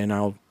good again,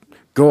 I'll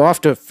go off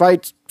to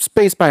fight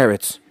space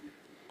pirates.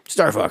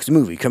 Star Fox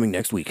movie coming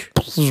next week.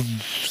 Yeah,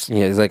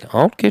 he's like,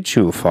 I'll get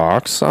you,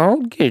 Fox.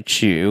 I'll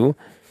get you.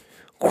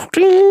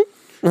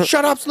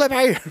 Shut up,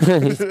 Slippy.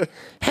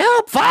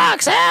 Help,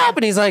 Fox, help!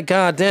 And he's like,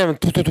 God damn.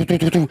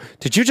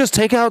 Did you just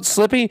take out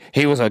Slippy?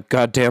 He was a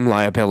goddamn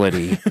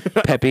liability.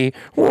 Peppy,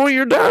 well,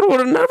 your dad would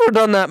have never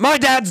done that. My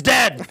dad's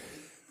dead.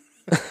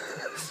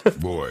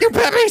 Boy. You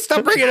Peppy,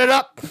 stop bringing it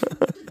up.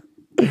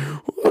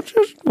 I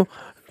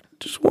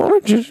just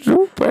wanted you to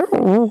do a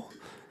barrel roll.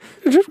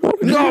 I just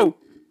wanted No.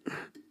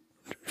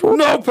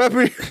 No,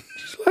 Peppy.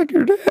 Just like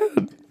your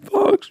dad,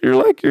 Fox. You're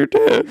like your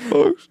dad,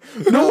 Fox.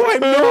 No, I'm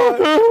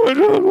not. I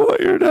don't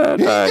want your dad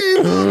back.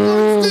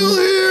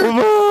 Still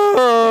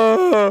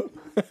here.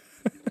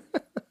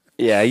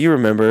 Yeah, you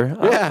remember.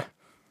 Yeah.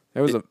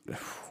 That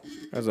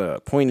was a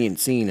poignant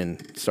scene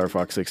in Star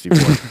Fox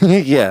 64.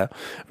 Yeah.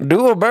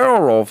 Do a barrel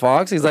roll,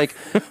 Fox. He's like,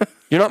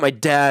 you're not my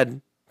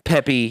dad,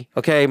 Peppy.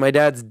 Okay, my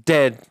dad's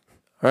dead.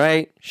 All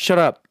right? Shut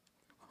up.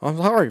 I'm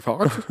sorry,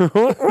 Fox.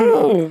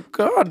 Oh,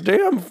 god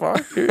damn,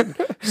 Fox. You're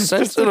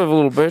sensitive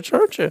little bitch,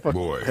 aren't you?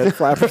 Boy. Head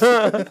flappers.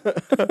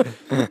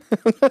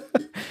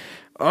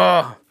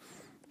 Oh.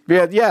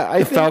 Yeah,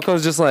 I think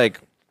Falco's just like,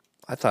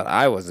 I thought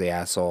I was the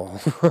asshole.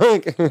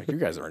 you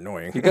guys are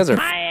annoying. You guys are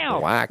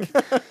whack.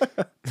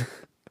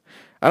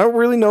 I don't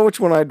really know which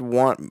one I'd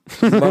want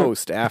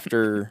most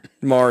after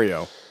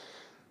Mario.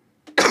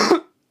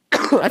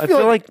 I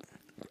feel like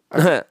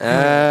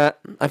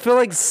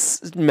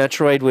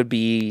Metroid would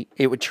be.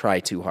 It would try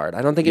too hard.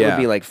 I don't think it would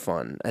be like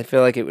fun. I feel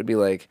like it would be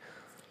like,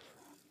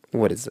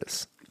 what is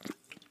this?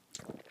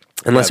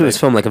 Unless it was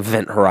filmed like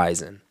Event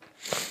Horizon.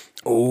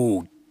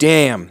 Oh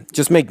damn!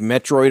 Just make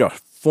Metroid a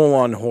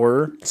full-on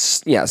horror.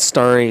 Yeah,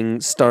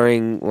 starring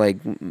like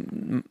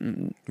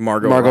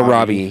Margot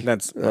Robbie.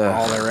 That's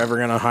all they're ever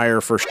gonna hire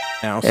for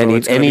now. So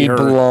any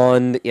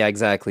blonde, yeah,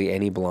 exactly,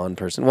 any blonde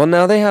person. Well,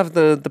 now they have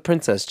the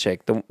princess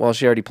chick.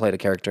 She already played a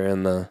character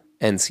in the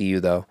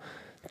NCU though.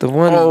 The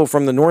one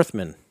from the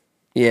Northman.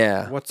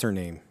 Yeah. What's her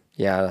name?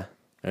 Yeah.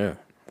 Yeah.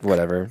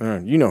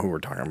 Whatever. You know who we're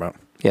talking about.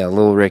 Yeah,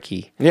 Little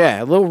Ricky.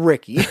 Yeah, Little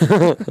Ricky.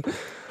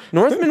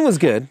 Northman was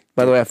good.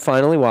 By the way, I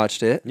finally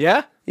watched it.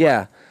 Yeah?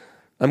 Yeah.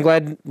 I'm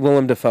glad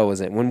Willem Dafoe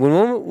was in. When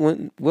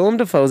Willem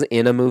Dafoe's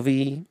in a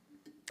movie,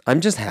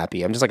 I'm just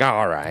happy. I'm just like,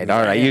 all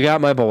right, you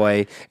got my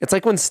boy. It's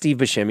like when Steve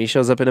Buscemi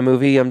shows up in a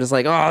movie, I'm just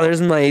like, oh,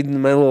 there's my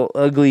little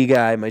ugly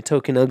guy, my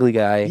token ugly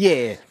guy.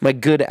 Yeah. My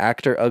good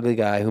actor ugly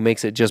guy who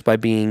makes it just by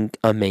being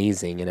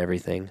amazing and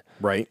everything.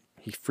 Right.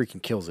 He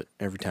freaking kills it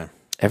every time.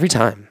 Every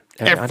time.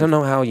 I don't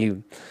know how do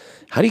you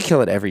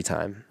kill it every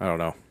time? I don't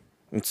know.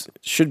 It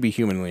should be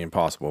humanly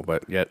impossible,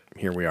 but yet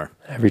here we are.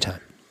 Every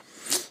time.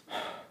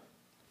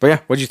 But yeah,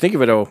 what'd you think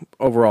of it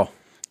overall?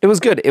 It was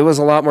good. It was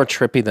a lot more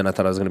trippy than I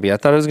thought it was going to be. I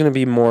thought it was going to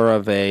be more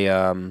of a,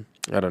 I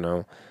don't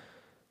know,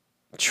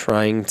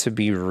 trying to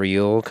be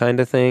real kind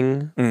of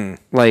thing.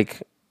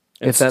 Like,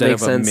 if that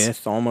makes sense. Instead of a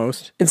myth,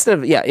 almost.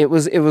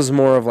 It was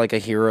more of like a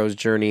hero's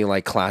journey,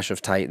 like Clash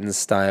of Titans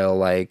style,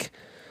 like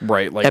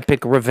right, like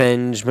epic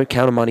revenge,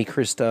 Count of Monte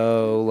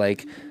Cristo,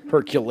 like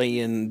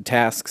Herculean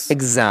tasks.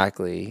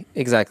 Exactly.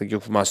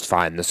 You must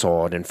find the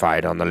sword and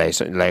fight on the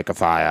lake of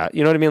fire.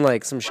 You know what I mean?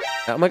 Like some shit.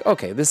 I'm like,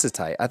 okay, this is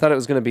tight. I thought it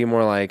was going to be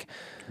more like,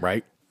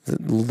 right,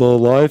 the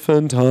life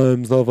and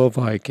times of a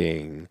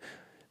Viking.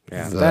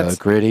 Yeah, the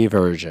gritty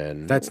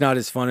version. That's not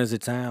as fun as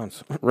it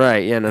sounds.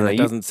 Right. Yeah. No. It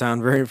doesn't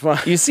sound very fun.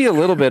 You see a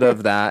little bit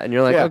of that, and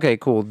you're like, Yeah. okay,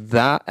 cool.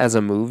 That as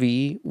a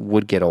movie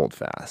would get old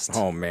fast.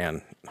 Oh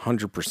man,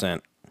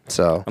 100%.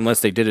 So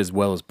unless they did as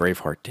well as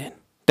Braveheart did,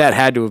 that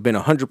had to have been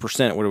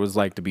 100% what it was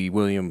like to be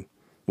William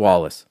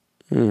Wallace.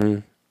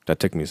 Mm-hmm. That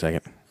took me a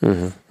second.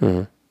 Mm-hmm.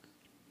 Mm-hmm.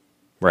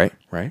 Right.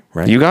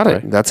 You got it.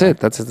 Right. That's it.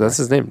 That's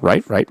his name.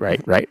 Right. Yep.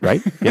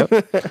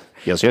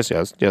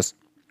 Yes.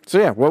 So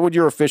yeah, what would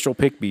your official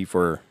pick be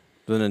for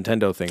the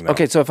Nintendo thing, though?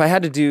 Okay, so if I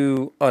had to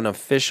do an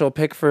official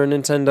pick for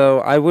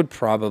Nintendo, I would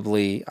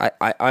probably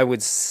I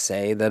would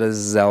say that a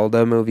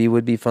Zelda movie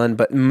would be fun,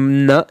 but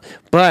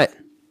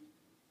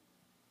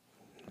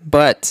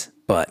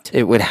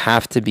it would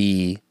have to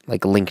be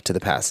like Link to the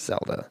Past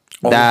Zelda.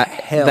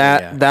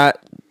 That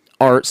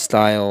art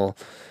style.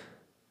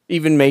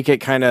 Even make it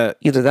kind of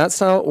either that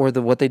style or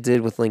what they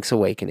did with Link's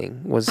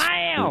Awakening was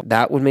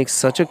that would make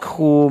such a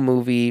cool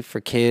movie for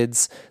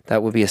kids.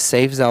 That would be a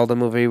safe Zelda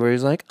movie where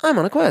he's like, I'm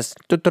on a quest,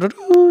 you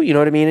know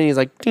what I mean? And he's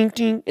like, ding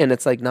ding, and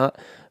it's like not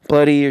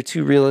bloody or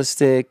too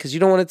realistic because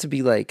you don't want it to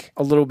be like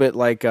a little bit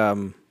like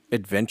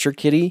Adventure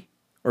Kitty,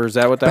 or is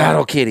that what that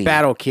Battle was? Kitty?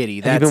 Battle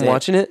Kitty. Have you been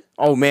watching it?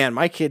 Oh man,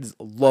 my kids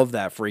love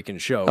that freaking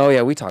show. Oh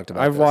yeah, we talked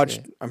about.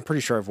 I'm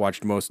pretty sure I've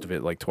watched most of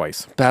it like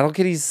twice. Battle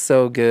Kitty's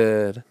so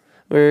good.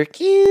 We're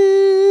cute.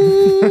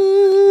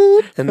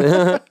 And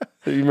then,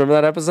 you remember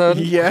that episode?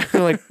 Yeah.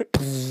 Like,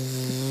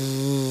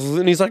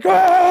 and he's like,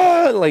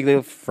 ah! Like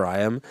they fry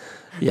him.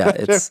 Yeah,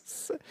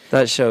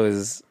 that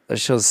show's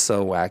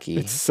so wacky.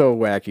 It's so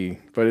wacky,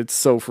 but it's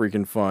so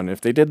freaking fun. If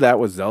they did that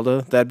with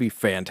Zelda, that'd be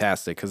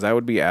fantastic because that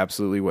would be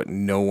absolutely what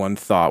no one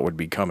thought would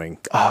be coming.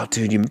 Oh,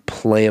 dude, you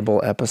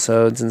playable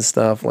episodes and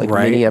stuff, like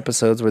mini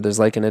episodes where there's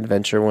like an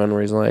adventure one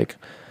where he's like,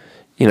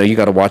 you know, you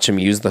got to watch him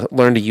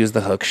learn to use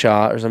the hook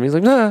shot or something. He's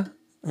like,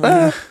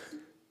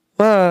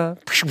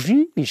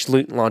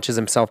 he launches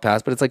himself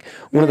past, but it's like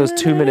one of those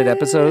 2-minute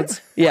episodes.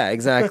 Yeah,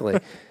 exactly.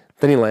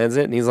 Then he lands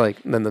it, and he's like,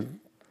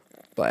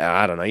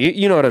 I don't know.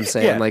 You know what I'm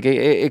saying? Yeah. Like,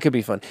 it could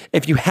be fun.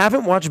 If you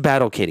haven't watched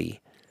Battle Kitty,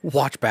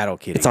 watch Battle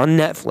Kitty. It's on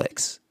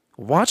Netflix.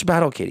 Watch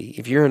Battle Kitty.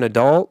 If you're an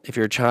adult, if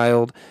you're a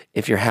child,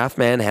 if you're half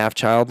man, half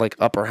child, like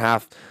upper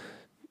half,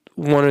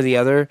 one or the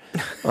other,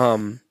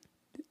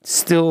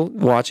 still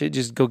watch it.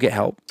 Just go get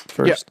help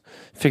first.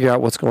 Figure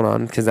out what's going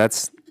on, because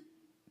that's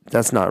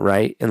not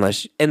right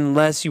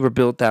unless you were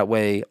built that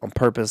way on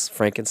purpose,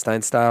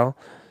 Frankenstein style.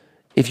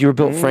 If you were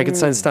built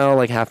Frankenstein style,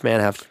 like half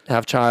man,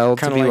 half child,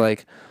 Kinda to be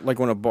like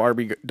when a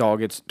Barbie doll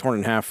gets torn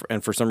in half,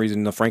 and for some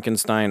reason the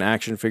Frankenstein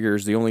action figure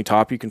is the only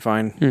top you can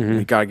find.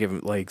 You gotta give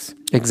it legs.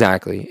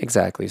 Exactly.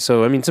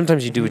 So I mean,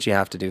 sometimes you do what you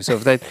have to do. So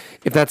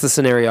if that's the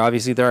scenario,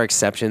 obviously there are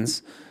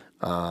exceptions.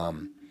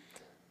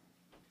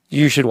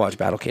 You should watch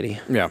Battle Kitty.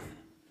 Yeah.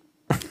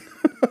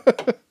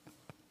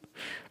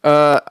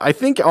 I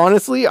think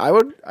honestly,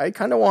 I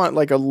kind of want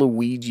like a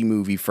Luigi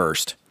movie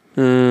first.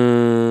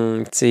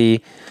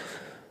 See,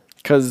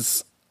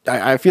 because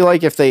I feel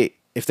like if they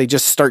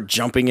just start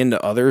jumping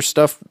into other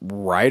stuff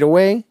right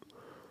away,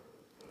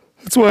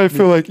 that's why I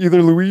feel like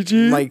either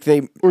Luigi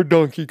or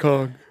Donkey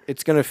Kong,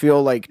 it's gonna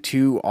feel like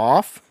too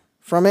off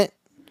from it.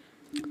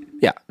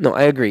 Yeah, no,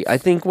 I agree. I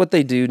think what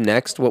they do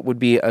next, what would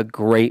be a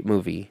great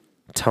movie?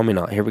 Tell me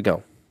not. Here we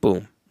go.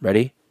 Boom.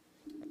 Ready?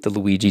 The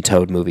Luigi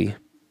Toad movie.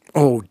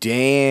 Oh,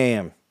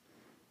 damn.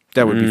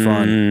 That would be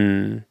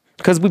fun.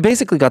 Because we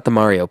basically got the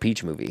Mario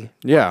Peach movie.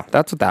 Yeah.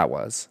 That's what that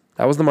was.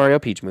 That was the Mario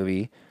Peach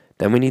movie.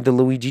 Then we need the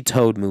Luigi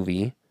Toad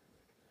movie.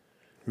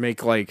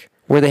 Make like...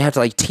 where they have to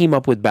like team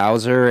up with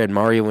Bowser, and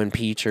Mario and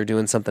Peach are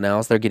doing something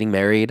else. They're getting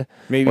married.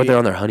 Maybe or they're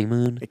on their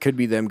honeymoon. It could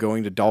be them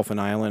going to Dolphin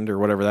Island or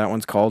whatever that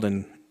one's called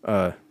in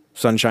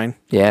Sunshine.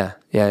 Yeah.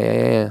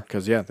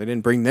 Because, they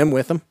didn't bring them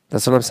with them.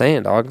 That's what I'm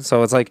saying, dog.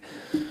 So it's like...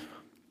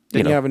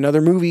 Then you have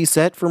another movie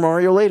set for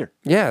Mario later.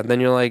 Yeah, then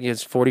you're like,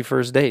 it's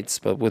 41st Dates,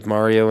 but with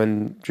Mario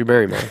and Drew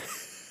Barrymore.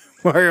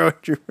 Mario and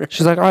Drew Barrymore.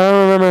 She's like, I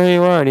don't remember who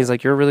you are. And he's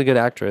like, you're a really good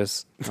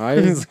actress. I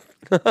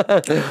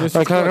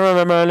can't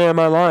remember any of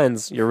my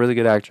lines. You're a really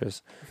good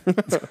actress.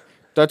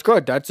 That's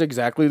good. That's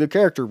exactly the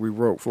character we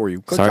wrote for you.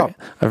 Good Sorry, job.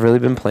 I've really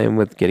been playing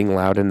with getting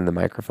loud into the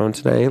microphone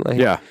today. Like,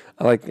 yeah.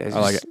 I like it.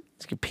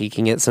 Just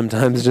peeking it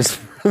sometimes just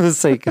for the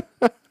sake.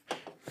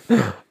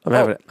 I'm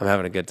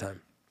having a good time.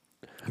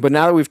 But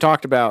now that we've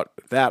talked about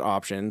that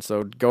option,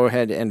 so go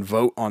ahead and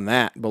vote on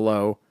that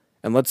below.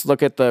 And let's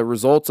look at the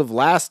results of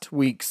last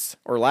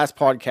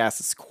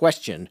podcast's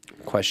question.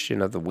 Question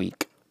of the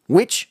week.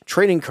 Which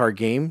trading card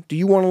game do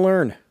you want to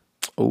learn?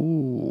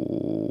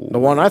 Ooh. The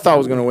one I thought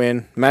was going to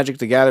win, Magic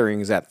the Gathering,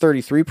 is at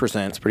 33%.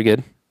 That's pretty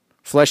good.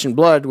 Flesh and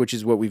Blood, which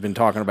is what we've been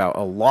talking about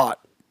a lot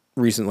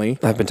recently.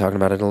 I've been talking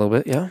about it a little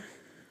bit, yeah.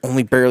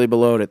 Only barely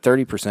below it at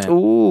 30%.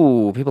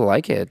 Ooh, people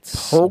like it.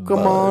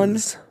 Pokemon...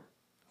 Buzz.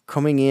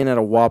 Coming in at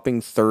a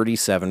whopping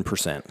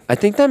 37%. I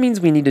think that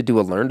means we need to do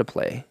a learn to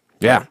play.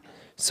 Yeah.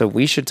 So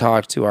we should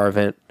talk to our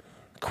event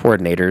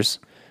coordinators,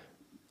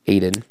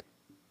 Aiden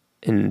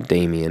and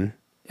Damien,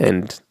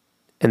 and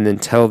then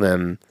tell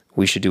them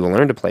we should do a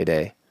learn to play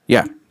day.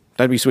 Yeah,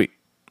 that'd be sweet.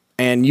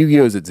 And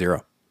Yu-Gi-Oh's at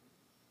 0.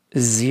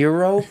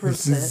 0%?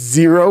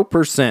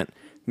 0%.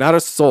 Not a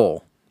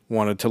soul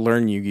wanted to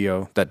learn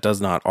Yu-Gi-Oh that does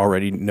not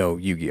already know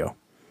Yu-Gi-Oh.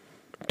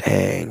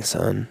 Dang,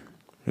 son.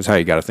 That's how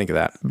you got to think of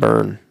that.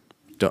 Burn.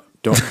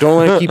 Don't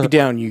let it keep you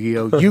down,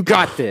 Yu-Gi-Oh. You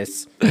got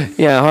this.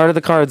 Yeah, Heart of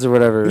the Cards or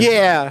whatever.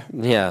 Yeah.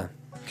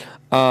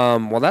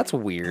 Well, that's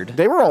weird.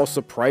 They were all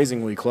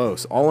surprisingly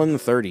close, all in the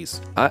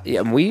 30s.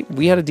 Yeah,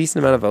 we had a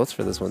decent amount of votes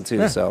for this one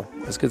too, so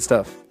that's good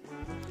stuff.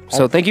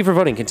 So thank you for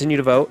voting. Continue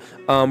to vote.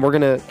 We're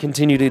gonna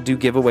continue to do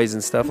giveaways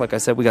and stuff. Like I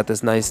said, we got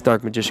this nice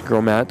Dark Magician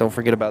Girl mat. Don't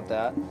forget about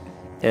that.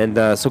 And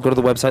so go to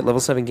the website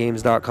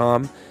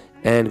level7games.com.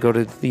 And go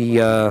to the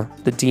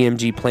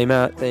DMG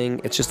playmat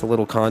thing. It's just a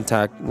little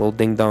contact, little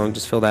ding dong.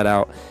 Just fill that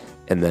out,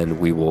 and then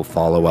we will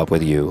follow up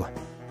with you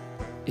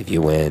if you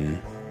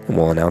win, and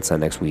we'll announce that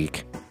next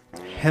week.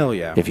 Hell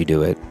yeah! If you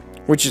do it,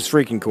 which is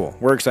freaking cool.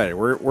 We're excited.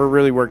 We're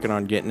really working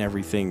on getting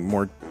everything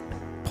more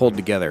pulled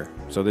together.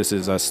 So this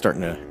is us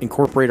starting to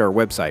incorporate our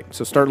website.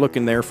 So start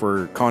looking there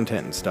for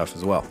content and stuff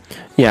as well.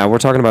 Yeah, we're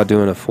talking about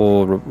doing a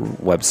full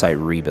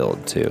website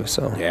rebuild too.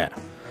 So yeah,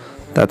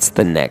 that's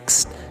the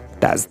next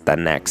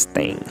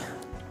thing.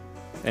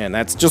 And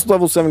that's just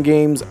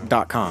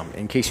level7games.com.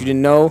 In case you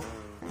didn't know,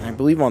 and I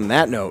believe on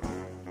that note,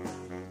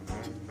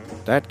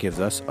 that gives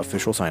us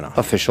official sign off.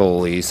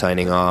 Officially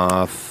signing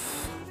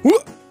off.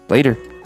 Later.